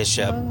 Matt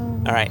Bishop.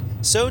 All right,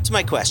 so to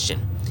my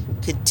question.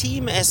 Could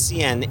Team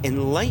SCN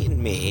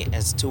enlighten me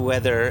as to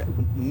whether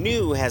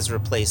new has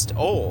replaced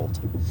old,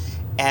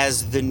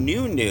 as the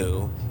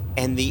new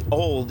and the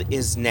old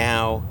is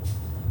now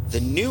the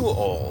new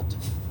old,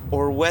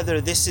 or whether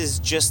this is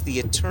just the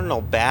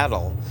eternal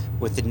battle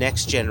with the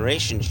next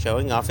generation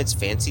showing off its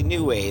fancy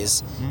new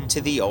ways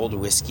to the old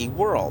whiskey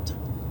world?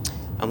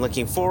 I'm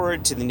looking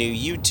forward to the new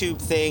YouTube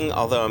thing,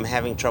 although I'm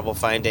having trouble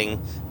finding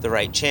the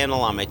right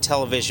channel on my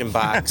television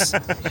box.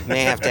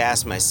 May have to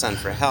ask my son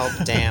for help,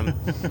 damn.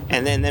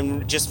 And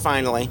then just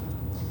finally,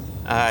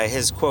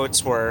 his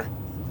quotes were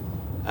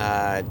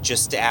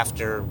just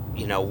after,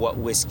 what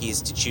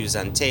whiskeys to choose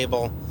on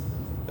table.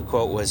 The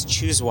quote was,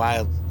 "Choose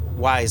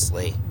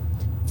wisely,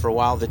 for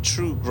while the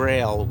true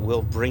grail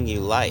will bring you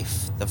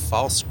life, the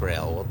false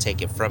grail will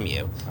take it from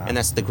you." Wow. And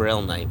that's the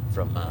Grail Knight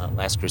from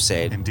Last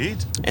Crusade.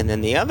 Indeed. And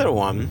then the other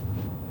one,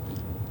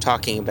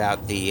 talking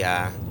about the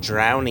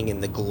drowning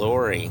in the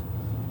glory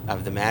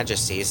of the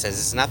majesty, says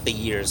it's not the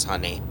years,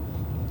 honey,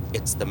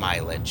 it's the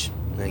mileage.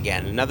 And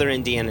again, another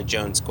Indiana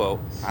Jones quote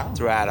Wow.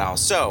 throughout all.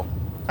 So,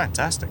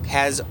 Fantastic.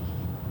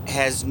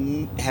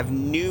 have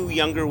new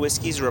younger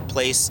whiskeys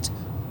replaced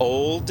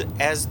old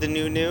as the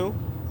new,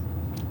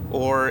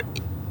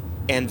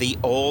 and the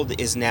old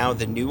is now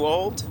the new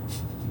old?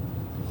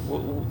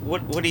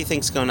 What do you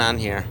think's going on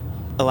here,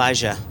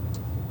 Elijah?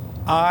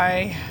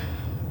 I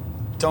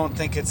don't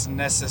think it's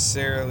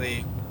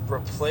necessarily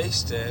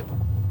replaced it.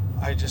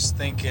 I just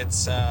think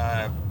it's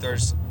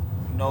there's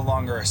no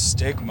longer a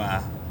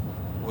stigma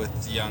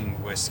with young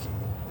whiskey.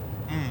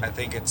 I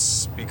think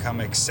it's become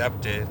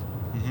accepted.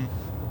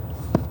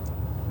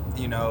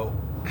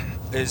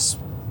 Is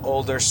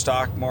older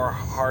stock more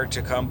hard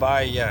to come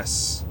by?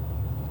 Yes,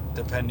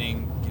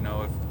 depending,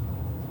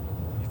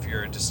 if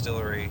you're a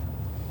distillery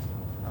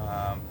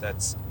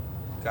that's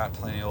got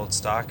plenty of old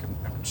stock.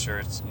 I'm sure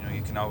it's,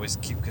 you can always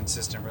keep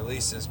consistent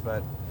releases,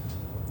 but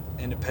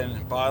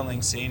independent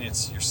bottling scene,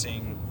 you're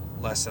seeing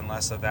less and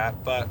less of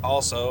that, but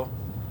also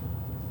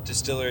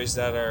distilleries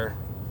that are,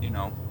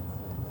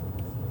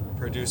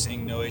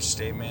 producing no age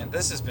statement.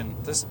 This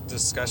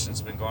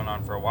discussion's been going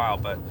on for a while,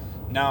 but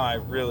now I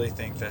really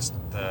think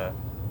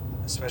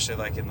especially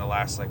like in the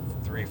last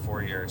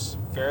 3-4 years,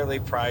 fairly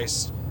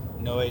priced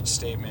no age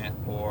statement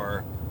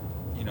or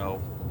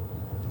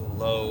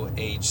low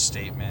age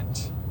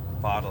statement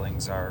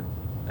bottlings are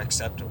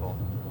acceptable.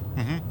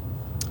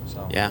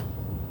 So Yeah.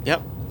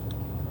 Yep.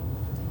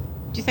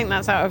 Do you think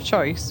that's out of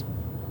choice?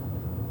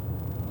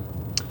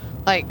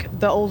 Like,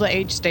 the older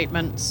age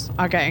statements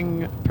are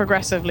getting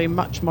progressively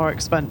much more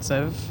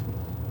expensive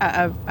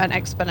at an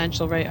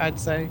exponential rate, I'd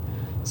say.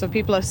 So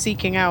people are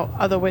seeking out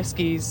other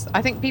whiskies.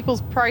 I think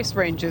people's price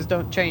ranges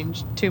don't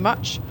change too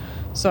much.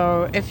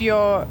 So if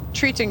you're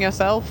treating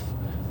yourself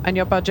and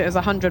your budget is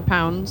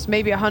 £100,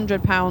 maybe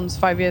 £100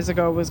 5 years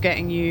ago was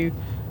getting you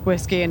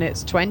whiskey in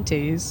its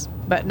 20s,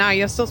 but now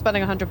you're still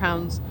spending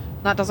 £100.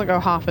 That doesn't go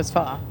half as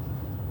far.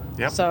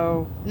 Yep.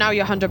 So now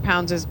your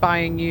 £100 is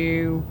buying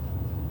you,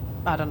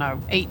 I don't know,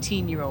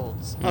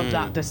 18-year-olds of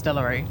that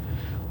distillery,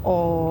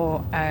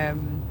 or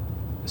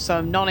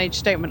some non-age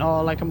statement,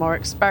 or like a more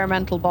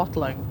experimental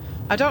bottling.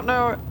 I don't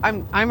know.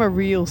 I'm a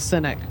real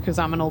cynic because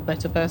I'm an old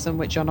bitter person,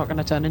 which you're not going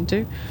to turn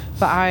into.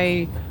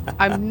 But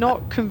I'm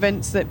not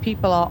convinced that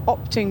people are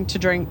opting to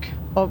drink,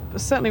 or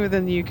certainly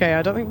within the UK,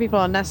 I don't think people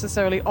are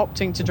necessarily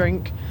opting to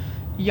drink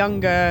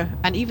younger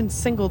and even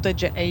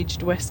single-digit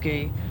aged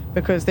whiskey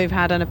because they've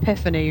had an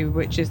epiphany,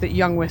 which is that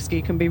young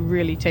whiskey can be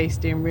really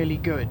tasty and really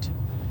good.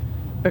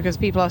 Because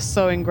people are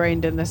so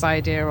ingrained in this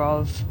idea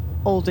of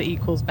older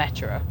equals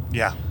betterer.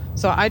 Yeah.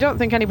 So I don't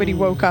think anybody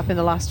woke up in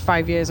the last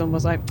 5 years and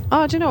was like,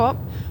 oh, do you know what?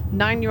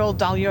 9-year-old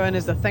Dalhousie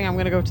is the thing I'm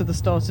going to go to the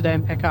store today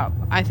and pick up.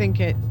 I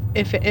think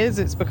if it is,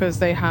 it's because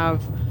they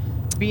have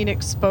been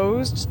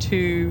exposed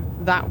to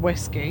that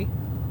whiskey.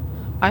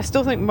 I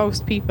still think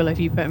most people, if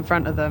you put in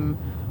front of them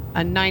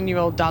a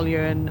 9-year-old Dalhousie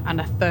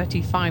and a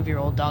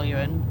 35-year-old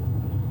Dalhousie,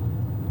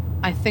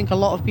 I think a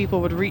lot of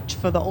people would reach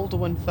for the older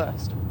one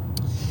first.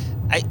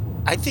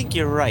 I think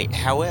you're right.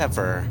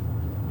 However,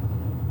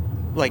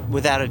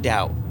 without a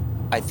doubt,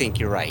 I think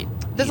you're right.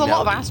 There's a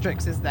lot of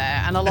asterisks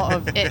there and a lot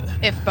of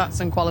if buts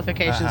and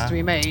qualifications to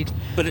be made.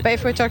 But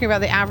if we're talking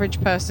about the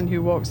average person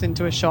who walks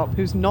into a shop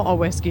who's not a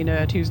whiskey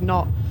nerd, who's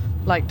not,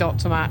 like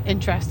Dr. Matt,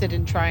 interested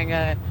in trying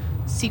a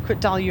secret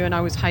Dalhousie and I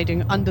was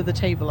hiding under the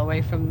table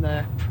away from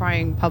the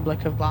prying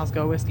public of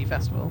Glasgow Whisky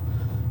Festival,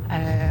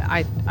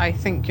 I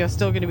think you're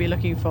still going to be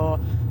looking for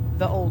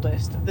the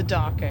oldest, the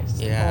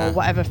darkest, or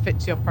whatever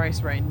fits your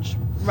price range,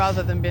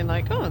 rather than being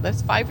like, oh,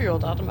 this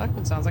 5-year-old Adam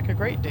Merkin sounds like a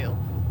great deal.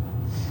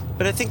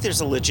 But I think there's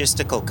a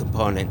logistical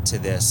component to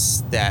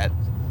this that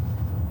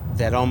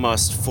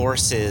almost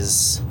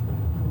forces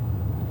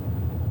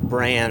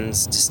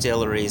brands,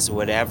 distilleries,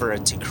 whatever,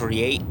 to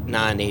create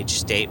non-age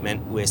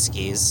statement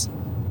whiskeys,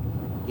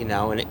 in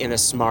a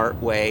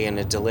smart way, in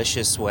a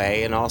delicious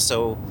way, and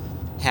also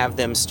have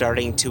them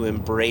starting to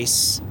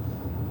embrace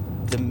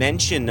the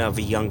mention of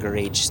a younger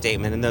age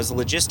statement. And those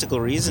logistical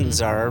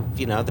reasons are,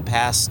 the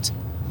past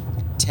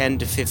 10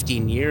 to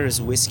 15 years,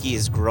 whiskey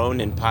has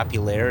grown in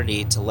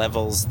popularity to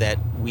levels that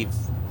we've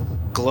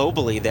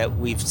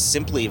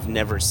simply have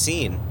never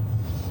seen.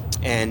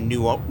 And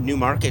new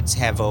markets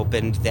have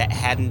opened that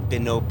hadn't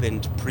been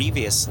opened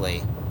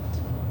previously.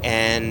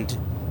 And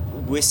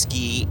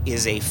whiskey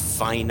is a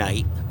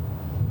finite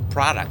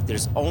product.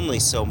 There's only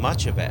so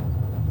much of it.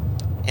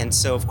 And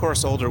so, of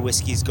course, older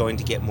whiskey is going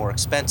to get more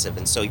expensive.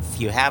 And so if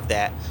you have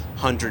that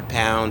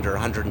 £100 or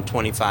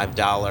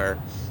 $125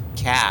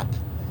 cap,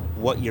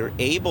 what you're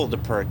able to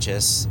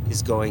purchase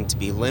is going to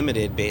be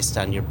limited based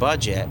on your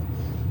budget.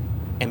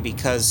 And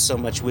because so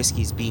much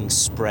whiskey is being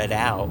spread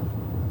out,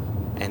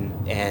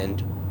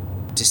 and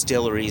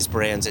distilleries,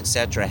 brands,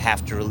 etc.,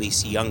 have to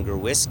release younger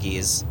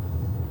whiskeys,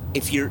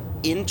 if you're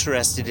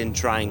interested in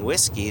trying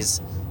whiskeys,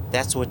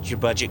 that's what your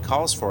budget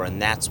calls for,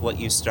 and that's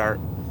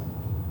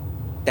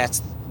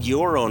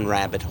your own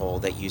rabbit hole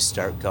that you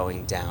start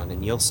going down,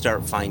 and you'll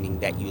start finding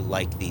that you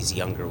like these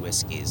younger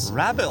whiskeys.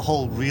 Rabbit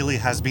hole really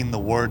has been the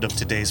word of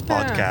today's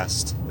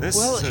podcast.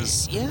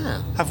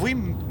 Have we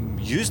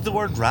used the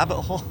word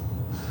rabbit hole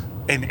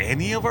in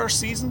any of our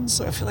seasons?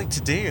 I feel like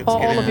today it's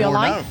all of your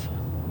life.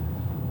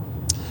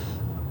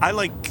 I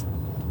like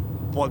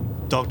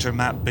what Dr.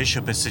 Matt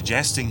Bishop is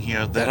suggesting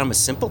here. That I'm a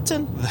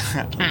simpleton?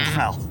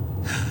 Well,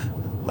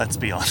 let's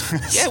be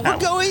honest. Yeah, we'll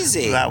go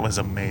easy. That was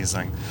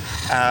amazing.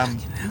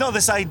 No,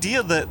 this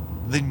idea that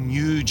the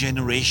new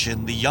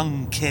generation, the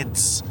young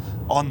kids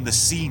on the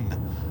scene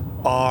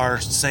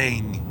are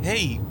saying,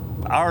 hey,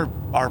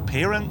 our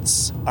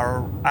parents,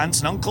 our aunts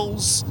and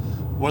uncles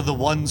were the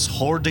ones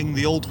hoarding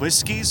the old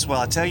whiskies.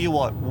 Well, I tell you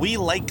what, we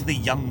like the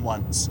young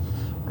ones,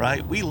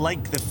 right? We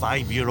like the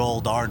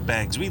 5-year-old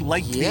Ardbegs. We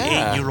like the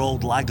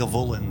 8-year-old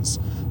Lagavulins.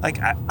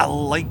 I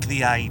like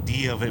the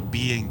idea of it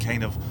being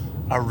kind of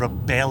a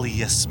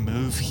rebellious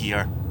move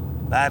here.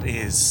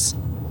 That's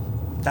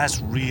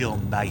real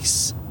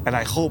nice. And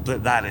I hope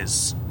that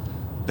is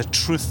the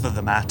truth of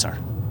the matter.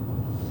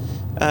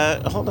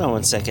 Hold on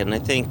one second. I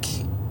think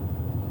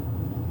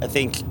I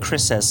think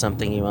Chris has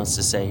something he wants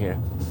to say here.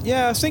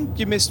 Yeah, I think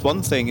you missed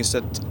one thing, is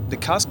that the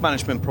cask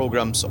management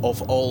programs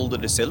of all the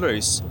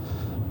distilleries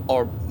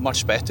are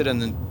much better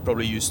than it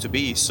probably used to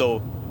be.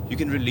 So you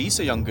can release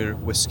a younger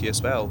whiskey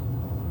as well,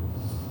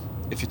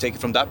 if you take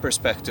it from that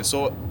perspective.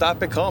 So that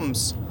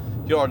becomes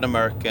your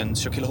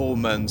Ardnamurchans, your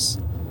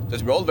Kilchoemans,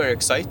 that we're all very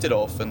excited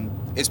of, and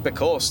it's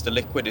because the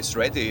liquid is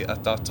ready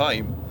at that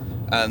time.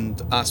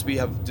 And as we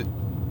have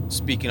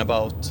speaking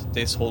about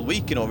this whole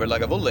week in over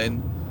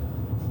Lagavulin,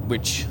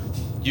 which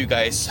you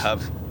guys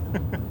have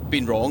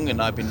been wrong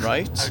and I've been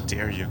right. How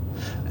dare you?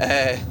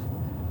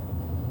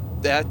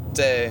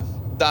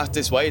 That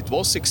is why it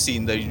was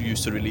 16 that you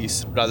used to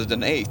release rather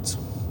than 8.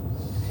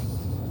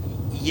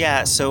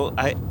 Yeah, so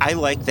I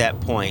like that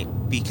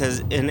point because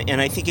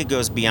and I think it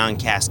goes beyond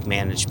cask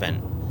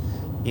management.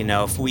 You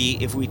know, if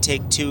we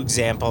take 2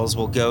 examples,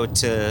 we'll go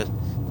to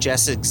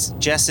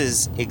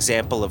Jess's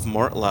example of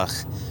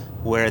Mortlach,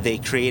 where they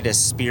create a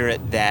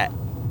spirit that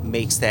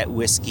makes that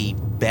whiskey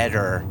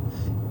better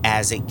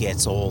as it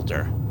gets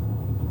older,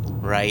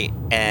 right?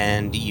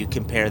 And you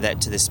compare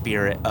that to the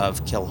spirit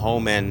of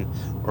Kilchoeman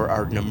or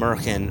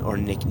Ardnamurchan or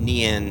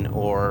Nicnean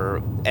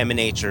or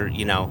MNH, or,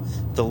 you know,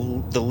 the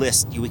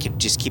list, we could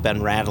just keep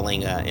on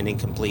rattling an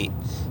incomplete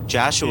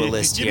Joshua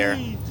list here.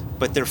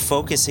 But they're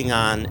focusing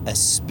on a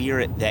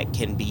spirit that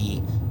can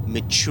be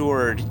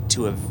matured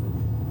to a...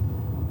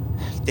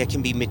 That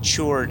can be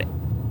matured...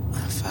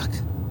 Oh, fuck.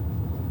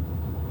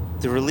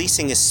 They're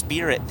releasing a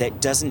spirit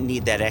that doesn't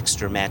need that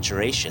extra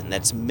maturation,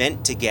 that's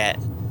meant to get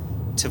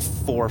to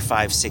 4,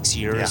 5, 6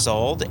 years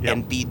old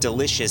and be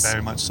delicious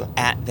Very much so.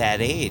 at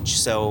that age.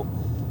 So,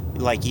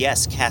 like,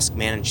 yes, cask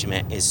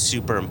management is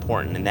super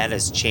important, and that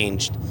has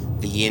changed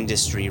the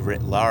industry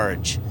writ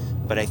large.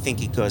 But I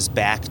think it goes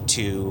back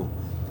to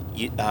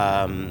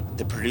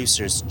the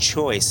producer's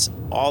choice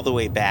all the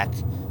way back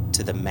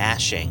to the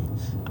mashing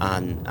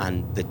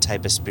on the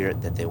type of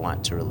spirit that they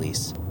want to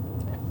release.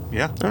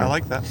 Yeah, I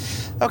like that.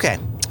 Okay,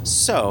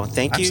 so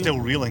thank you. I'm still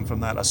reeling from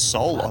that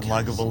assault on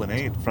Lagavulin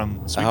 8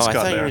 from Sweet I Scott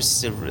thought there. I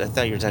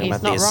thought you were talking He's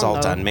about the not wrong,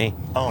 assault though. on me.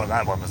 Oh,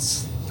 that one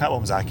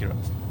was accurate.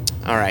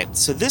 All right,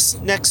 so this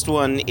next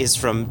one is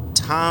from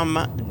Tom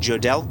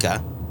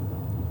Jodelka.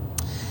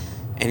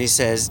 And he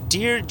says,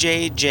 Dear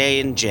J, J,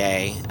 and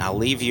J, I'll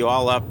leave you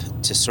all up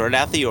to sort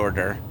out the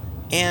order,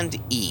 and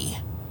E.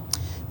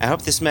 I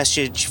hope this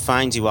message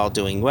finds you all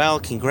doing well.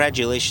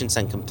 Congratulations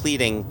on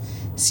completing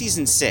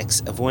Season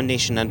 6 of One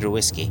Nation Under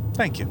Whiskey.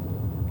 Thank you.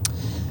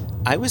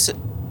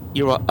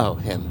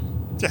 Him.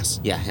 Yes.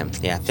 Yeah, him.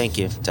 Yeah, thank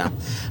you, Tom.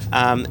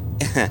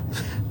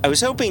 I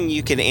was hoping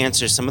you could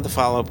answer some of the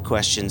follow-up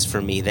questions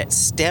for me that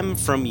stem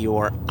from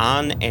your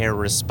on-air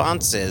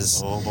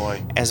responses. Oh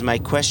boy. As my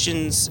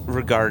questions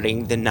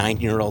regarding the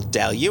 9-year-old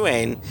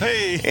Daluane,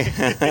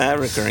 Hey.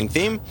 recurring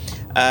theme,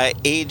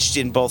 aged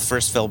in both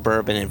First Fill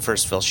Bourbon and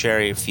First Fill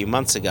Sherry a few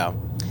months ago.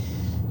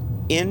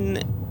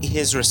 In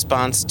his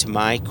response to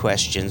my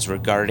questions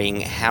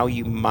regarding how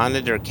you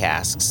monitor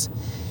casks,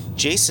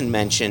 Jason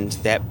mentioned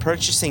that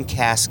purchasing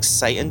casks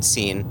sight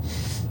unseen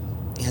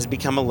has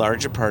become a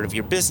larger part of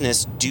your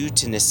business due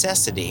to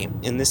necessity,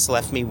 and this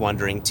left me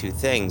wondering 2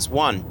 things.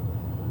 1,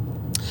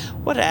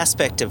 what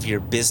aspects of your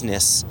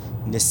business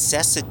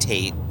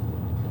necessitate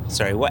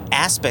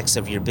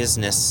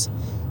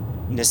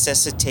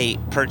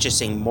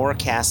purchasing more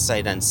casks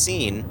sight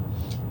unseen?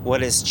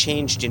 What has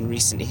changed in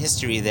recent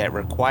history that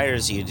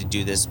requires you to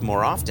do this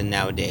more often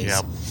nowadays?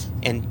 Yep.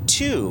 And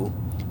 2,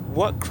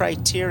 what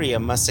criteria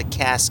must a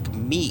cask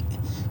meet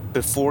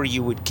before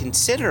you would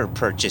consider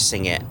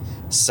purchasing it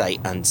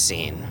sight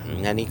unseen?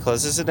 And then he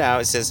closes it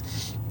out. It says,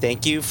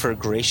 thank you for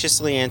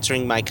graciously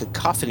answering my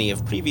cacophony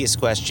of previous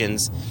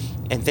questions,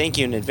 and thank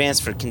you in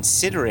advance for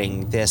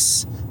considering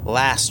this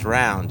last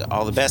round.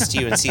 All the best to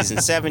you in Season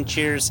 7.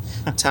 Cheers,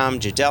 Tom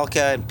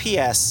Jodelka. And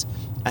P.S.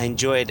 I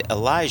enjoyed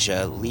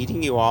Elijah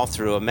leading you all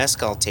through a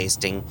mezcal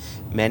tasting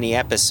many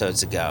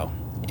episodes ago.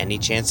 Any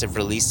chance of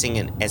releasing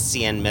an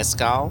SCN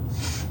mezcal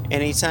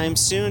anytime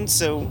soon?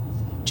 So,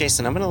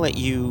 Jason, I'm going to let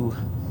you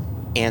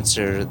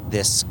answer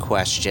this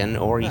question,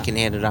 or you can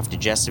hand it off to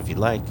Jess if you'd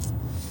like.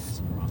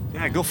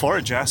 Yeah, go for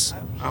it, Jess.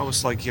 I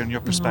always like hearing your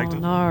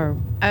perspective.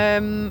 Oh,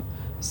 no.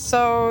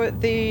 So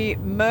the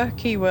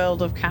murky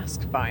world of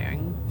cask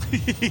buying.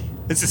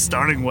 This is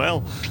starting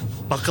well.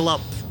 Buckle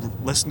up,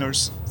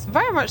 listeners. It's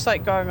very much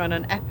like going on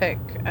an epic,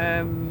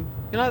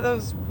 you know,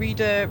 those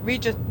reader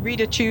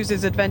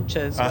chooses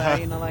adventures, where,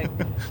 you know, like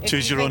if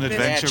Choose you your own make this-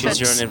 adventure. Choose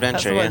your own That's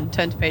adventure, the yeah. one.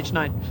 Turn to page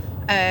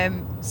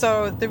 9.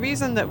 So the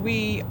reason that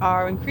we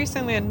are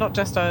increasingly, and not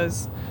just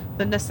us,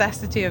 the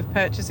necessity of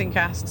purchasing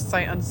casks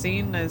sight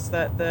unseen is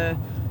that the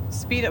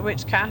speed at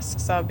which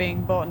casks are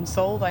being bought and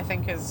sold, I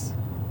think, is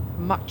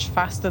much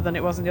faster than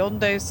it was in the olden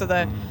days. So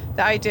the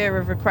idea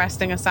of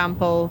requesting a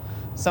sample,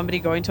 somebody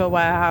going to a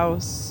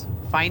warehouse,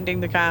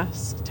 finding the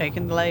cask,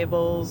 taking the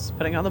labels,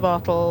 putting it on the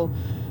bottle,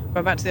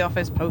 going back to the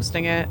office,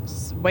 posting it,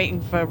 waiting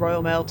for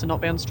Royal Mail to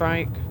not be on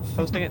strike,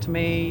 posting it to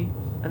me,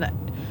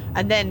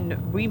 and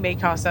then we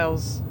make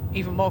ourselves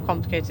even more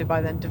complicated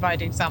by then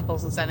dividing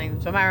samples and sending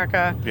them to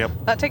America. Yep.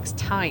 That takes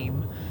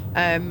time.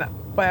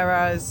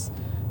 Whereas,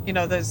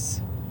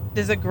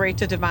 there's a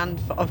greater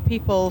demand of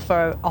people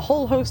for a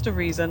whole host of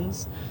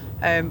reasons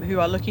who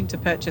are looking to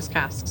purchase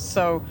casks.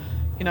 So,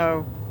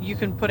 you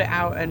can put it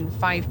out and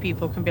 5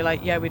 people can be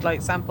like, yeah, we'd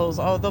like samples.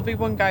 Or there'll be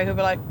one guy who'll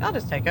be like, I'll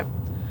just take it.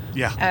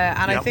 Yeah.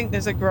 And I Yep. think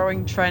there's a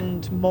growing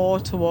trend more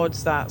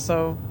towards that.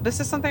 So this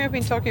is something I've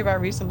been talking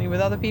about recently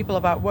with other people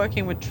about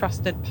working with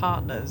trusted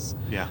partners.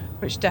 Yeah.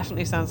 Which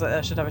definitely sounds like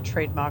that should have a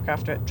trademark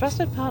after it.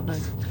 Trusted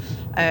partners.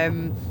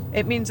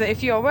 It means that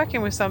if you're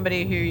working with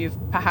somebody who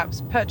you've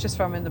perhaps purchased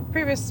from in the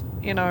previous,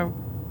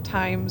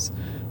 times,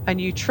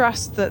 and you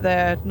trust that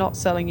they're not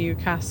selling you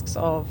casks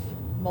of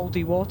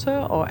moldy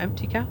water or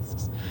empty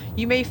casks,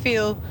 you may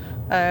feel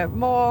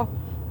more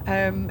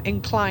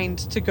inclined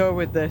to go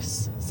with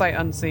this sight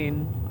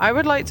unseen. I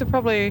would like to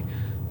probably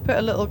put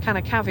a little kind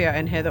of caveat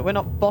in here that we're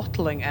not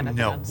bottling anything.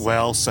 No, unseen.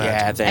 well said.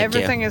 Yeah, thank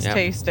Everything you. is Yep.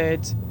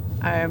 tasted,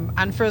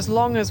 and for as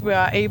long as we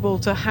are able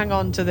to hang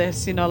on to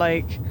this,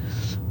 like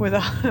with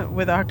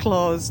our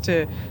clause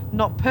to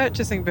not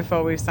purchasing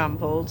before we've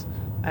sampled.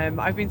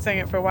 I've been saying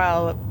it for a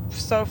while.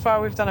 So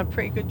far, we've done a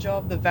pretty good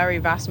job. The very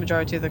vast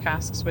majority of the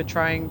casks we're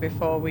trying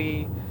before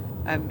we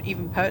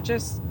even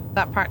purchase.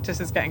 That practice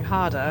is getting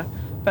harder,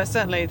 but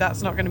certainly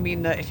that's not going to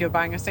mean that if you're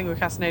buying a single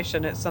cask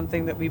nation, it's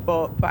something that we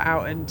put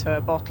out into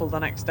a bottle the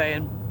next day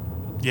and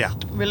Yeah.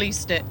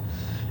 released it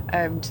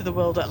to the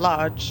world at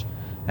large.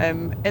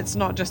 It's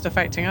not just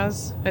affecting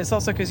us. It's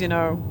also because,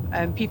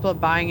 people are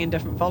buying in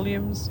different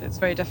volumes. It's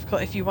very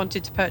difficult. If you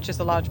wanted to purchase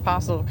a large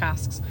parcel of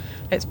casks,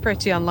 it's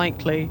pretty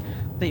unlikely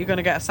that you're going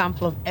to get a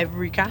sample of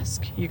every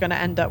cask. You're going to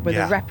end up with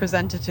Yeah. a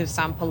representative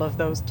sample of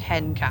those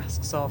 10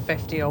 casks or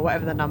 50 or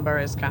whatever the number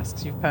is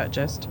casks you've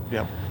purchased.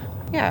 Yeah.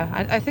 Yeah,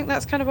 I think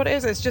that's kind of what it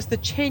is. It's just the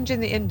change in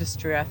the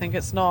industry. I think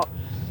it's not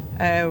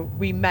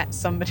we met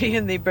somebody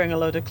and they bring a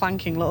load of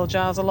clanking little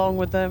jars along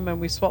with them and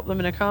we swap them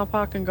in a car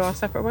park and go our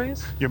separate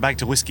ways. You're back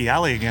to Whiskey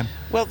Alley again.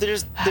 Well,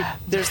 there's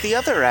the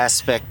other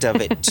aspect of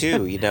it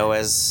too.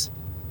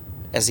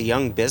 As a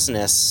young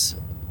business,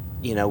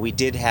 we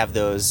did have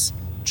those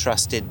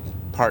trusted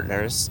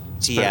partners,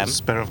 TM,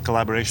 Spirit of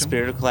collaboration.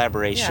 Spirit of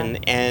Collaboration,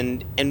 Yeah.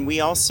 and we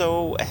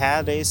also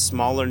had a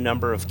smaller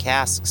number of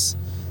casks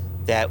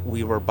that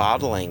we were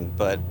bottling.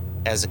 But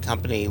as a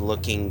company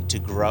looking to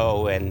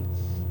grow and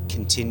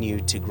continue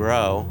to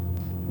grow,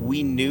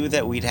 we knew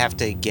that we'd have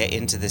to get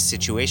into this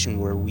situation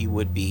where we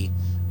would be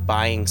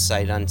buying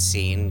sight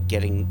unseen,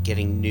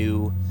 getting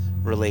new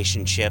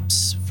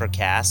relationships for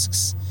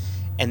casks,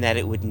 and that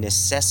it would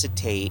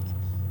necessitate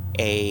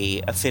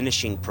a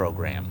finishing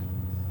program.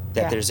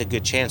 That Yeah. there's a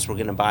good chance we're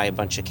going to buy a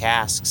bunch of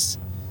casks,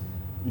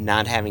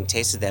 not having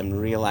tasted them,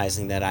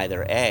 realizing that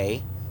either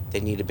A, they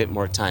need a bit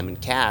more time in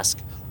cask,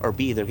 or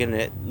B, they're going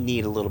to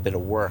need a little bit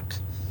of work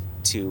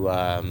to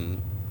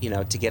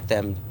to get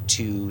them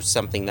to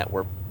something that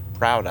we're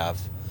proud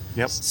of.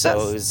 Yep.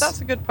 So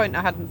That's a good point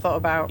I hadn't thought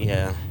about.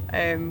 yeah.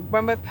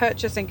 When we're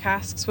purchasing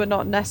casks, we're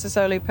not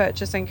necessarily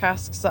purchasing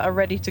casks that are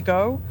ready to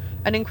go.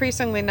 And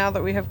increasingly, now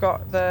that we have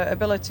got the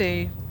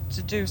ability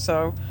to do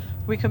so,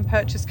 we can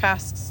purchase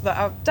casks that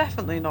are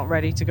definitely not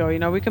ready to go.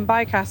 We can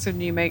buy casks in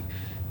new make,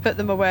 put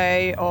them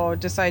away, or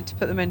decide to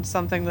put them into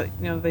something that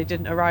they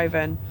didn't arrive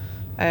in.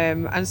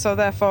 And so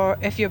therefore,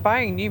 if you're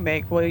buying new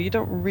make, well, you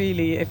don't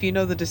really, if you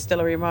know the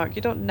distillery mark,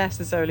 you don't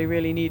necessarily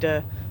really need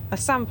a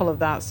sample of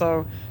that.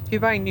 So if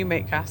you're buying new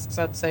make casks,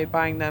 I'd say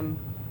buying them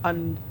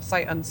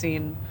sight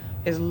unseen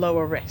is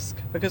lower risk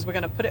because we're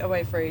going to put it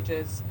away for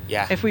ages.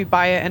 Yeah. If we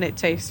buy it and it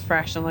tastes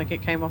fresh and like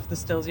it came off the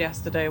stills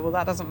yesterday, well,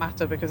 that doesn't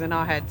matter because in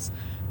our heads,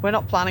 we're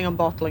not planning on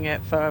bottling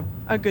it for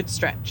a good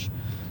stretch.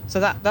 So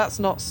that's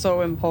not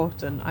so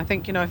important. I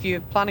think, if you're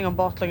planning on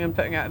bottling and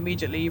putting it out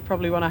immediately, you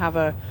probably want to have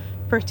a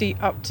pretty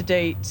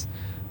up-to-date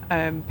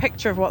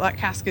picture of what that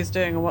cask is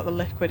doing and what the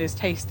liquid is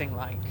tasting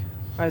like.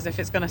 Whereas if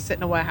it's going to sit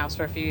in a warehouse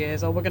for a few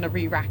years or we're going to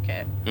re-rack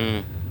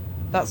it,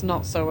 that's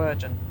not so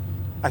urgent.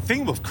 I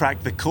think we've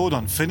cracked the code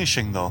on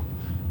finishing, though.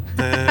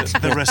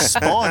 The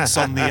response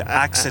on the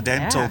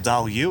accidental Yeah.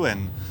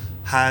 Dalyuen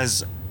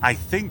has, I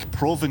think,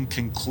 proven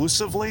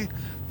conclusively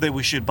that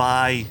we should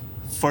buy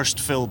first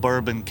fill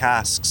bourbon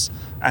casks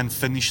and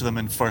finish them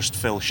in first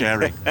fill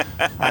sherry.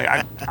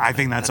 I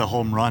think that's a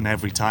home run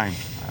every time.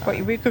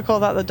 But we could call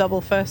that the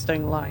double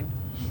firsting line.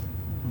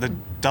 The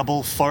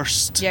double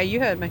first. Yeah, you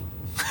heard me.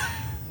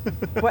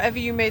 Whatever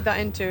you made that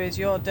into is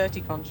your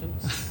dirty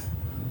conscience.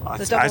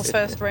 The double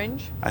first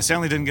range. I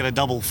certainly didn't get a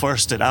double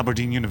first at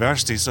Aberdeen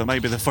University, so it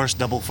might be the first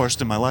double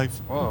first in my life.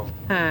 Whoa.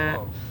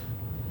 Huh.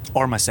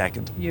 Or my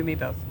second. You and me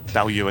both.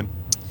 Dalyuen.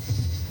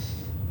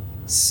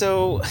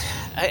 So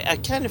I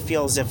kind of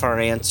feel as if our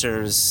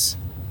answers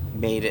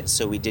made it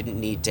so we didn't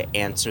need to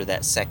answer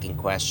that second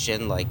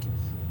question, like,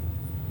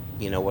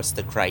 what's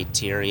the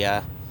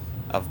criteria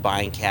of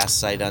buying cast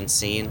sight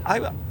unseen?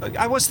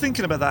 I was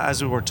thinking about that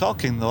as we were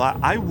talking, though.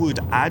 I would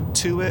add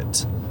to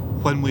it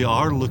when we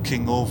are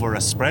looking over a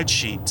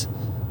spreadsheet.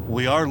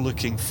 We are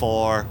looking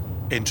for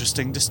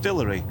interesting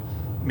distillery,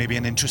 maybe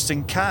an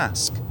interesting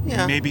cask,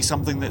 Yeah. maybe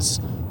something that's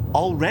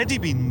already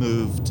been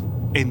moved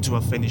into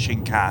a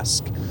finishing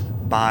cask,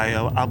 by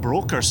a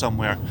broker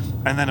somewhere.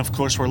 And then, of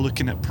course, we're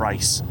looking at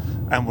price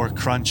and we're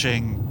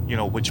crunching,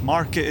 which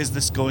market is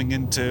this going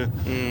into?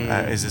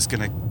 Is this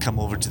going to come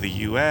over to the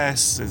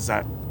US? Is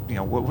that,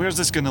 where's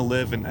this going to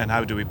live and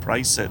how do we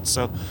price it?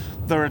 So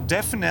there are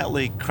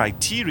definitely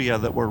criteria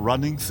that we're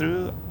running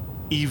through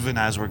even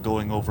as we're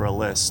going over a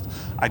list.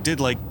 I did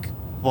like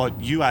what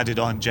you added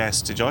on,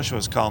 Jess, to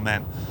Joshua's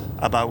comment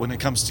about when it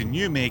comes to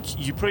new make,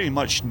 you pretty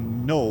much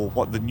know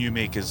what the new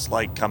make is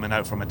like coming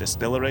out from a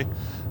distillery,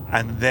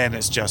 and then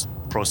it's just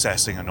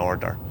processing an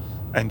order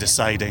and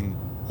deciding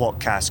what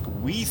cask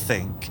we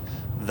think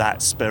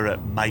that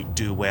spirit might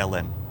do well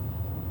in.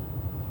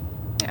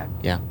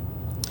 Yeah.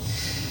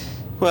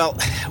 Well,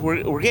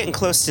 we're getting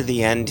close to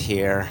the end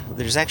here.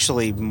 There's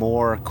actually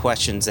more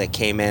questions that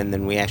came in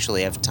than we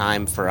actually have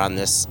time for on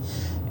this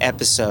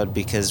episode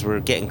because we're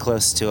getting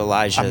close to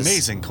Elijah's.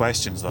 Amazing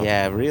questions, though.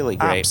 Yeah, really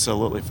great.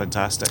 Absolutely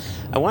fantastic.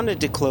 I wanted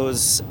to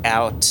close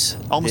out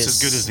almost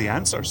this... as good as the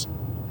answers.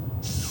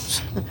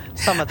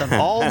 Some of them.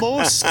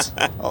 Almost.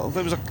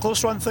 There was a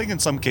close run thing in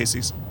some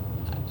cases.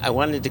 I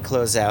wanted to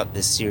close out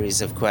this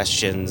series of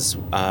questions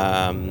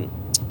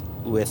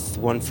with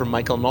one from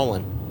Michael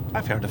Nolan.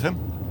 I've heard of him.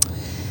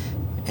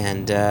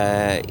 And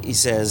he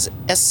says,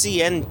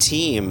 SCN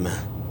team.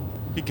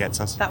 He gets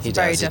us. That's He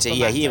very does. diplomatic.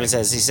 Yeah, he even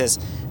says,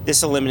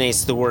 this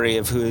eliminates the worry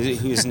of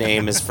whose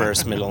name is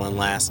first, middle, and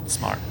last.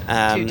 Smart.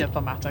 Too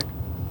diplomatic.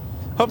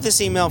 Hope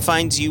this email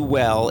finds you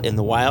well in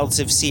the wilds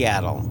of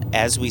Seattle.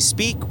 As we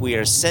speak, we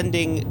are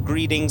sending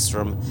greetings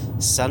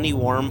from sunny,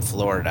 warm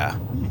Florida.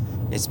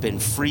 It's been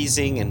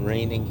freezing and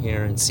raining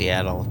here in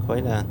Seattle.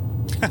 Quite a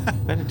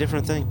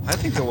different thing. I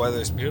think the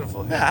weather's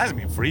beautiful. Yeah, it hasn't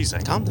been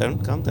freezing. Calm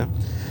down.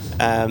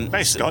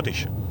 Very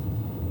Scottish.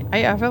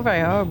 I feel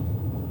very home.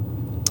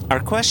 Our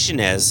question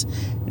is,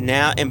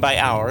 now, and by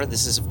our,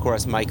 this is of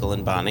course Michael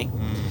and Bonnie,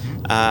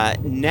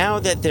 now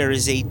that there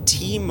is a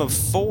team of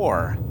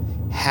 4,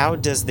 how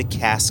does the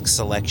cask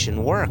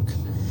selection work?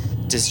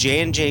 Does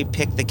J&J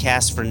pick the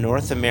cask for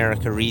North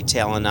America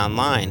retail and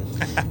online?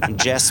 And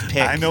Jess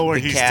pick I know where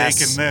the he's cask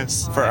taking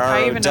this. for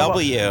I even know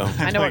ROW.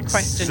 I know what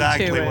question 2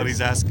 exactly is. what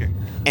he's asking.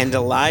 And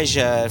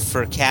Elijah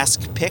for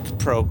cask pick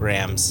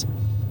programs.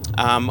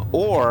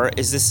 Or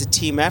is this a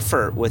team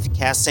effort with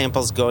cask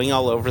samples going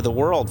all over the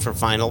world for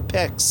final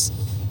picks?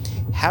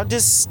 How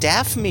does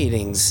staff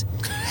meetings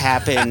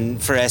happen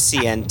for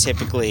SCN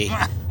typically?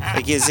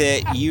 Like, is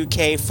it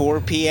UK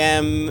 4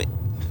 p.m.,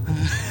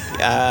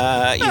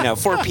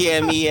 4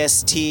 p.m.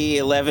 EST,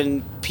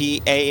 11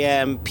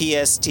 p.m.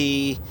 PST,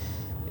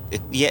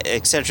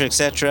 et cetera, et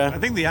cetera? I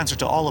think the answer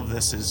to all of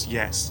this is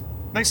yes.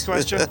 Next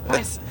question.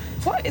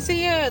 What is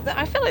he?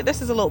 I feel like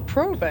this is a little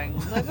probing.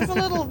 Like, there's a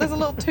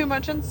little too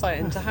much insight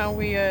into how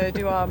we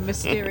do our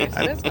mysterious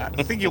business.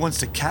 I think he wants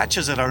to catch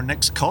us at our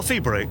next coffee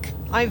break.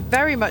 I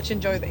very much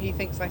enjoy that he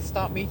thinks I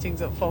start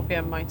meetings at 4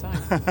 p.m. my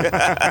time.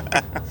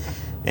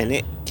 And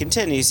it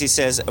continues. He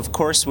says, of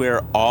course,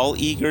 we're all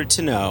eager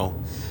to know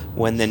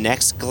when the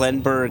next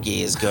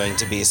Glenbergie is going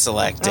to be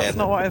selected. That's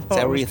not what I thought Is that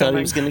where was you thought he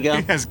coming. was going to go?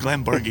 He has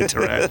Glenbergie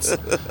Tourette's.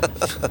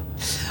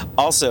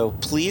 Also,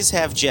 please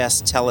have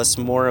Jess tell us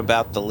more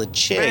about the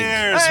Lechig.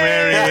 There's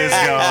where he was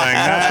going.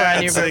 That's where I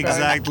knew That's we were going.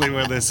 exactly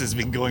where this has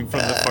been going from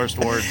the first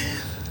word.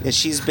 That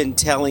she's been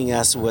telling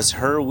us was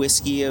her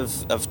whiskey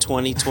of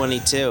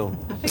 2022.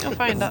 I think you'll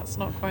find that's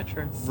not quite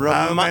true.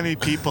 How many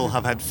people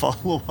have had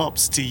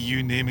follow-ups to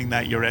you naming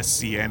that your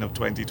SCN of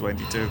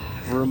 2022?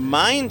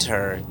 Remind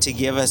her to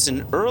give us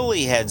an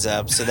early heads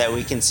up so that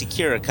we can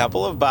secure a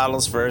couple of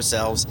bottles for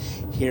ourselves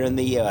here in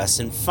the U.S.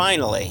 And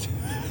finally,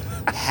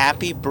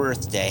 happy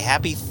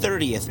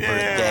 30th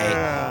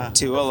birthday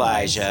to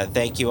Elijah.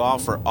 Thank you all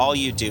for all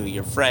you do.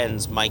 Your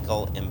friends,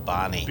 Michael and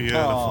Bonnie.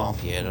 Beautiful.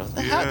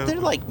 Beautiful. Beautiful. They're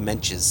like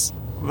menches.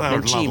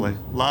 That was Menchim.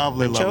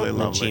 lovely. Lovely.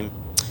 Menchim.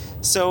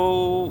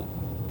 So,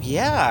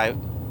 yeah,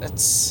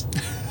 that's...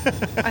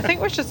 I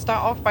think we should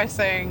start off by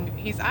saying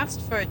he's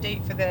asked for a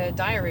date for the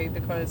diary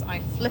because I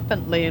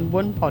flippantly in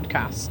one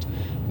podcast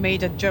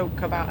made a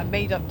joke about a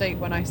made-up date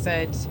when I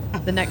said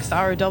the next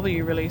ROW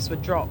release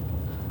would drop.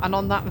 And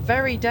on that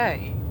very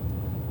day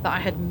that I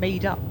had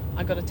made up,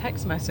 I got a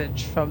text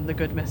message from the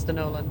good Mr.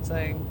 Nolan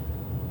saying,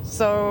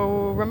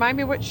 so remind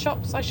me which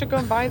shops I should go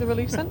and buy the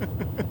release in?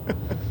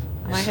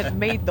 And I had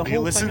made the He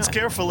whole listens thing up.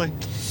 carefully.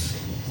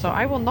 So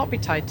I will not be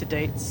tied to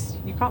dates.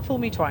 You can't fool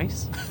me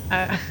twice.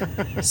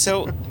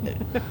 So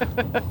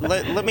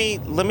let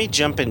me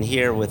jump in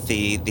here with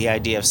the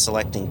idea of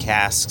selecting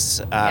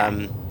casks.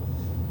 I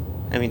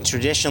mean,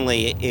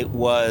 traditionally it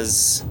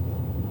was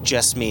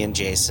just me and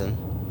Jason,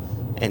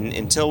 and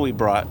until we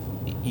brought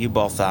you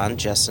both on,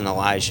 Jess and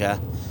Elijah,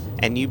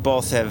 and you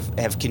both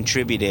have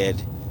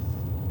contributed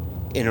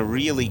in a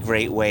really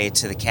great way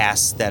to the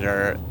casks that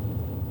are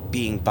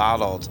being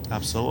bottled.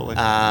 Absolutely.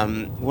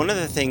 One of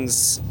the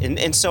things,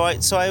 and so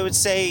I would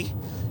say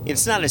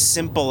it's not as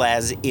simple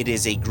as it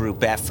is a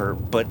group effort,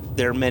 but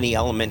there are many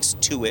elements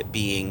to it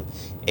being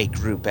a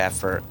group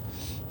effort.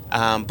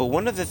 But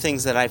one of the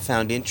things that I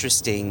found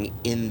interesting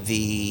in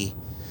the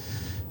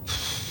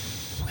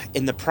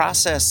in the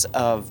process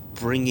of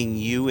bringing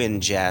you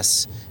in,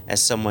 Jess,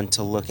 as someone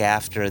to look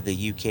after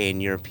the UK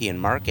and European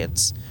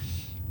markets,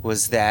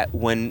 was that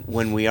when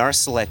we are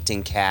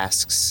selecting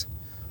casks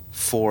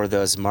for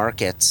those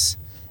markets,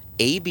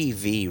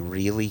 ABV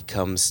really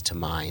comes to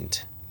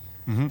mind.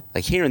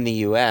 Like here in the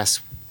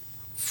US,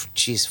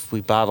 geez, if we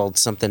bottled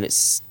something at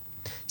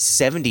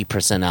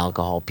 70%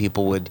 alcohol,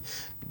 people would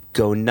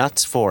go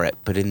nuts for it.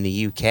 But in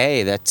the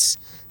UK, that's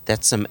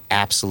some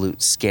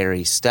absolute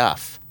scary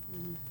stuff.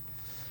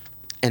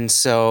 And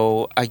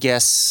so I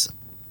guess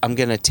I'm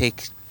going to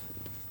take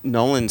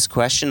Nolan's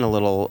question a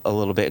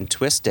little bit and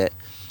twist it.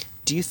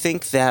 Do you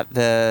think that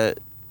the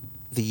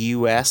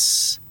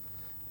US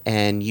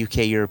and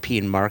UK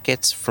European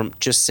markets, from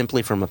just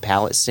simply from a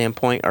palate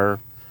standpoint, are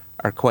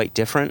quite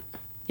different?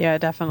 Yeah,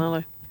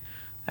 definitely.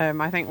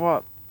 I think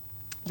what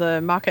the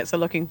markets are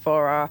looking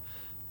for are,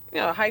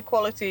 high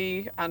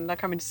quality, and they're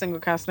coming to single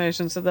cask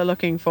nations, so they're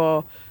looking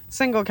for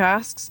single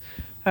casks.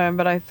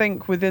 But I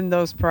think within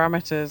those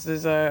parameters,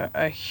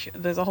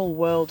 there's a whole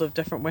world of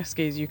different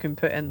whiskies you can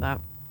put in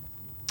that.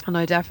 And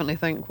I definitely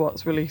think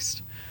what's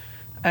released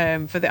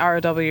for the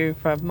ROW,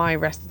 for my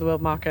rest of the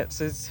world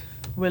markets, is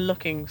we're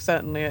looking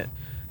certainly at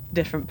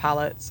different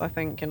palates. I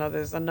think,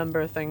 there's a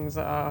number of things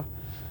that are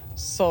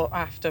sought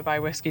after by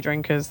whiskey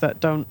drinkers that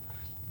don't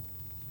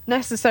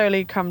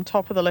necessarily come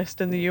top of the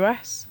list in the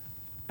US.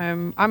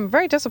 I'm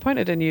very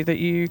disappointed in you that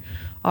you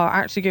are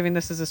actually giving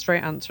this as a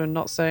straight answer and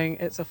not saying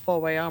it's a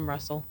 4-way arm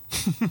wrestle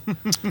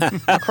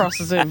across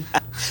Zoom.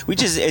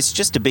 It's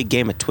just a big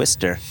game of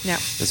Twister. Yeah,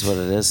 is what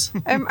it is.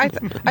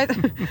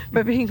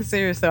 But being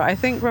serious though, I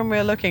think when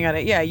we're looking at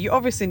it, you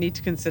obviously need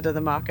to consider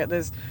the market.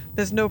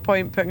 There's no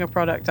point putting a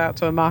product out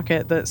to a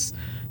market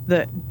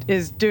that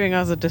is doing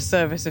us a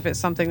disservice if it's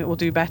something that will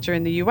do better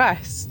in the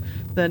US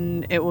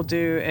than it will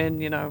do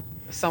in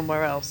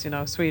somewhere else,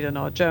 Sweden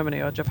or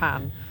Germany or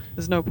Japan.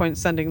 There's no point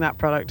sending that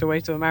product away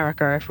to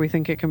America if we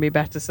think it can be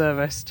better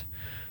serviced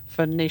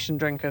for nation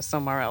drinkers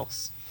somewhere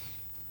else.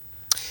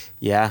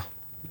 Yeah.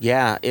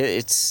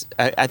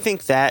 I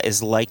think that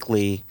is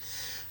likely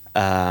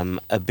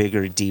a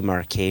bigger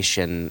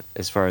demarcation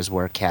as far as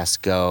where casks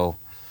go,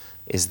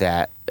 is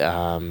that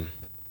the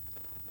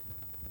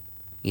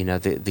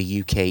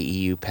UK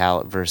EU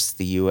palate versus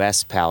the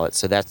US palate.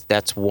 So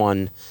that's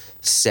one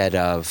set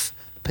of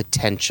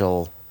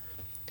potential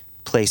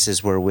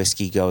places where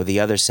whiskey go. The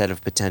other set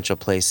of potential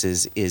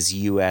places is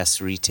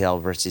U.S. retail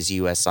versus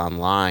U.S.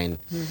 online.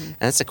 And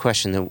that's a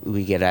question that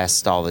we get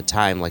asked all the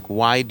time. Like,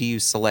 why do you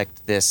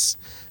select this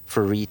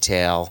for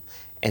retail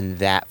and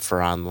that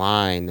for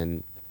online?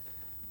 And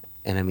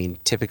I mean,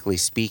 typically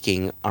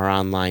speaking, our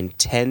online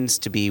tends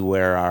to be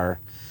where our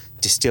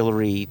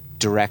distillery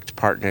direct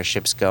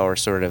partnerships go, or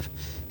sort of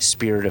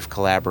spirit of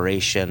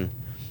collaboration,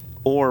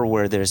 or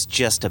where there's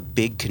just a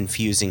big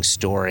confusing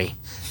story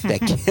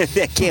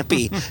that can't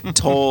be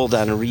told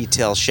on a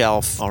retail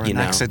shelf, or an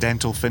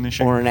accidental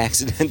finishing, right?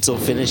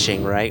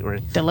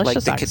 Delicious,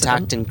 like the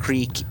Catoctin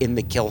Creek in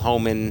the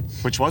Kilhoman,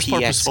 which was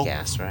PX purposeful,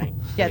 gas, right?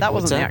 Yeah, that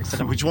wasn't the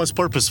accident. Which was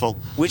purposeful.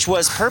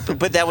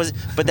 But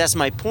that's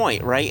my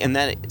point, right? And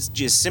that is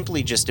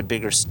just a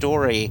bigger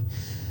story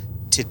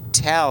to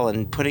tell,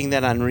 and putting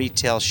that on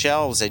retail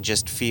shelves, I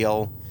just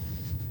feel,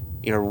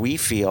 we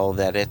feel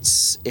that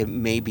it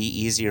may be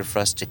easier for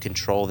us to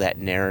control that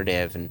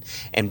narrative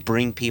and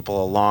bring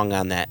people along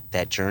on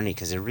that journey,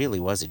 because it really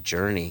was a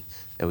journey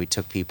that we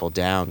took people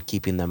down,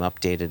 keeping them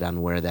updated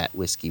on where that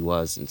whiskey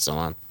was and so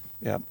on.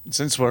 Yeah,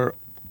 since we're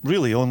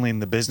really only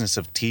in the business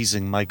of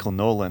teasing Michael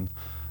Nolan,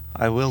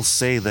 I will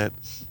say that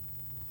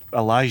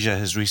Elijah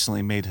has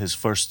recently made his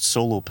first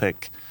solo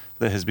pick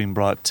that has been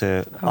brought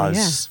to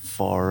us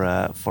for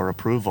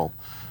approval,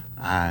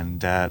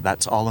 and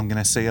that's all I'm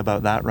going to say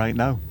about that right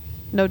now.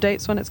 No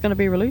dates when it's going to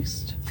be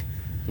released?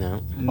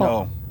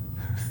 No.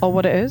 Or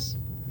what it is?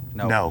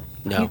 No.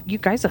 You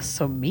guys are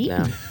so mean.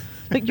 No.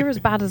 Like, you're as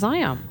bad as I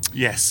am.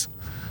 Yes.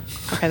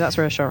 Okay, that's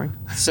reassuring.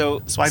 So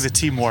That's why the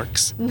team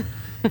works.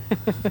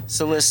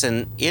 So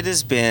listen, it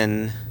has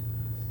been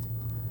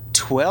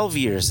 12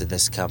 years of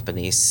this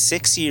company,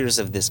 6 years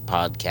of this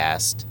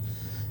podcast,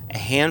 a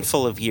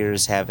handful of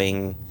years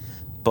having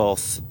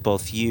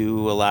both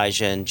you,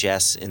 Elijah, and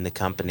Jess in the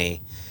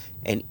company.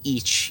 And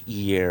each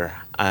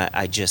year,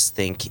 I just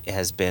think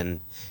has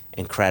been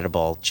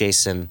incredible.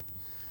 Jason,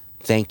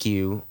 thank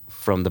you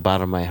from the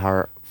bottom of my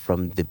heart,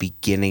 from the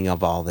beginning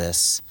of all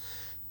this.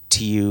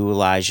 To you,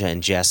 Elijah,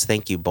 and Jess,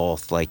 thank you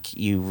both. Like,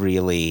 you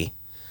really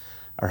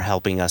are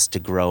helping us to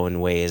grow in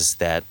ways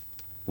that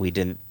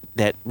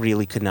that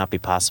really could not be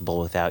possible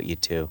without you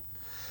two.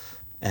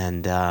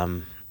 And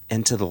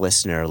to the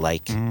listener,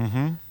 like,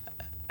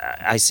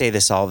 I say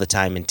this all the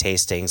time in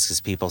tastings,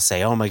 because people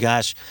say, "Oh my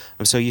gosh,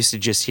 I'm so used to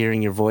just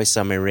hearing your voice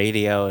on my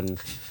radio and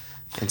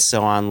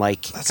so on."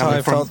 Like, That's how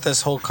I felt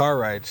this whole car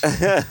ride.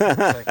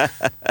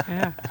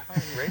 Yeah.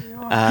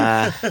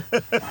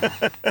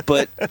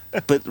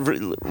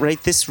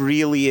 Right, this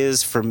really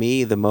is for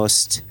me the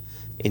most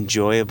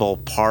enjoyable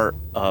part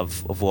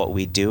of what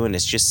we do, and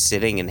it's just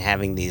sitting and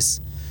having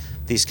these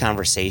these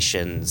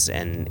conversations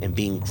and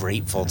being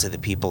grateful to the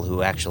people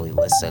who actually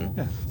listen.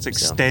 Yeah, it's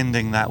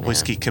extending that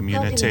whiskey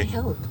community. How can I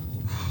help?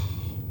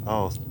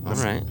 Oh, All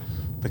right.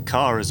 the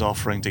car is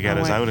offering to get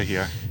us out of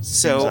here. Seems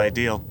So-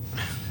 ideal.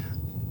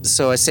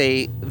 So I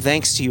say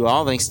thanks to you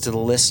all, thanks to the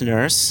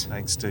listeners,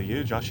 Thanks to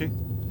you, Joshy.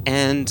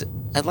 and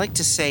I'd like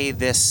to say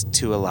this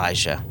to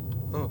Elijah.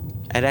 Oh.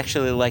 I'd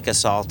actually like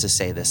us all to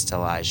say this to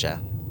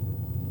Elijah.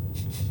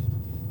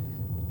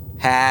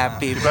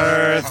 Happy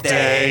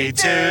birthday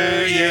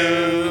to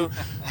you.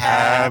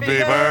 Happy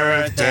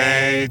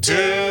birthday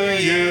to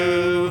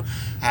you.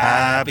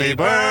 Happy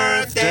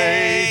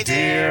birthday,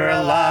 dear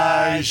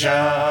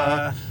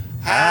Elijah.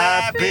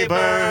 Happy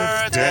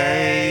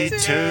birthday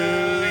to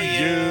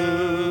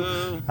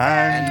you.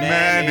 And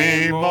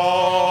many more.